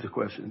one's a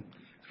question.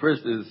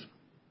 First is,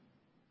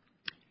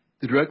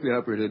 the directly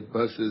operated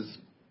buses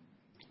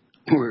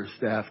were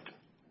staffed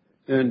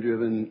and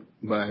driven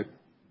by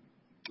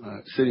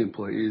city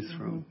employees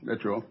from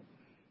Metro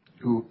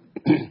who,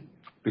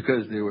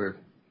 because they were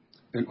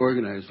an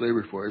organized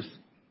labor force,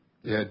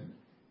 they had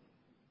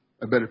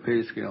a better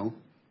pay scale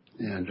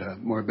and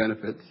more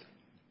benefits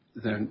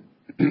than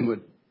what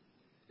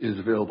is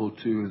available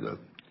to the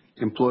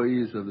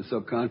employees of the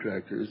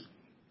subcontractors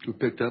who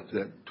picked up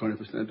that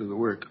 20% of the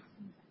work.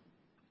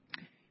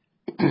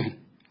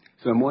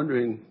 So I'm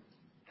wondering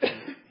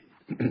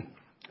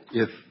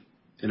if,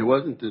 and it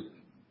wasn't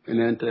an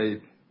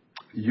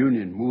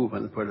anti-union move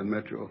on the part of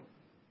Metro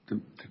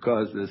to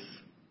cause this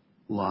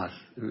loss.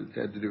 It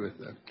had to do with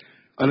the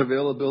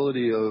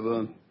unavailability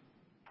of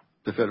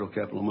the federal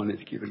capital money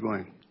to keep it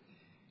going.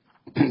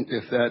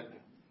 If that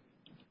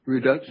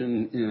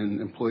reduction in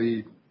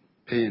employee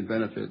pay and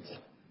benefits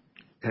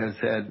has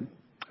had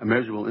a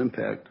measurable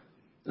impact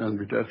on the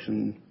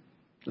reduction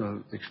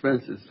of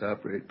expenses to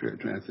operate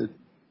paratransit,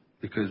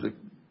 because the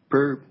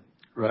per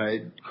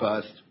ride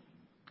cost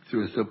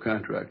through a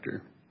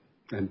subcontractor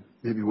and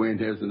maybe Wayne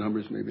has the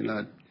numbers, maybe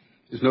not,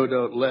 is no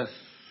doubt less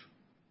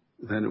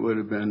than it would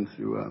have been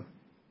through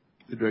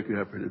the directly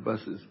operated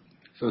buses.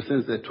 So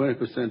since that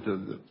 20%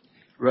 of the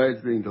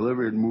rides being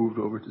delivered moved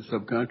over to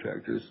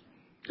subcontractors,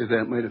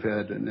 that might have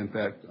had an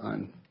impact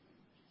on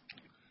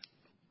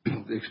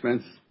the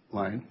expense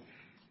line.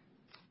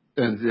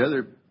 And the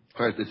other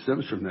part that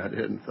stems from that, I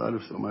hadn't thought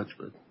of so much,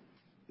 but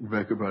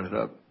Rebecca brought it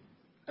up.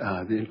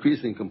 The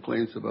increasing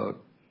complaints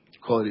about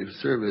quality of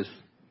service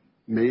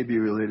may be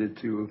related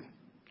to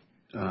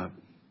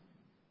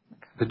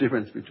the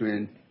difference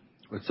between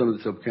what some of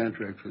the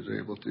subcontractors are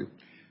able to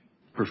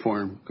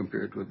perform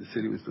compared to what the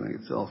city was doing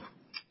itself.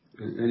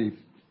 Any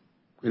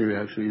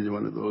reaction, either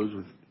one of those,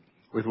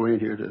 with Wayne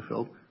here to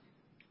help?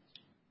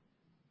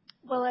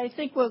 Well, I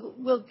think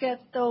we'll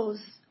get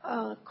those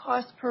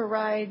cost per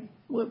ride.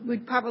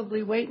 We'd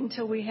probably wait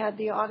until we had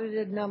the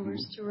audited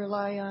numbers to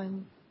rely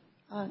on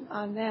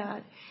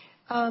that.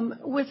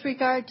 With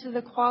regard to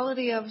the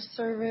quality of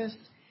service,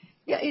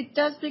 yeah, it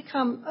does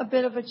become a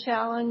bit of a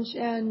challenge,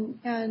 and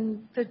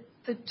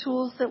the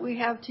tools that we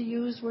have to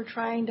use, we're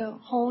trying to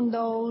hone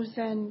those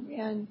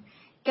and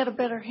get a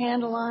better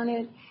handle on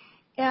it.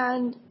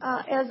 And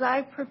as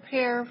I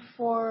prepare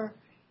for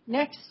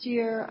next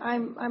year,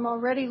 I'm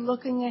already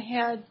looking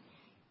ahead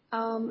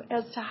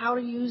as to how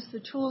to use the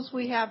tools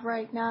we have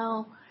right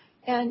now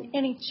and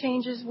any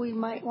changes we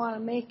might want to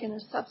make in a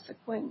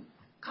subsequent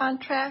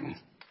contract.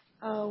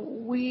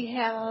 We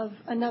have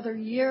another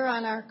year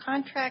on our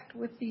contract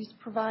with these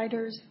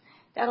providers.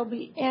 That'll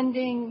be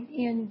ending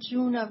in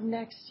June of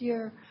next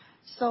year.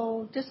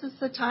 So this is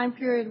the time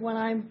period when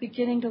I'm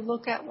beginning to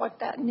look at what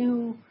that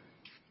new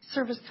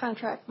service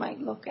contract might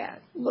look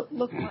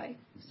like.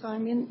 So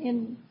I'm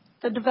in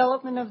the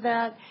development of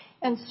that,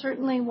 and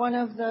certainly one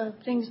of the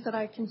things that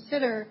I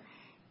consider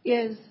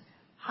is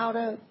how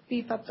to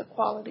beef up the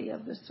quality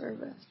of the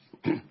service.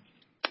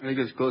 I think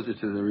it's closer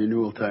to the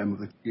renewal time of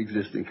the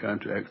existing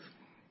contracts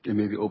and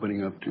maybe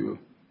opening up to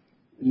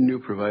new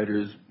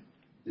providers.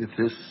 If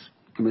this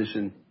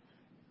commission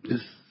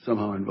is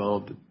somehow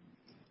involved,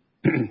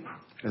 I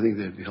think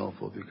that'd be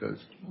helpful because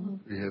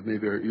we have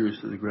maybe our ears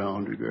to the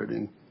ground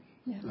regarding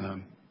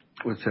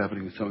what's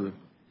happening with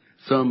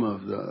some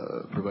of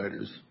the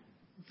providers.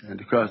 And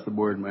across the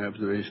board, my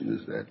observation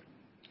is that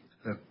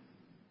the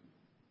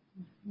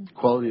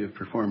quality of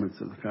performance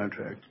of the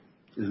contract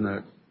is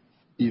not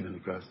even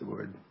across the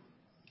board.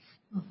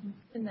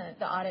 And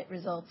the audit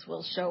results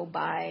will show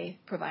by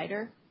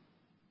provider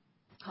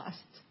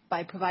costs.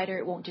 By provider,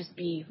 it won't just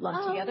be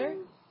lumped together.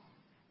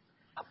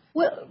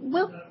 Well, The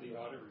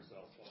audit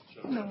results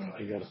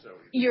won't show.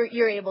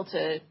 You're able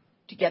to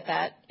get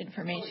that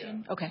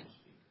information. Oh, yeah.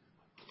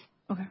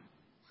 Okay.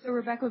 So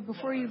Rebecca,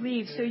 before you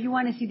leave, so you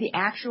want to see the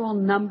actual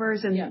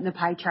numbers and the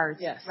pie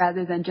charts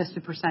rather than just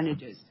the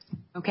percentages,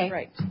 okay?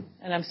 Right.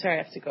 And I'm sorry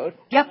I have to go.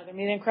 Yep. Another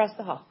meeting across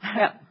the hall.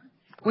 Yep.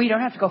 Well, you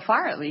don't have to go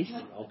far, at least.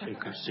 I'll take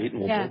a seat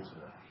and we'll Yeah. vote.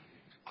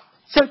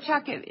 So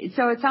Chuck,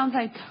 so it sounds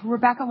like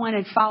Rebecca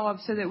wanted follow-up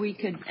so that we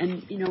could,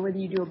 and whether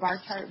you do a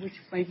bar chart, which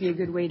might be a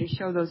good way to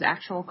show those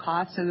actual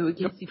costs so that we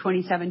can see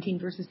 2017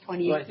 versus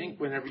 2018. Well, I think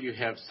whenever you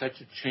have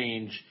such a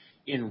change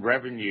in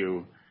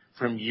revenue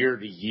from year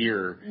to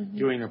year,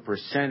 doing a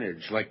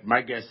percentage, like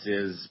my guess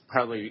is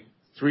probably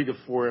 3 to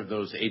 4 of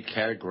those 8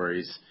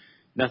 categories,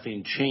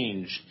 nothing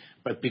changed.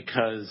 But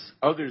because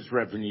others'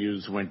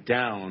 revenues went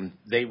down,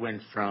 they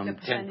went from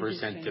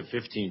 10% to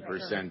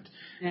 15%,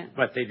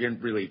 but they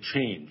didn't really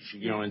change,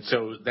 and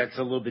so that's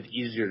a little bit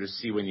easier to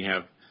see when you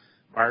have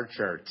bar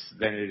charts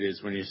than it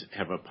is when you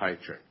have a pie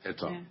chart.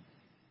 That's all.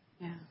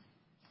 Yeah.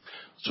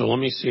 So let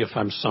me see if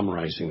I'm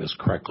summarizing this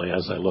correctly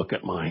as I look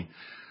at my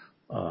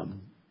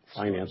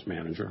finance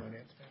manager.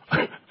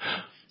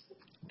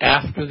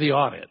 After the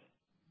audit,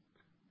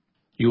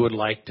 you would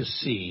like to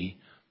see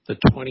the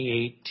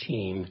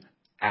 2018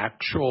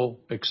 actual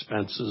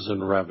expenses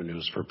and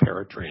revenues for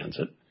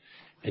paratransit,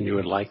 and you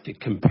would like to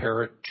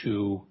compare it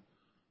to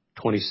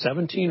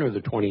 2017 or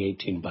the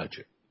 2018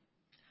 budget?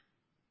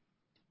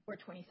 Or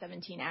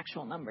 2017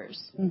 actual numbers.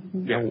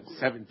 Yeah,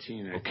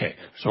 17. Okay,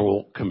 so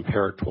we'll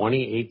compare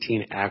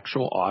 2018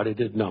 actual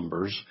audited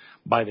numbers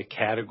by the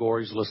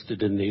categories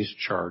listed in these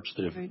charts,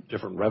 the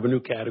different revenue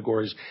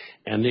categories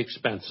and the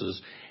expenses,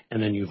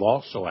 and then you've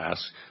also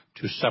asked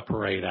to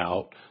separate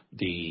out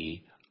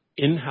the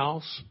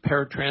in-house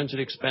paratransit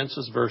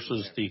expenses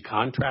versus the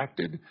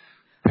contracted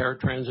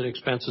paratransit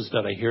expenses.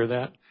 Did I hear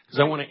that? Because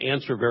I want to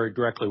answer very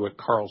directly what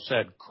Carl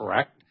said,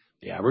 correct?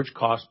 The average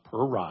cost per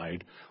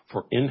ride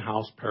for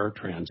in-house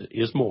paratransit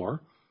is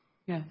more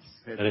than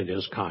it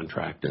is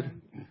contracted.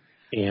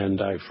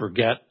 And I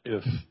forget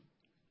if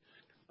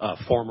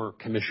former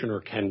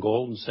Commissioner Ken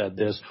Golden said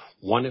this.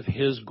 One of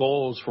his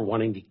goals for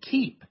wanting to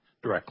keep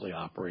directly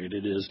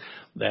operated is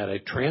that a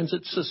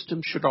transit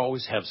system should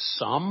always have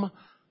some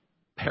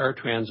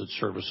paratransit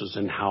services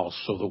in-house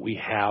so that we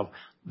have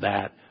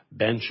that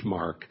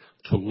benchmark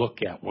to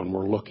look at when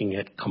we're looking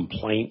at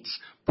complaints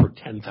per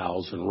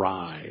 10,000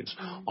 rides,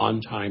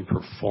 on-time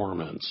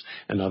performance,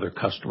 and other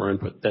customer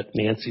input that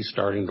Nancy's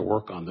starting to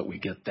work on, that we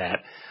get that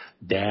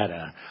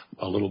data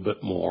a little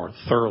bit more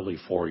thoroughly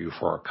for you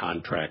for our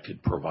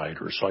contracted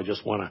providers. So I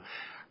just want to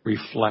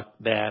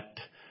reflect that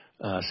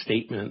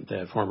statement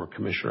that former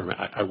Commissioner,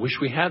 I wish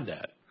we had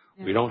that.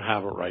 We don't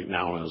have it right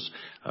now, as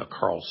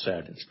Carl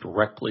said. It's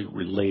directly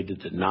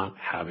related to not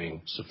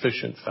having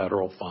sufficient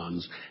federal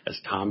funds. As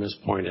Tom has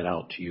pointed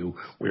out to you,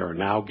 we are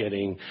now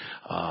getting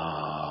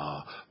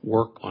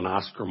work on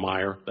Oscar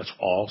Mayer. That's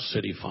all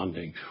city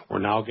funding. We're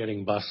now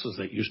getting buses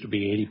that used to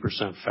be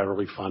 80%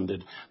 federally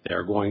funded. They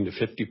are going to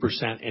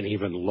 50% and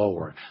even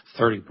lower,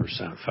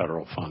 30%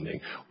 federal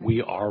funding.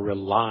 We are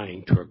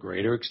relying to a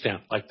greater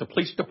extent, like the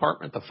police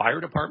department, the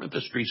fire department, the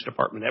streets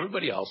department,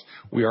 everybody else,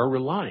 we are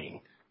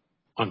relying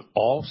on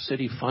all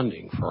city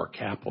funding for our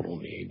capital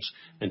needs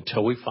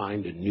until we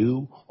find a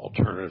new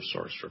alternative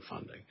source for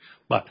funding.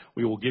 But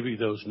we will give you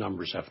those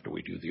numbers after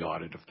we do the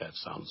audit, if that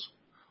sounds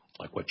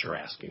like what you're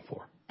asking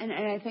for. And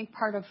I think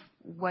part of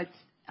what's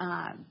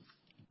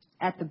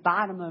at the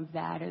bottom of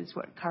that is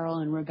what Carl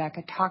and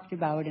Rebecca talked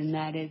about, and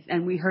that is,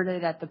 and we heard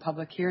it at the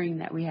public hearing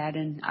that we had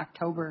in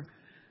October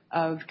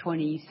of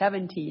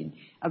 2017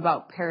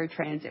 about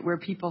paratransit, where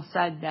people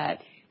said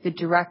that the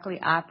directly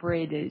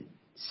operated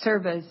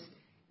service,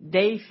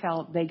 they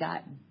felt they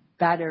got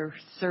better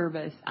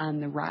service on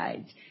the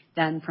rides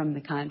than from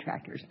the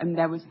contractors. I mean,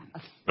 that was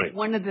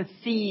one of the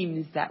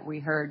themes that we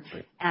heard.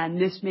 Right.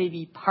 And this may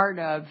be part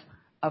of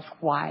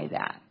why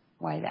that.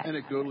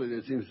 Anecdotally,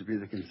 there seems to be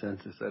the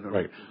consensus. I don't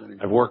know.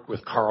 I've worked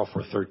with Carl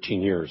for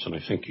 13 years, and I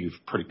think you've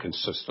pretty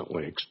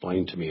consistently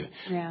explained to me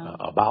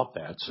about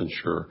that, since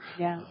you're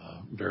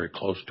very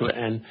close to it.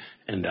 And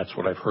that's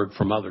what I've heard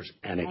from others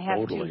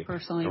anecdotally.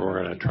 And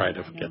we're going to try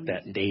to get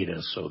that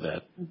data so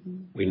that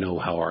we know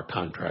how our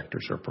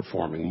contractors are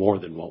performing more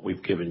than what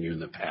we've given you in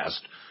the past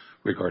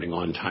regarding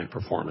on-time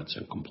performance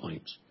and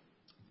complaints.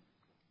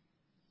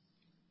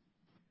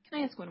 Can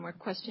I ask one more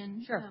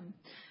question? Sure.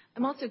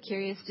 I'm also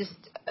curious just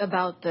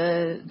about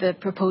the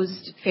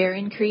proposed fare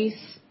increase,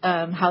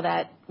 how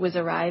that was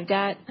arrived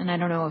at, and I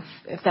don't know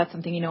if that's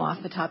something you know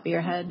off the top of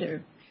your head,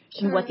 or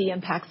what the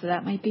impacts of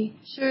that might be.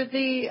 Sure.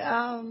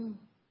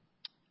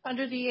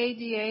 Under the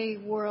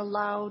ADA, we're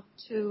allowed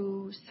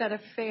to set a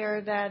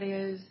fare that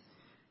is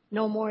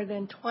no more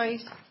than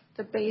twice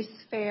the base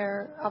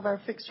fare of our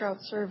fixed route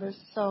service.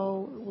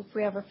 So if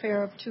we have a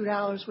fare of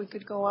 $2, we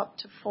could go up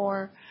to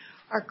 $4.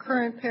 Our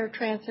current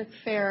paratransit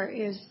fare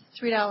is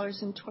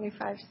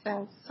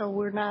 $3.25, so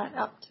we're not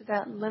up to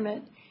that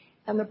limit.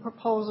 And the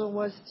proposal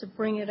was to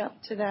bring it up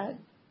to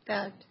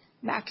that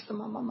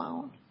maximum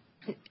amount.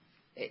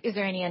 Is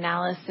there any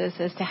analysis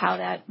as to how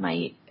that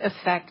might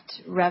affect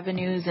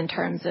revenues in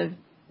terms of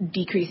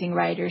decreasing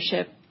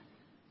ridership?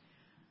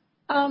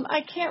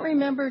 I can't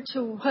remember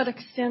to what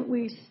extent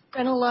we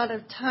spent a lot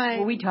of time.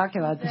 Well, we talked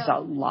about this a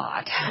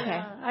lot.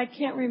 Yeah, I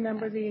can't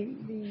remember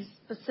the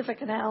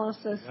specific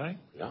analysis. Right?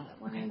 Yeah.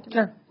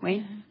 Sure.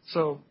 Wayne?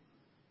 So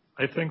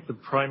I think the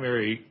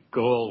primary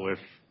goal with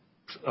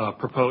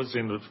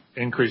proposing the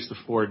increase to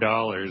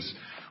 $4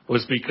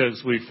 was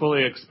because we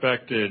fully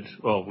expected,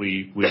 well,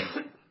 we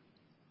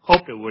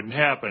hoped it wouldn't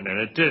happen, and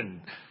it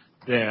didn't,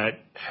 that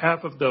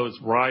half of those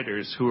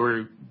riders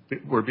who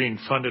were being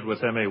funded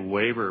with MA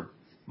waiver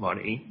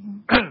money,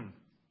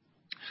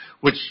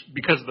 which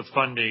because of the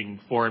funding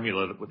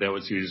formula that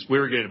was used, we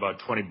were getting about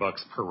 $20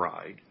 per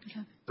ride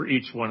for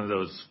each one of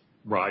those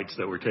rides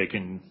that were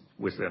taken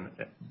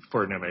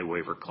for an MA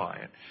waiver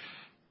client.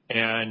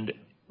 And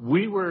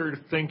we were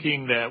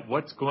thinking that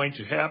what's going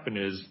to happen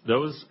is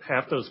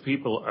half those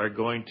people are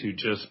going to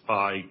just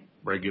buy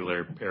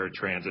regular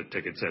paratransit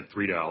tickets at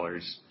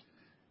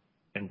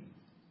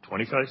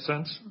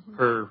 $3.25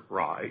 per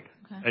ride.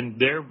 Okay. And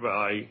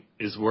thereby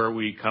is where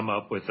we come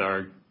up with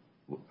our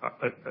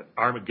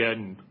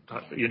Armageddon,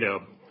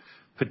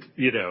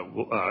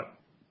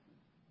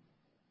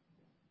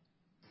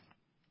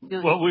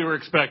 what we were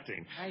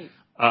expecting. Right.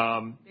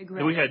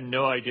 We had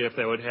no idea if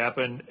that would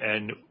happen,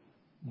 and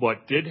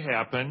what did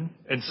happen.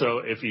 And so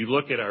if you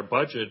look at our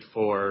budget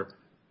for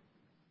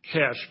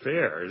cash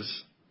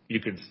fares,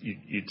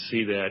 you'd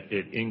see that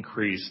it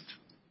increased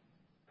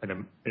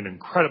an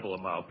incredible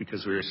amount,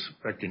 because we were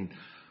expecting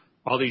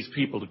all these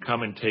people to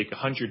come and take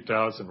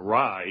 100,000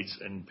 rides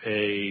and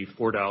pay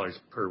 $4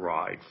 per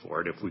ride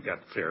for it if we got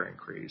the fare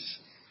increase.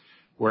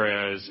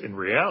 Whereas in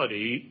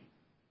reality,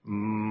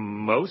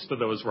 most of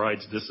those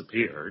rides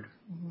disappeared.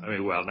 I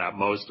mean, well, not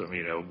most of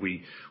them.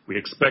 We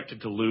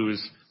expected to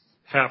lose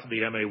half of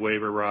the MA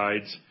waiver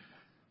rides.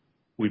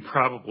 We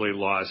probably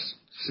lost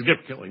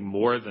significantly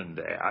more than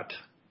that.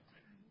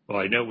 Well,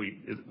 I know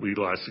we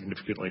lost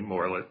significantly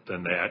more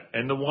than that.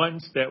 And the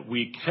ones that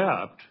we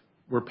kept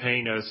were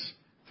paying us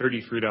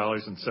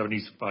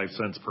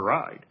 $33.75 per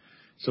ride.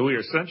 So we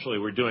essentially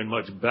were doing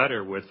much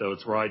better with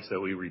those rides that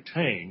we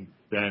retained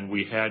than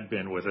we had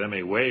been with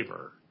MA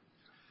waiver.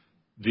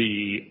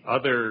 The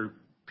other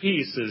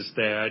piece is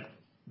that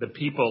the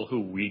people who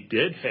we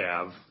did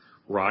have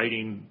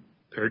riding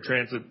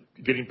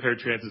getting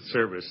paratransit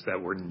service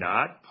that were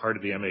not part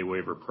of the MA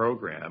waiver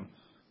program,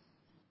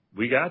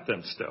 we got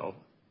them still.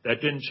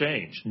 That didn't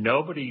change.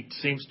 Nobody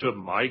seems to have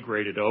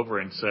migrated over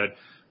and said,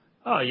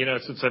 oh,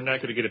 since I'm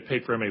not going to get a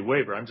paid for MA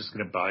waiver, I'm just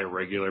going to buy a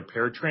regular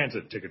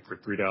paratransit ticket for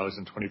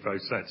 $3.25.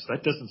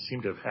 That doesn't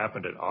seem to have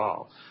happened at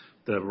all.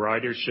 The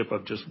ridership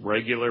of just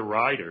regular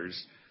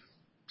riders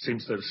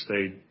seems to have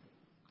stayed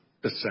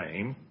the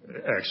same.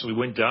 It actually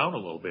went down a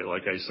little bit.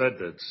 Like I said,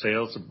 the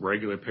sales of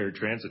regular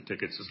paratransit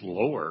tickets is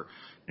lower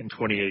in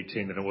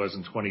 2018 than it was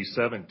in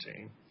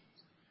 2017.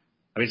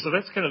 So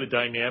that's kind of the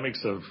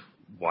dynamics of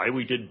why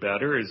we did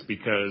better, is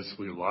because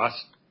we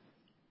lost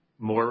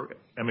more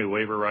MA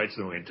waiver rides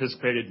than we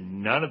anticipated.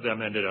 None of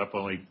them ended up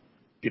only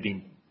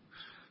getting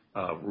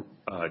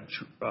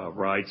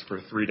rides for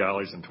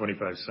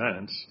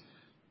 $3.25.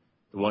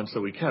 The ones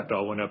that we kept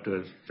all went up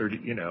to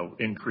 30,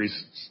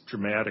 increased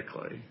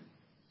dramatically.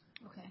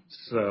 Okay.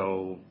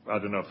 So I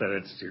don't know if that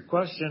answers your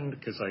question,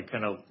 because I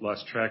kind of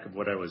lost track of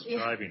what I was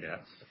driving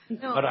at.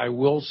 No. But I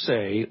will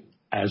say,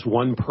 as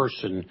one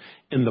person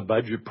in the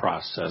budget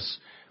process,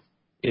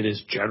 it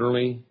is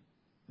generally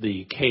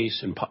the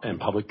case in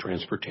public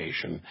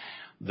transportation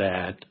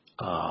that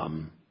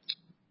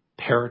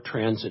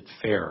paratransit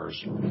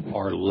fares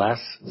are less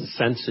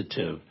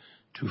sensitive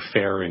to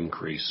fare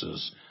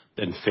increases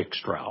than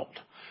fixed route.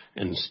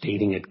 And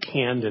stating it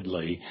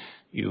candidly,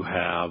 you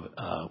have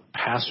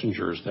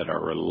passengers that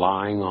are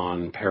relying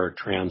on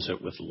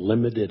paratransit with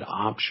limited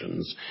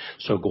options.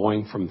 So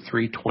going from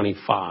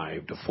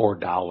 $3.25 to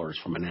 $4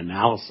 from an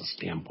analysis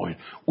standpoint,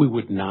 we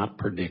would not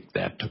predict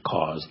that to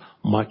cause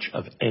much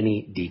of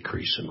any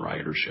decrease in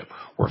ridership.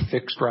 Where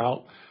fixed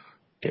route,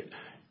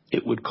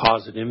 it would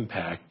cause an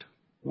impact.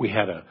 We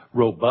had a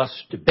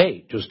robust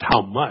debate just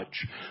how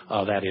much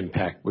that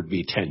impact would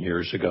be 10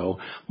 years ago,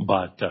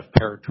 but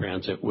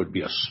paratransit would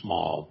be a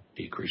small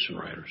decrease in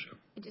ridership.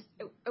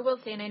 I will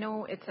say, and I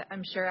know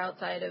I'm sure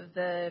outside of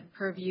the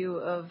purview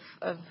of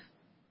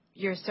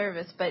your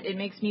service, but it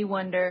makes me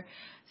wonder,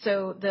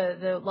 so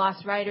the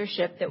lost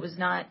ridership that was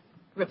not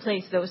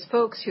replaced, those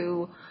folks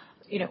who,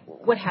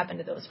 what happened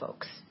to those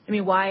folks?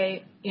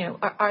 Why,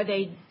 are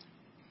they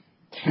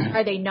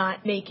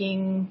not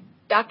making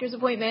doctor's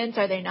appointments?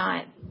 Are they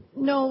not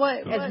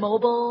as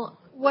mobile?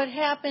 What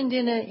happened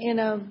in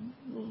a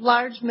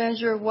large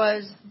measure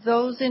was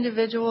those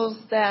individuals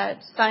that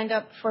signed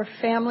up for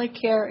family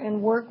care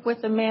and work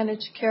with a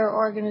managed care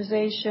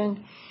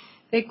organization,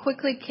 they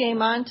quickly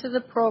came onto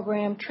the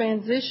program,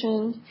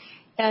 transitioned,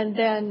 and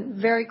then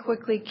very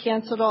quickly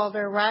canceled all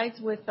their rides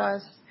with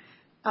us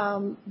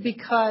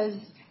because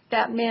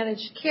that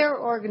managed care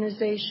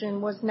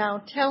organization was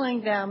now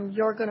telling them,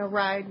 you're going to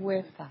ride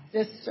with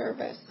this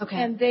service. Okay.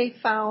 And they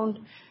found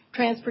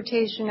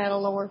transportation at a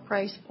lower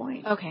price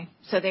point. Okay.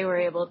 So they were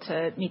able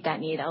to meet that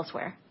need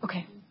elsewhere.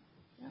 Okay.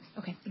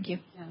 Okay. Thank you.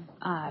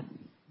 Yeah.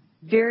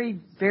 Very,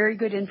 very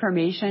good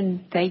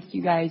information. Thank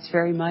you guys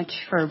very much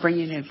for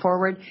bringing it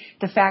forward.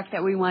 The fact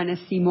that we want to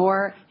see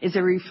more is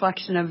a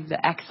reflection of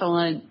the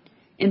excellent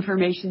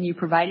information you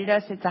provided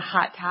us. It's a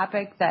hot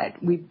topic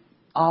that we've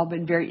all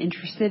been very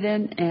interested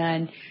in,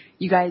 and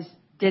you guys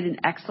did an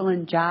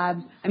excellent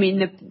job.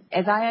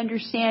 As I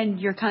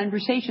understand your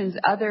conversations,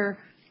 other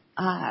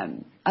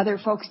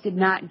folks did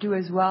not do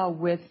as well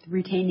with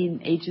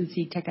retaining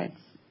agency tickets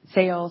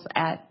sales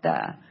at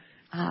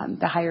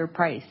the higher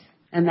price,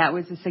 and that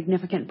was a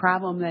significant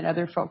problem that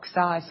other folks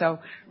saw. So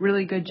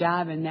really good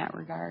job in that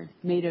regard.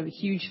 Made a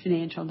huge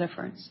financial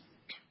difference.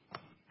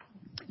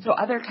 So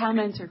other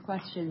comments or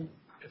questions?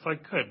 If I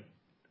could,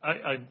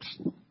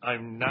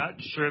 I'm not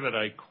sure that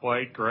I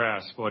quite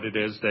grasp what it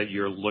is that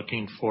you're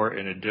looking for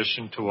in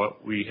addition to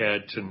what we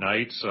had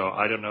tonight. So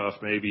I don't know if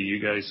maybe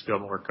you guys feel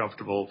more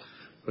comfortable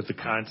with the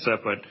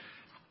concept, but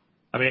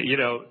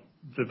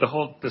the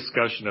whole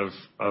discussion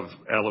of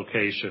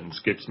allocations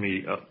gets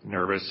me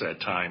nervous at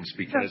times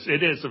because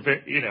it is a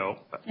very,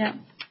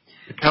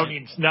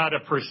 accounting's not a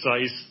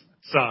precise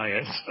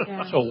science.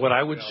 Yeah. So what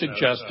I would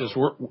suggest is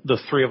the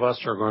three of us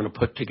are going to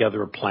put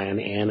together a plan,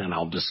 Ann, and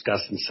I'll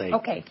discuss and say,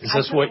 okay, is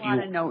this what you... I put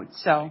a lot of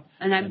notes,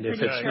 and I'm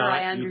pretty sure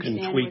I understand.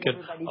 You can tweak it.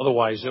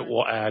 Otherwise, it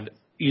will add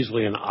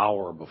easily an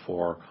hour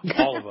before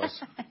all of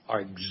us are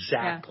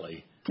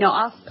exactly... No,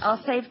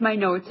 I'll save my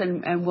notes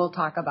and we'll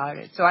talk about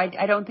it. So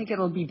I don't think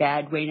it'll be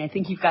bad, Wayne. I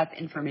think you've got the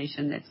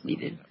information that's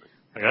needed.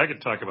 I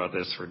could talk about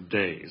this for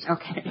days.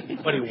 Okay.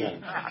 But he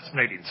won't.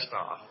 Fascinating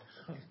stuff.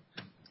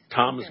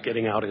 Tom is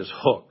getting out his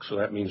hook, so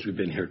that means we've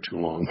been here too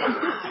long.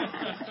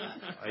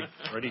 I'm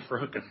ready for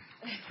hooking.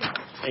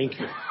 Thank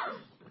you.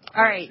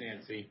 All right.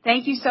 Thanks, Nancy.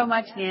 Thank you so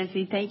much,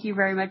 Nancy. Thank you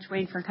very much,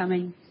 Wayne, for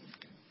coming.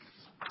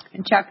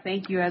 And Chuck,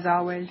 thank you as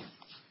always.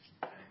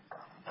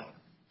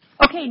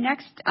 Okay,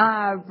 next,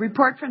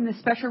 report from the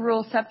Special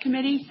Rules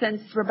Subcommittee.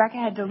 Since Rebecca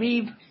had to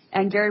leave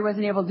and Gary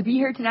wasn't able to be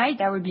here tonight,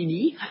 that would be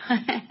me.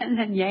 And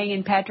then Yang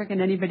and Patrick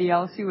and anybody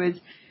else who was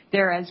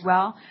there as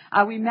well.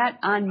 We met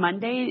on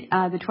Monday,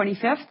 the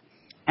 25th,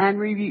 and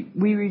we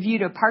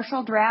reviewed a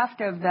partial draft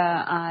of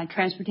the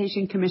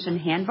Transportation Commission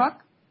handbook.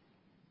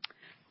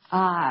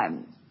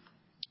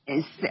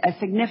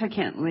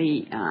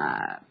 significantly,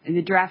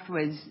 the draft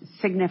was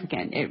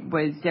significant.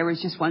 There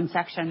was just one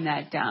section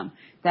that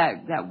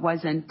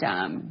wasn't,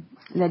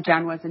 that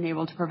John wasn't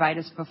able to provide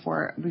us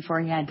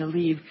before he had to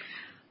leave.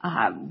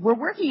 We're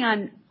working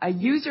on a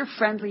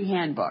user-friendly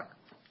handbook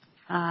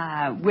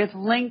with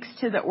links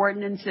to the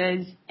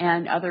ordinances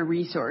and other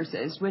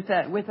resources with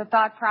a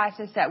thought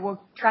process that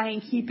will try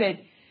and keep it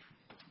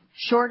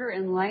shorter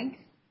in length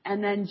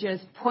and then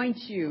just point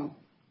you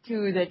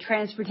to the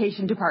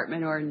Transportation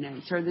Department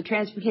ordinance or the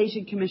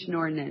Transportation Commission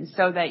ordinance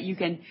so that you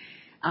can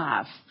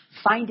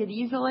find it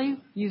easily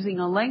using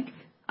a link,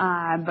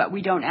 but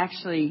we don't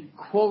actually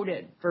quote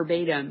it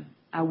verbatim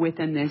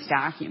within this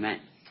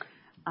document.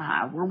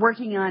 We're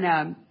working on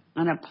a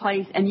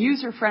place, and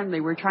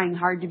user-friendly. We're trying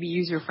hard to be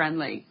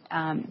user-friendly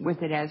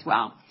with it as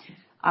well.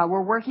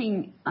 We're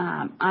working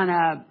on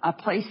a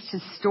place to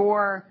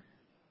store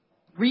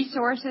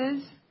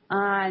resources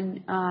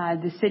on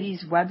the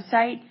city's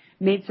website.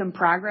 Made some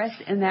progress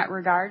in that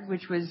regard,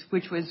 which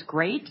was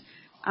great,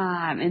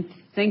 and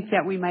think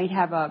that we might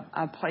have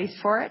a place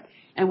for it.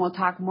 And we'll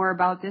talk more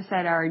about this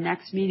at our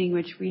next meeting,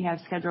 which we have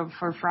scheduled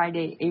for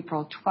Friday,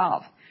 April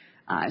 12th.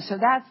 So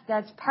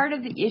that's part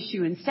of the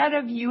issue. Instead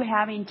of you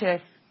having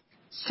to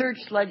search,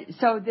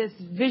 so this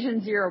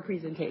Vision Zero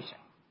presentation,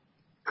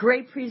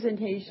 great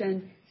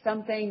presentation,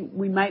 something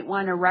we might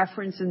want to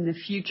reference in the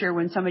future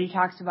when somebody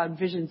talks about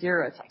Vision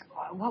Zero. It's like,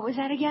 what was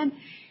that again?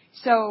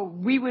 So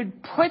we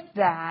would put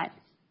that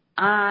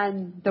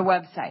on the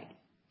website.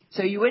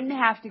 So you wouldn't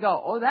have to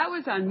go, oh, that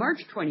was on March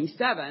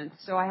 27th,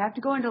 so I have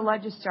to go into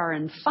Legistar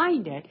and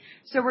find it.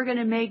 So we're going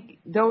to make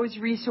those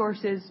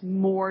resources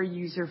more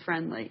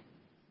user-friendly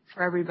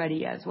for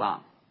everybody as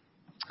well.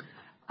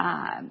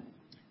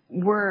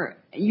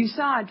 You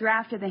saw a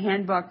draft of the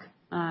handbook,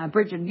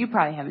 Bridget, you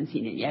probably haven't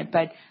seen it yet,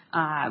 but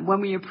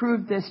when we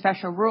approved the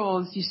special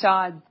rules, you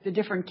saw the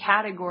different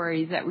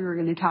categories that we were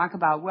going to talk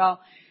about. Well,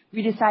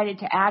 we decided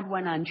to add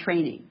one on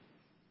training.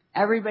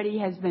 Everybody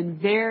has been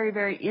very,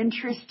 very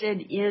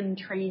interested in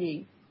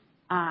training.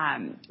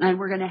 And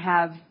we're going to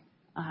have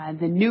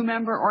the new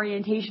member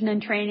orientation and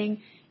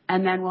training,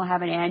 and then we'll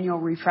have an annual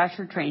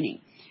refresher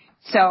training.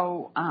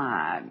 So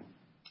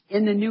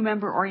in the new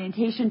member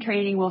orientation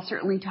training, we'll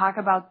certainly talk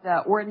about the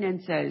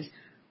ordinances,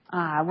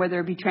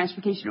 whether it be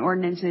transportation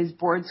ordinances,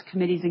 boards,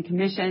 committees, and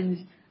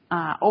commissions,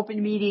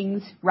 open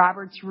meetings,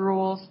 Robert's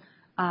rules,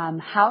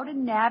 how to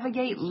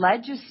navigate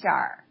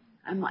Legistar.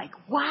 I'm like,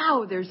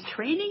 wow, there's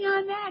training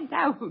on that?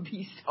 That would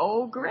be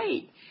so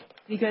great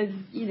because,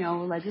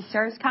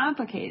 Legistar is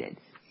complicated.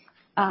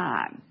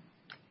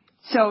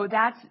 So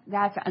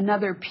that's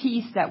another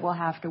piece that we'll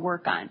have to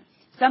work on.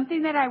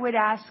 Something that I would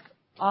ask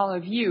all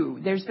of you,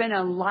 there's been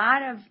a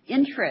lot of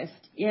interest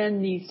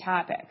in these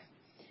topics.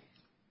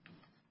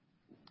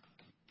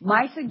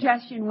 My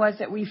suggestion was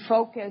that we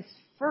focus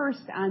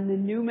first on the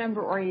new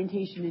member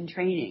orientation and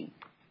training.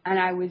 And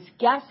I was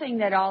guessing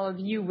that all of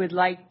you would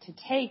like to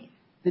take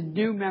the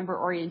new member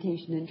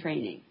orientation and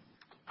training.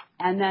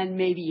 And then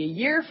maybe a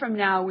year from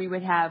now, we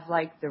would have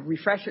like the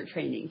refresher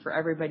training for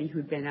everybody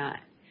who'd been on.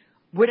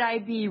 Would I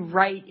be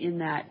right in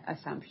that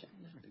assumption?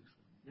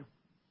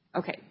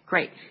 Okay,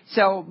 great.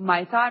 So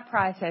my thought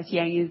process,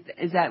 Yang,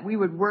 is that we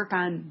would work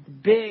on the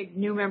big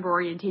new member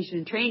orientation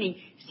and training,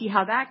 see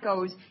how that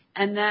goes,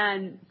 and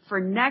then for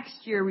next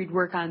year, we'd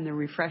work on the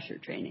refresher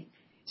training.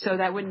 So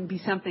that wouldn't be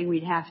something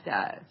we'd have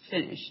to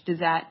finish. Does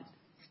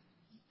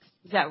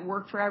that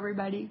work for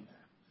everybody?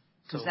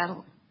 Because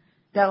that'll.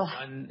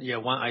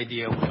 One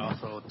idea we're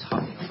also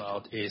talking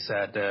about is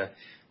that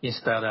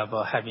instead of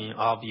having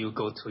all of you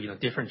go to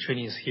different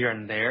trainings here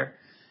and there,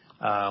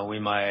 we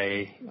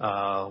might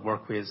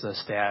work with the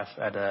staff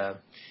at a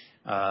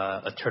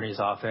attorney's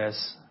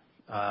office,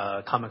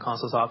 common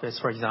counsel's office,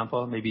 for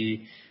example,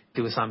 maybe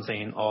do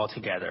something all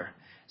together.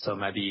 So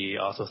maybe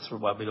also through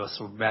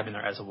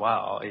webinar as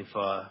well if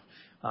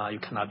you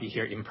cannot be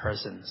here in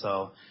person.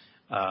 So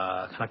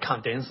kind of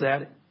condense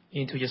that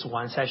into just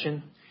one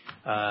session.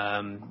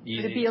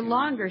 It'd be a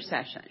longer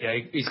session. Yeah,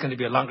 it's going to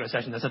be a longer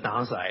session. That's a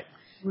downside.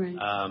 Right.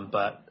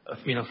 But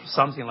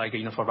something like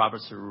for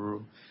Robert's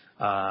rule,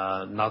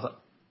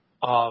 not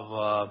all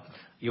of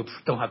you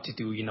don't have to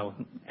do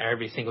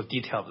every single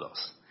detail of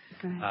those.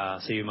 Okay.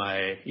 So you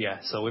might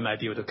so we might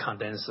be able to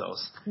condense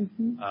those.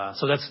 Mm-hmm.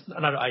 So that's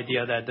another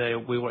idea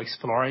that we were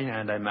exploring,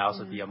 and that might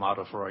also be a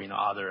model for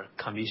other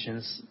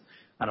commissions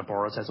and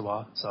boards as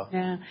well. So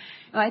well,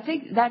 I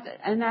think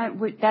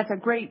that's a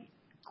great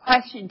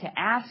question to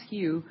ask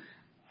you.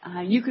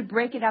 You could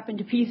break it up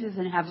into pieces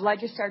and have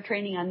Legistar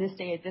training on this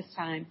day at this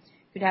time.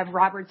 You could have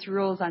Robert's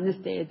rules on this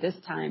day at this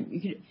time.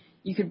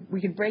 We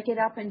could break it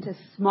up into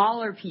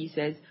smaller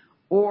pieces,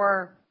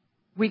 or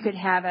we could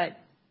have it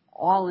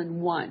all in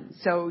one.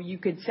 So you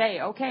could say,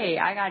 okay,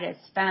 I got to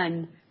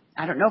spend,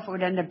 I don't know if it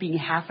would end up being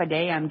half a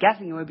day. I'm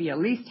guessing it would be at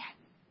least,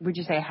 would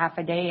you say half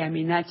a day? I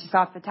mean, that's just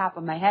off the top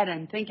of my head.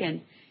 I'm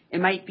thinking it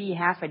might be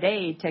half a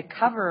day to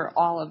cover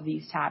all of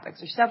these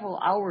topics, or several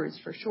hours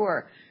for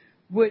sure.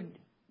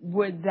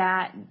 Would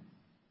that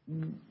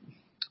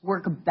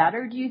work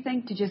better, do you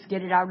think, to just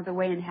get it out of the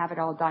way and have it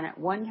all done at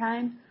one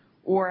time,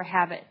 or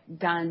have it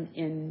done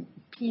in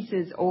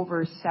pieces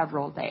over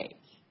several days?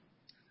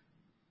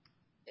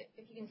 If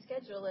you can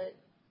schedule it,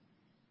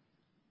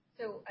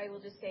 so I will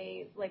just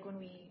say, like when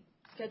we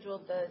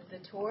scheduled the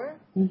tour,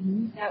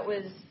 that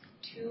was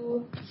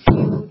too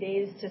few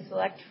days to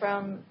select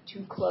from,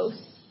 too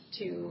close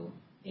to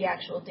the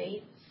actual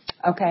date.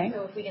 Okay.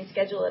 So if we can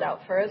schedule it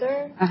out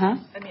further, Uh-huh.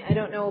 I mean, I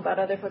don't know about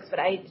other folks, but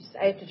I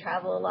have to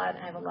travel a lot.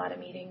 I have a lot of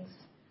meetings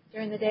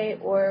during the day.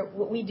 Or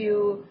what we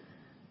do,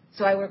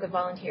 so I work with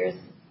volunteers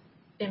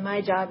in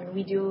my job, and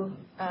we do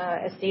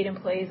as state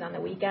employees on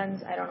the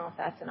weekends. I don't know if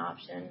that's an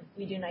option.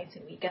 We do nights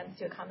and weekends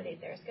to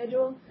accommodate their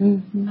schedule.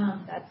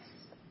 That's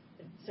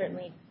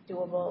certainly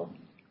doable,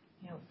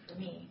 for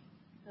me.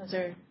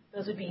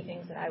 Those would be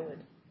things that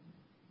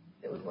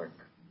would work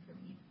for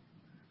me.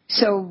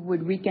 So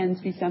would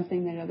weekends be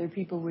something that other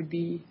people would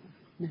be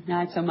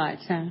not so much,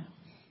 huh?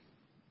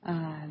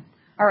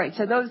 All right.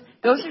 So those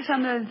are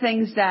some of the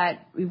things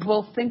that we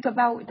will think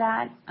about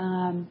that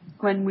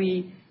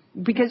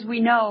because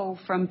we know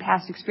from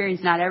past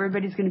experience not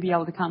everybody's going to be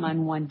able to come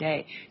on one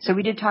day. So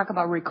we did talk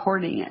about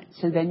recording it,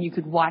 so then you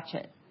could watch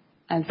it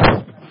as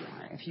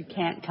if you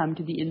can't come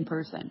to the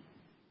in-person.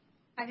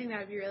 I think that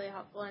would be really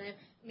helpful, and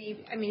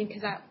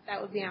because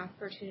that would be an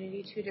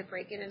opportunity to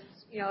break it in.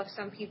 If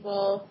some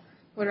people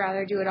would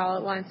rather do it all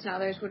at once and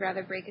others would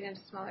rather break it into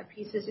smaller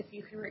pieces, if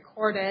you can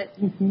record it,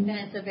 then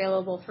it's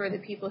available for the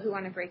people who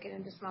want to break it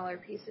into smaller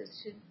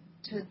pieces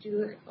to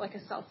do like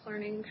a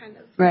self-learning kind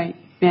of. Right.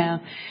 Yeah.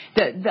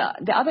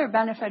 The other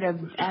benefit of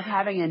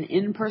having an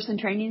in-person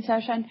training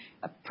session,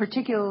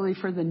 particularly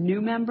for the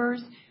new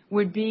members,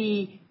 would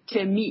be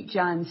to meet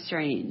John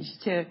Strange,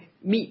 to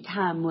meet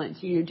Tom Lynch,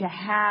 to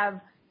have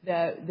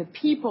the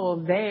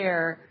people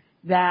there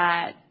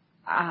that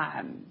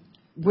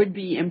would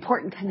be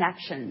important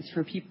connections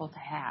for people to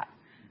have.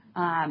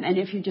 And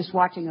if you're just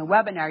watching a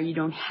webinar, you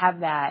don't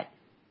have that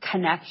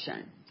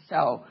connection.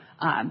 So,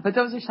 but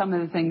those are some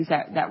of the things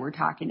that we're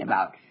talking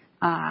about.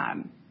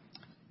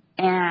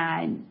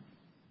 And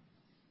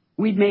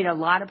we've made a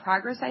lot of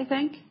progress, I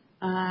think.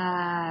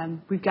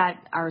 We've got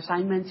our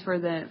assignments for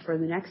the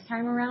next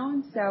time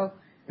around. So,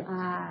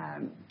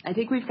 I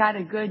think we've got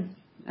a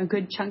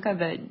good chunk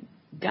of it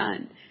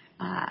done.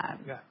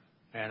 Yeah.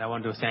 And I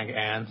want to thank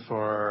Anne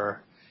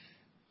for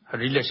her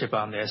leadership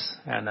on this,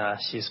 and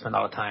she spent a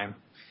lot of time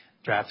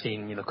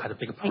drafting, quite a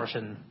big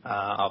portion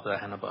of the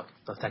handbook.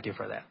 So thank you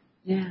for that.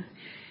 Yeah.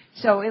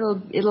 So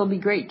it'll be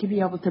great to be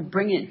able to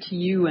bring it to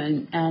you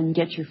and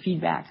get your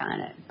feedback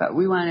on it. But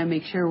we want to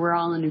make sure we're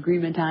all in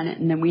agreement on it,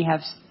 and then we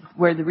have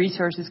where the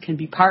resources can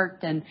be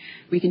parked, and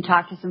we can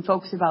talk to some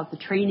folks about the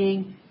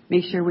training,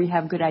 make sure we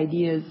have good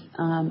ideas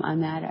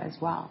on that as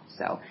well.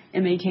 So it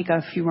may take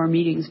a few more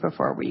meetings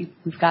before we've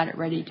got it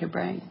ready to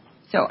bring.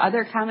 So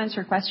other comments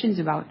or questions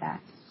about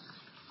that?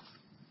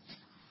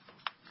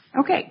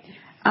 Okay.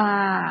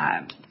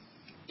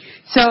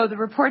 So the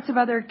reports of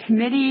other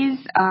committees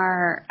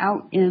are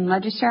out in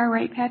Legistar,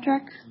 right,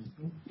 Patrick?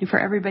 Mm-hmm. For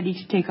everybody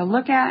to take a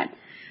look at.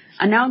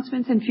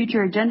 Announcements and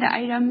future agenda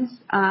items.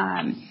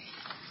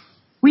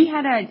 We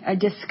had a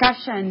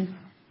discussion.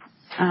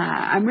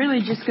 I'm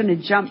really just going to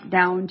jump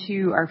down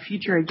to our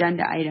future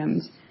agenda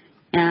items.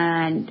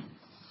 And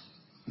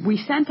we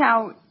sent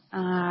out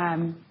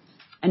an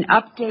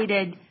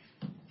updated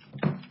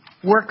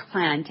work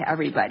plan to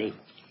everybody.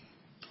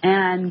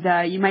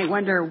 And you might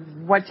wonder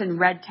what's in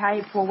red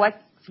type. Well,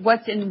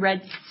 what's in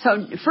red?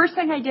 So first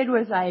thing I did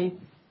was I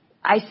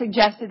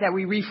suggested that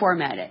we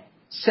reformat it.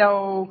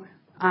 So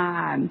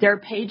there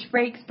are page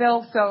breaks,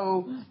 Bill.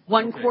 So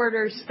one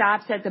quarter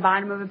stops at the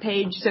bottom of a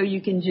page, so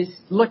you can just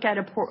look at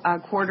a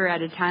quarter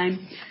at a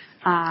time.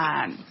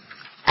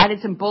 Added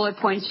some bullet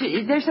points.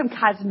 There's some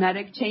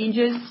cosmetic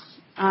changes.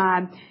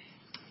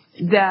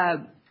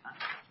 The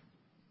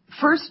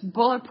first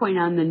bullet point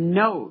on the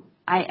note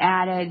I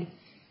added,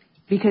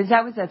 because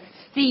that was a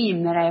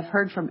theme that I have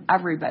heard from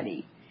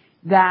everybody,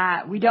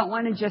 that we don't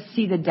want to just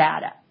see the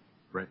data.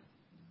 Right.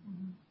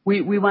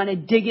 We want to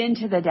dig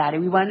into the data.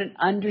 We want to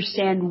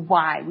understand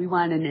why. We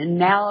want an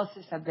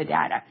analysis of the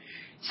data.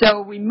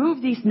 So we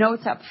move these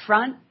notes up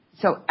front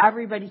so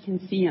everybody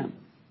can see them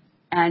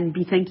and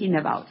be thinking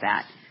about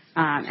that.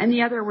 And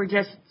the other were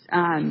just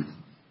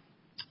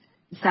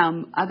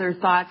some other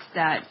thoughts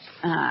that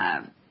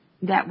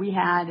we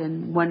had,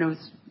 and one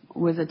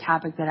was a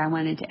topic that I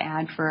wanted to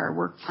add for our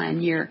work plan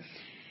year.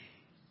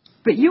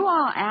 But you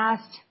all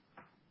asked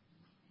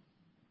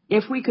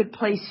if we could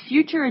place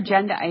future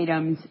agenda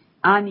items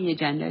on the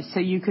agenda so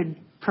you could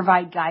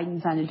provide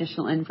guidance on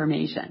additional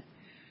information.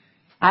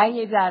 I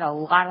gave that a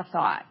lot of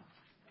thought.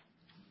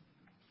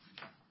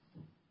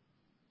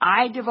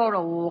 I devote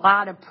a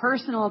lot of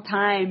personal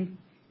time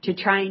to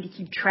trying to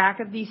keep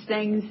track of these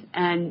things,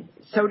 and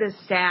so does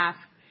staff.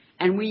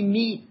 And we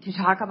meet to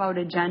talk about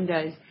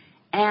agendas,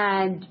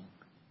 and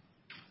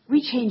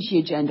we change the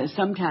agenda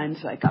sometimes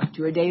like up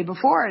to a day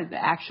before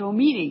the actual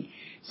meeting.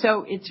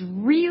 So it's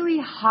really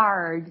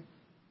hard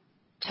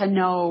to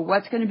know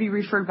what's going to be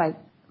referred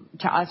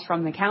to us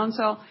from the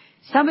council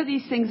some of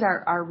these things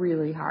are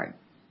really hard.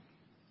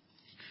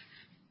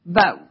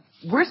 But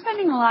we're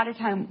spending a lot of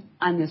time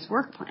on this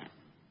work plan.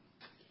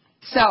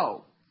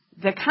 So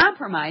the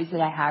compromise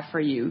that I have for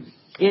you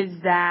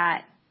is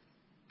that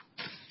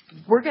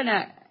we're going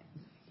to,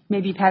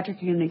 maybe Patrick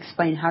can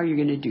explain how you're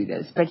going to do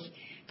this, but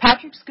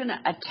Patrick's going to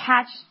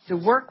attach the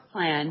work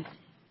plan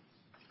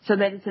so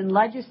that it's in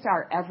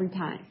Legistar every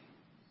time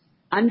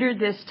under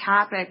this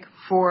topic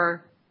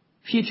for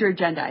future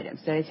agenda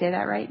items. Did I say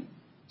that right?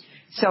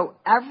 So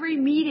every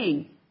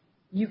meeting,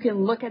 you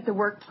can look at the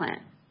work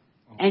plan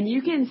and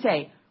you can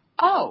say,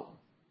 oh,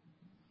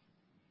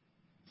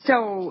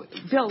 so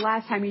Bill,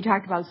 last time you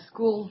talked about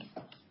school.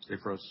 Safe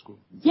roads to school.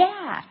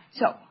 Yeah.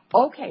 So,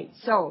 okay.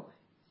 So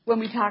when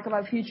we talk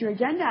about future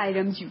agenda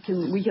items,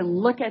 we can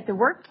look at the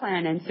work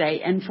plan and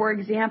say, and for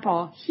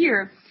example,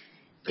 here,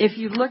 if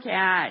you look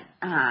at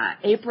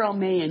April,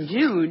 May, and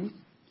June,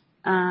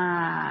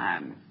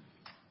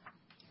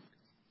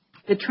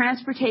 the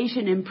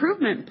transportation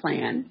improvement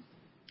plan,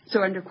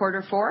 so under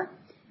quarter 4,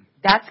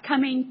 that's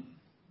coming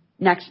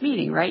next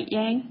meeting, right,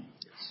 Yang?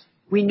 Yes.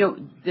 We know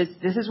this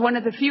is one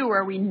of the few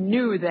where we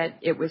knew that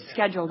it was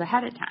scheduled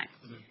ahead of time.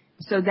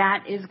 So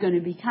that is going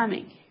to be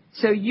coming.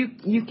 So you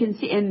can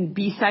see, and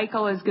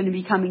B-Cycle is going to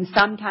be coming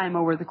sometime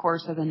over the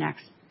course of the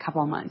next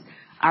couple of months.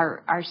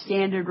 Our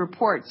standard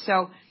report.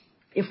 So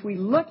if we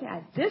look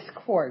at this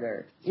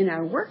quarter in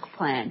our work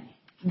plan,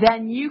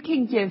 then you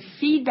can give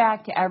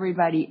feedback to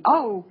everybody.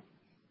 Oh,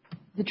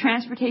 the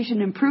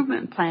transportation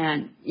improvement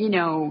plan,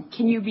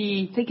 can you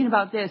be thinking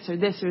about this or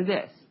this or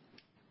this?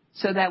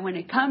 So that when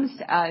it comes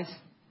to us,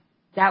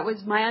 that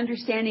was my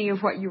understanding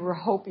of what you were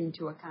hoping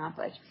to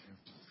accomplish.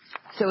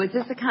 So is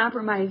this a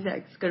compromise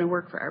that's going to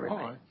work for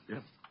everybody? Yeah.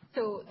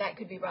 So that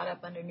could be brought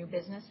up under new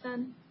business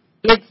then?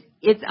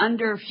 It's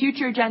under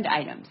future agenda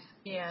items.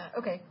 Yeah,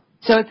 okay.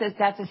 So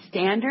that's a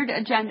standard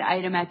agenda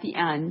item at the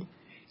end.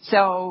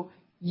 So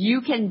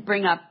you can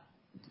bring up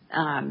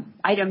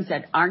items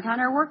that aren't on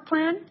our work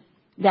plan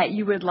that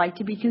you would like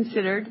to be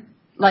considered.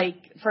 Like,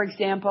 for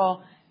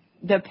example,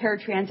 the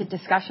paratransit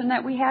discussion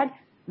that we had,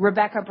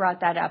 Rebecca brought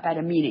that up at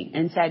a meeting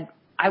and said,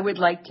 I would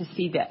like to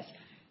see this.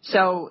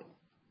 So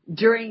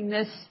during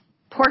this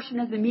portion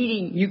of the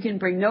meeting, you can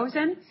bring those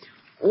in,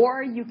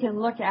 or you can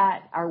look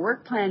at our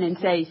work plan and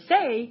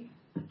say,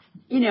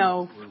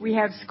 we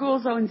have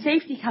school zone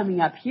safety coming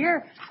up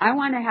here. I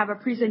want to have a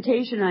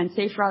presentation on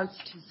Safe Routes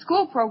to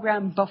School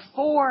program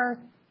before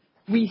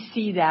we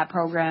see that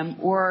program,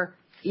 or,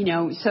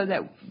 so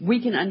that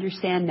we can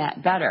understand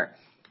that better.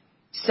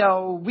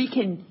 So we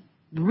can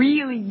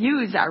really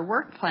use our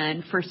work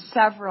plan for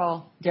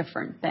several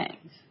different things.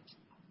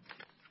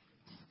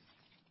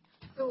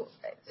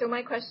 So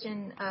my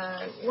question,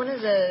 one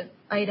of the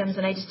items,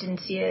 and I just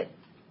didn't see it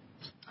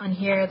on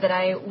here, that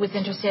I was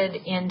interested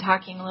in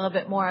talking a little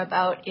bit more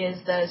about is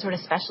the sort of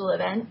special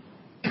events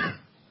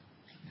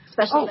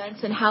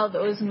and how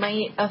those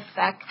might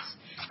affect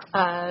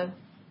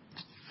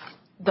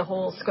the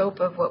whole scope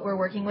of what we're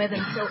working with.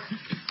 And so,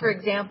 for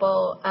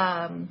example,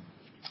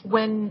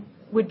 when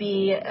would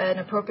be an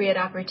appropriate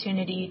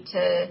opportunity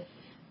to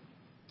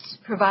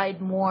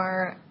provide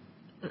more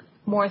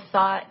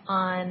thought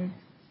on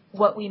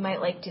what we might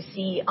like to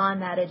see on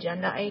that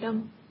agenda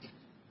item?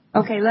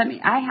 Okay,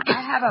 I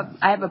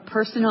have a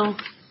personal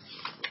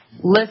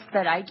list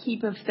that I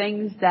keep of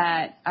things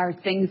that are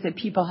things that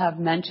people have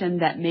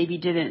mentioned that maybe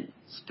didn't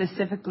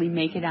specifically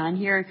make it on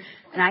here.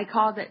 And I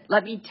called it,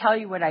 let me tell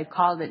you what I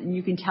called it, and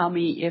you can tell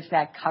me if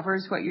that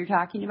covers what you're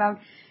talking about.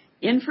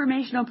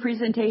 Informational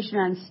presentation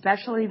on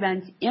special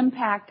events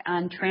impact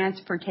on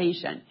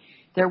transportation.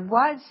 There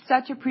was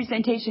such a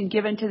presentation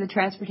given to the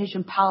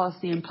Transportation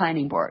Policy and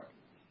Planning Board.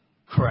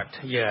 Correct.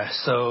 Yeah.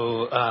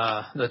 So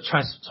the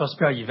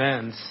transport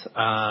events,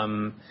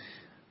 the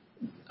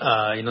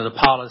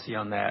policy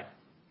on that,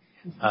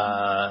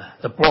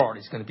 the board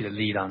is going to be the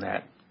lead on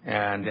that,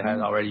 and they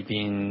have already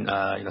been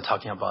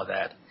talking about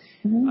that.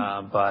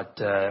 Mm-hmm. But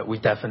we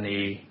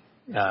definitely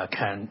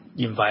can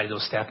invite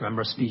those staff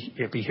members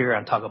be here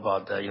and talk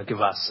about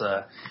give us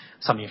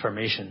some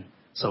information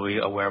so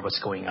we're aware of what's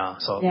going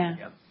on. So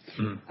yeah.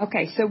 Mm-hmm.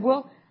 Okay. So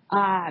we'll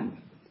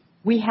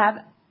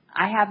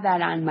I have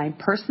that on my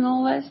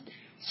personal list.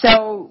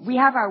 So we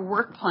have our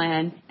work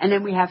plan, and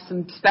then we have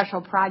some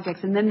special projects,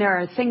 and then there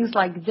are things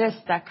like this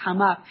that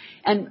come up.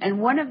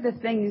 And one of the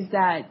things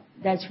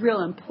that's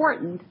real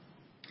important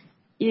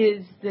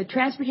is the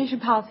Transportation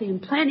Policy and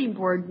Planning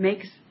Board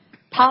makes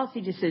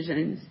policy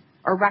decisions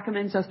or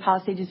recommends those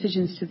policy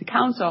decisions to the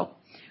council,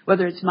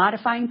 whether it's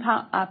modifying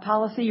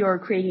policy or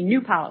creating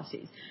new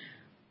policies.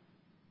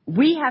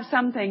 We have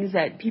some things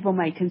that people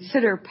might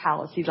consider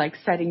policy, like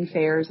setting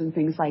fares and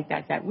things like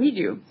that we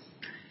do.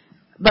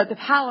 But the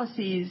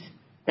policies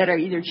that are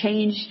either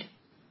changed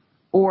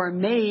or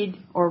made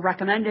or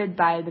recommended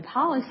by the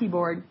policy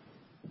board,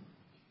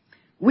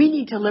 we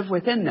need to live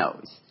within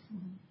those.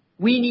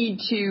 We need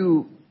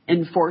to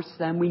enforce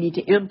them. We need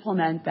to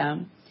implement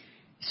them.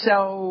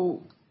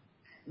 So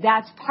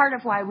that's part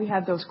of why we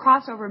have those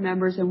crossover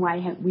members and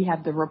why we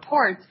have the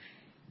reports,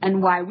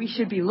 and why we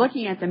should be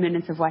looking at the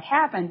minutes of what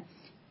happened.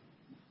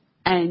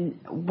 And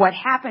what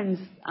happens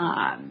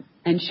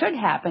and should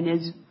happen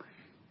is,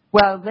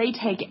 well, they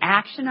take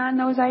action on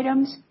those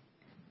items.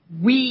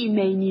 We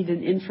may need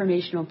an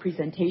informational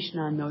presentation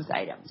on those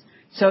items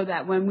so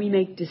that when we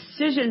make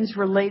decisions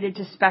related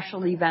to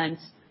special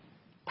events,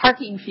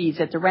 parking fees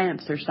at the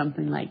ramps or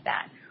something like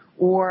that,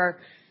 or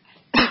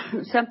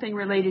something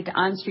related to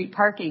on-street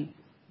parking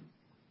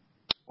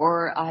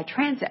or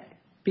transit,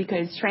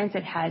 because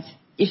transit has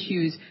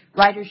issues,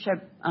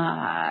 ridership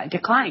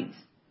declines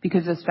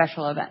because of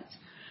special events.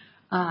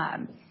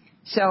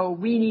 So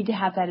we need to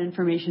have that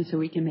information so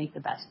we can make the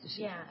best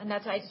decision. Yeah, and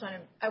that's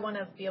I want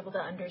to be able to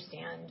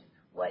understand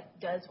what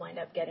does wind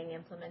up getting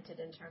implemented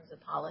in terms of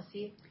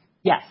policy.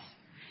 Yes.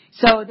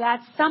 So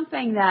that's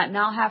something that, and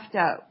I'll have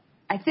to,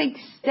 I think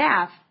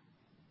staff,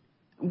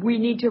 we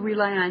need to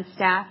rely on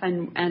staff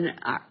and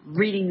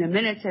reading the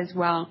minutes as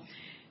well,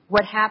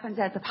 what happens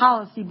at the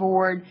policy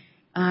board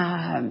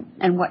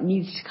and what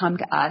needs to come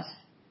to us.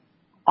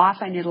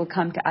 Often it'll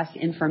come to us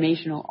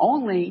informational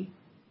only,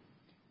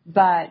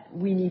 but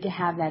we need to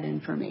have that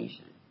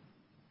information.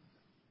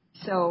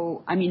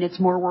 So, I mean, it's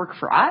more work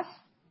for us,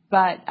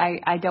 but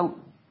I don't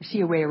see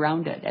a way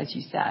around it, as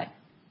you said.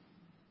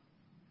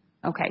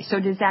 Okay, so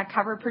does that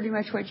cover pretty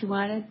much what you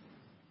wanted?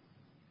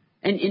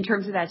 And in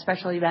terms of that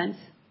special events,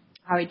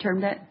 how I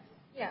termed it?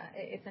 Yeah,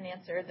 it's an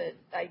answer that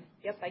I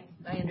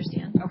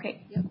understand.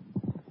 Okay. Yep.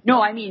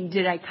 No, I mean,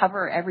 did I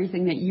cover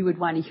everything that you would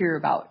want to hear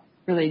about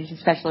related to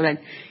special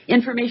events?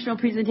 Informational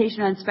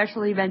presentation on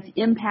special events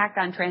impact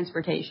on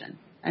transportation.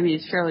 I mean,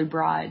 it's fairly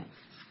broad.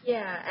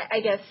 Yeah,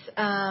 I guess.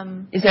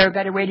 Is there a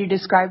better way to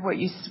describe what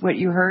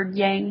you heard,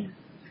 Yang?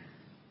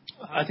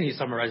 I think you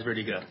summarized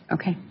really good.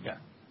 Okay. Yeah.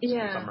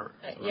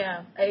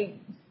 Yeah.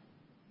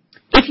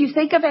 If you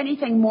think of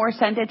anything more,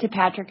 send it to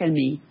Patrick and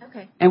me.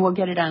 Okay. And we'll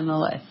get it on the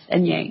list.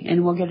 And Yang,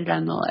 and we'll get it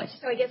on the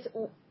list. So I guess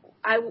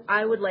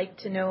I would like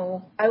to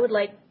know. I would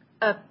like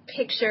a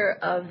picture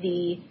of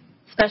the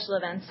special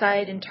event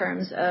side in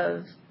terms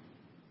of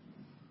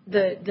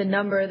the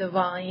number, the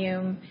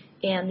volume,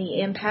 and the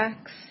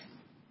impacts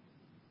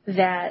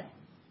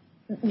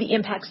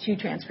to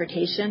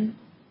transportation,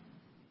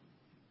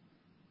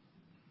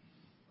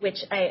 which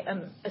I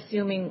am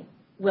assuming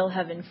will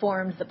have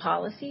informed the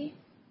policy,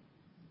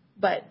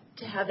 but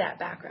to have that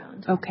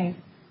background. Okay.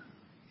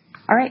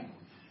 All right.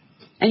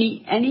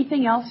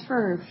 Anything else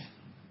for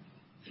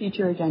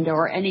future agenda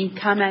or any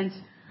comments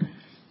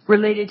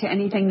related to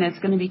anything that's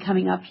going to be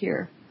coming up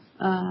here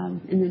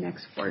in the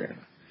next quarter?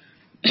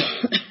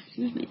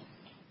 Excuse me.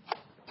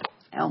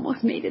 I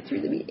almost made it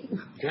through the meeting.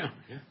 Yeah.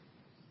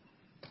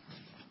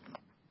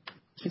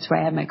 That's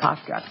why I have my cough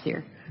drops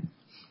here.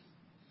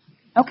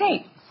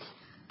 Okay.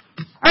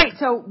 All right,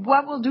 so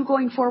what we'll do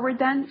going forward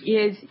then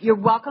is you're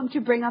welcome to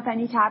bring up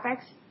any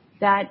topics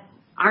that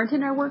aren't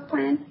in our work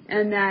plan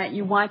and that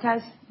you want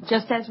us,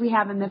 just as we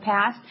have in the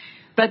past.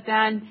 But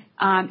then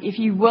if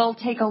you will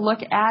take a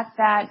look at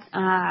that,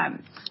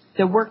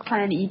 the work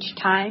plan each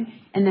time,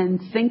 and then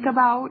think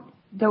about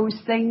those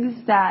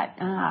things that,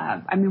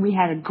 we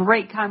had a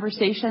great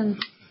conversation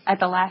at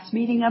the last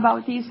meeting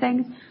about these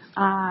things.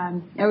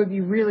 It would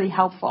be really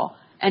helpful,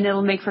 and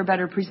it'll make for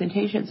better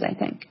presentations, I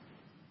think.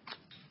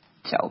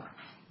 So,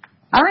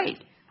 all right.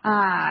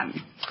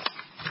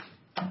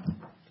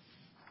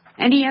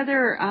 Any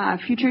other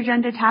future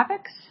agenda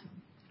topics?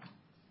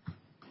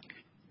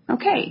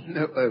 Okay.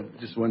 No,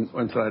 just one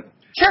thought.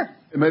 Sure.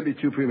 It might be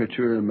too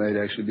premature and might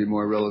actually be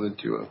more relevant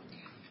to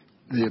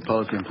the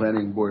Policy and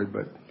Planning Board,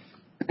 but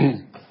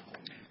the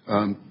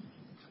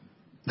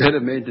head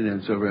of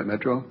maintenance over at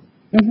Metro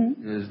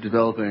is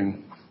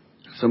developing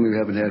something we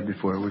haven't had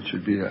before, which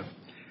would be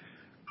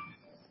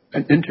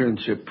an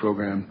internship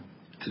program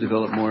to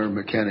develop more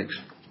mechanics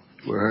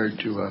who are hard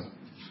to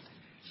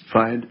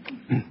find.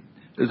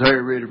 There's a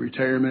higher rate of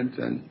retirement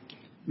and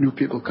new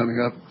people coming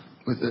up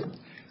with a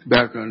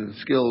background and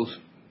skills.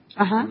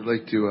 Uh-huh. We'd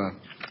like to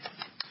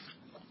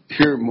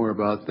hear more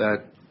about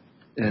that,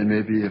 and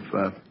maybe if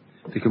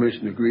the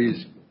commission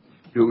agrees,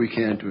 do what we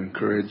can to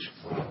encourage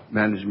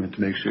management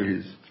to make sure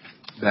he's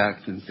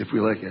backed, and if we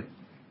like it,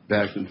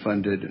 backed and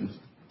funded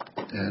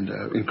and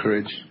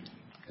encouraged.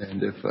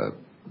 And if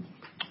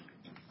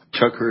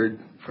Chuck heard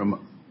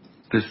from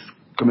this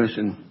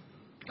commission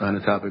on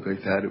a topic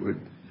like that, it would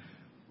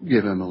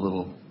give him a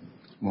little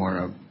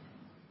more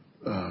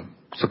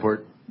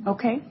support.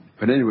 Okay.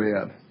 But anyway,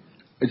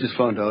 I just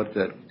found out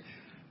that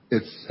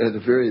it's at a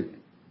very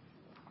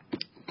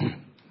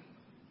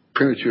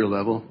premature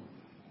level.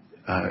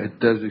 It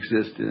does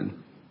exist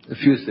in a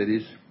few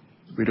cities.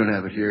 We don't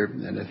have it here,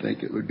 and I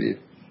think it would be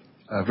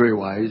very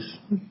wise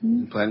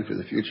in planning for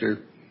the future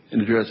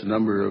and address a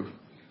number of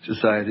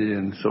society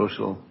and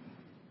social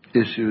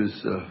issues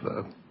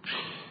of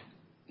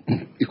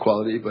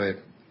equality by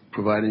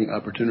providing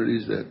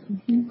opportunities that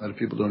a lot of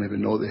people don't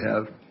even know they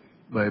have,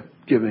 by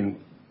giving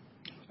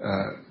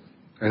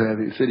and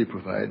having the city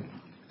provide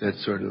that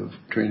sort of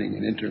training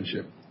and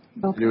internship.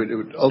 Okay. It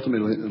would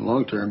ultimately, in the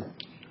long term,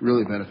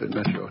 really benefit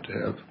Metro to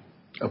have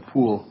a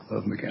pool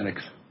of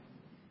mechanics.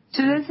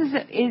 So this is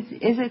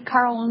it,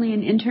 Carl, only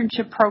an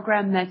internship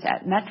program that's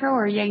at Metro,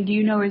 or Yang, do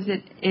you know, is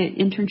it an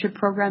internship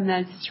program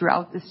that's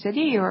throughout the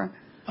city, or?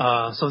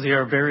 So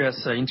there are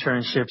various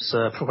internships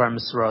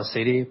programs throughout the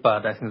city,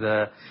 but I think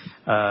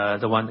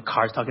the one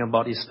Carl's talking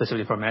about is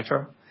specifically for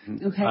Metro.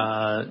 Okay.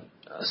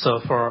 So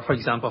for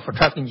example, for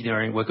traffic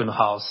engineering, we're going to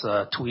house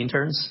 2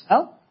 interns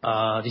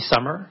this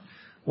summer.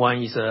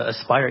 One is a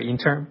Aspire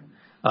intern,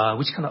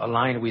 which kind of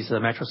aligned with the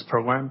Metro's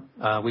program,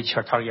 which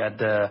are targeted at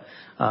the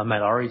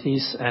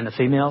minorities and the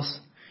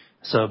females.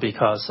 So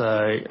because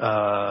a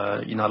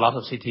lot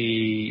of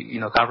city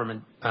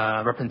government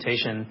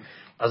representation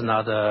does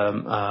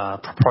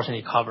not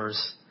proportionally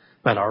covers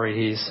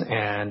minorities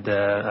and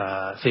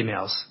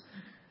females.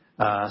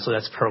 So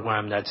that's a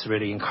program that's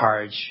really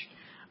encourage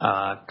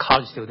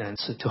college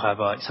students to have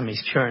some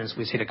experience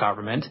with city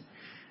government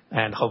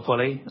and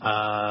hopefully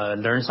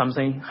learn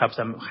something, help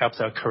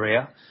their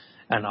career,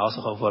 and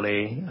also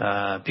hopefully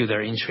build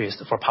their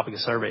interest for public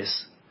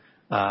service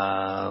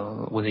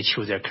when they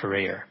choose their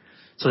career.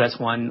 So that's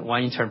one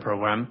intern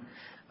program.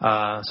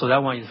 So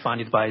that one is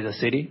funded by the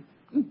city.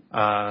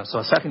 So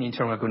a second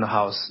intern we're going to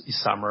house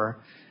this summer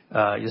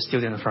is a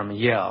student from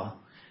Yale.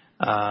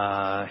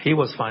 He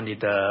was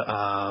funded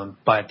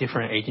by a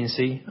different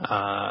agency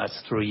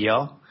through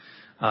Yale.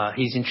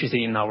 He's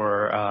interested in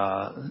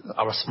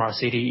our smart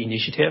city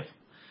initiative.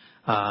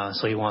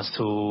 So he wants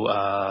to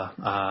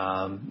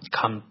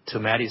come to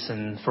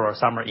Madison for a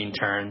summer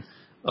intern,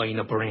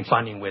 bring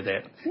funding with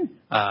it.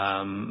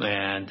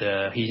 And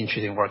he's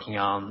interested in working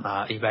on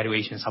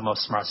evaluation some of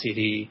smart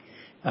city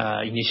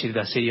initiatives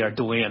that city are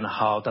doing and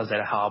how does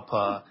that help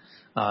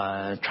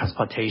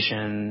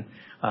transportation,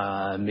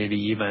 maybe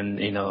even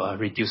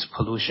reduce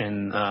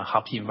pollution,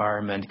 help the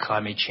environment,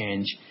 climate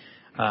change.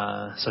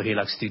 So he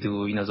likes to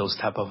do those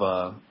type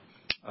of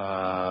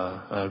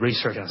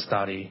research and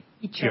study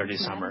here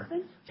this summer.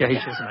 Yeah, he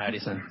chose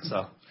Madison.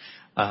 So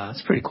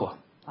it's pretty cool.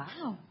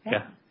 Wow.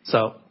 Yeah.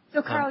 So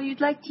Carl,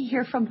 you'd like to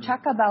hear from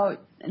Chuck about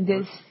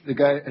this? The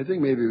guy, I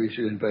think maybe we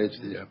should invite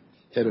the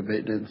head of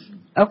maintenance.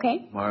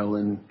 Okay.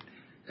 Marlon.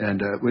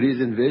 And what he's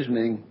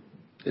envisioning,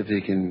 if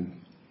he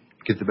can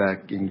get the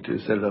backing to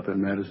set it up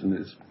in Madison,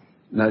 is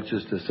not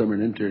just a summer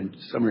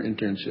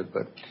internship,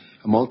 but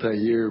a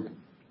multi-year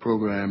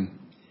program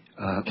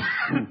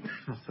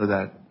so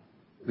that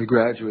the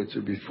graduates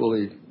would be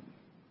fully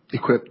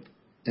equipped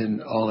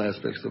in all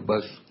aspects of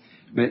bus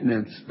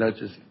maintenance, not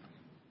just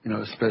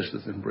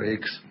specialists in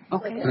brakes.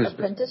 Okay. Like an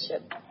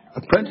apprenticeship.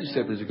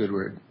 Apprenticeship is a good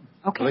word.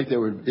 Okay. I like that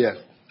word. Yeah,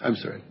 I'm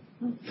sorry.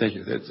 Thank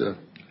you. That's a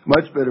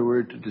much better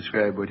word to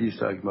describe what he's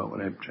talking about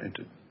when I'm trying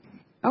to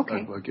talk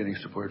about getting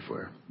support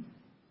for.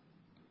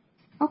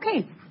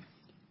 Okay.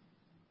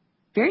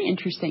 Very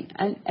interesting.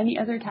 Any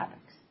other topics?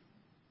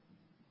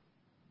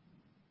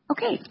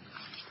 Okay.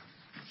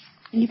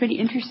 Anybody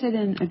interested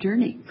in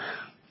adjourning?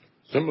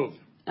 So moved.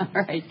 All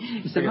right.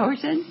 Is there a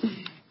motion?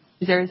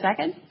 Is there a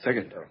second?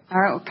 Second. All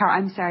right. Carl,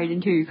 I'm sorry, I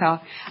didn't hear you,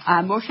 Carl.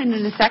 Motion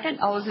and a second.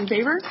 All those in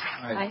favor?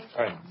 Aye.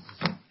 Aye.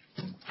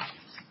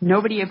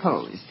 Nobody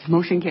opposed.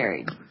 Motion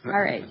carried. All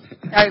right.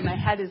 Sorry, my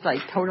head is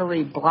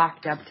totally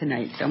blocked up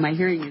tonight, so my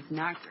hearing is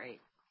not great.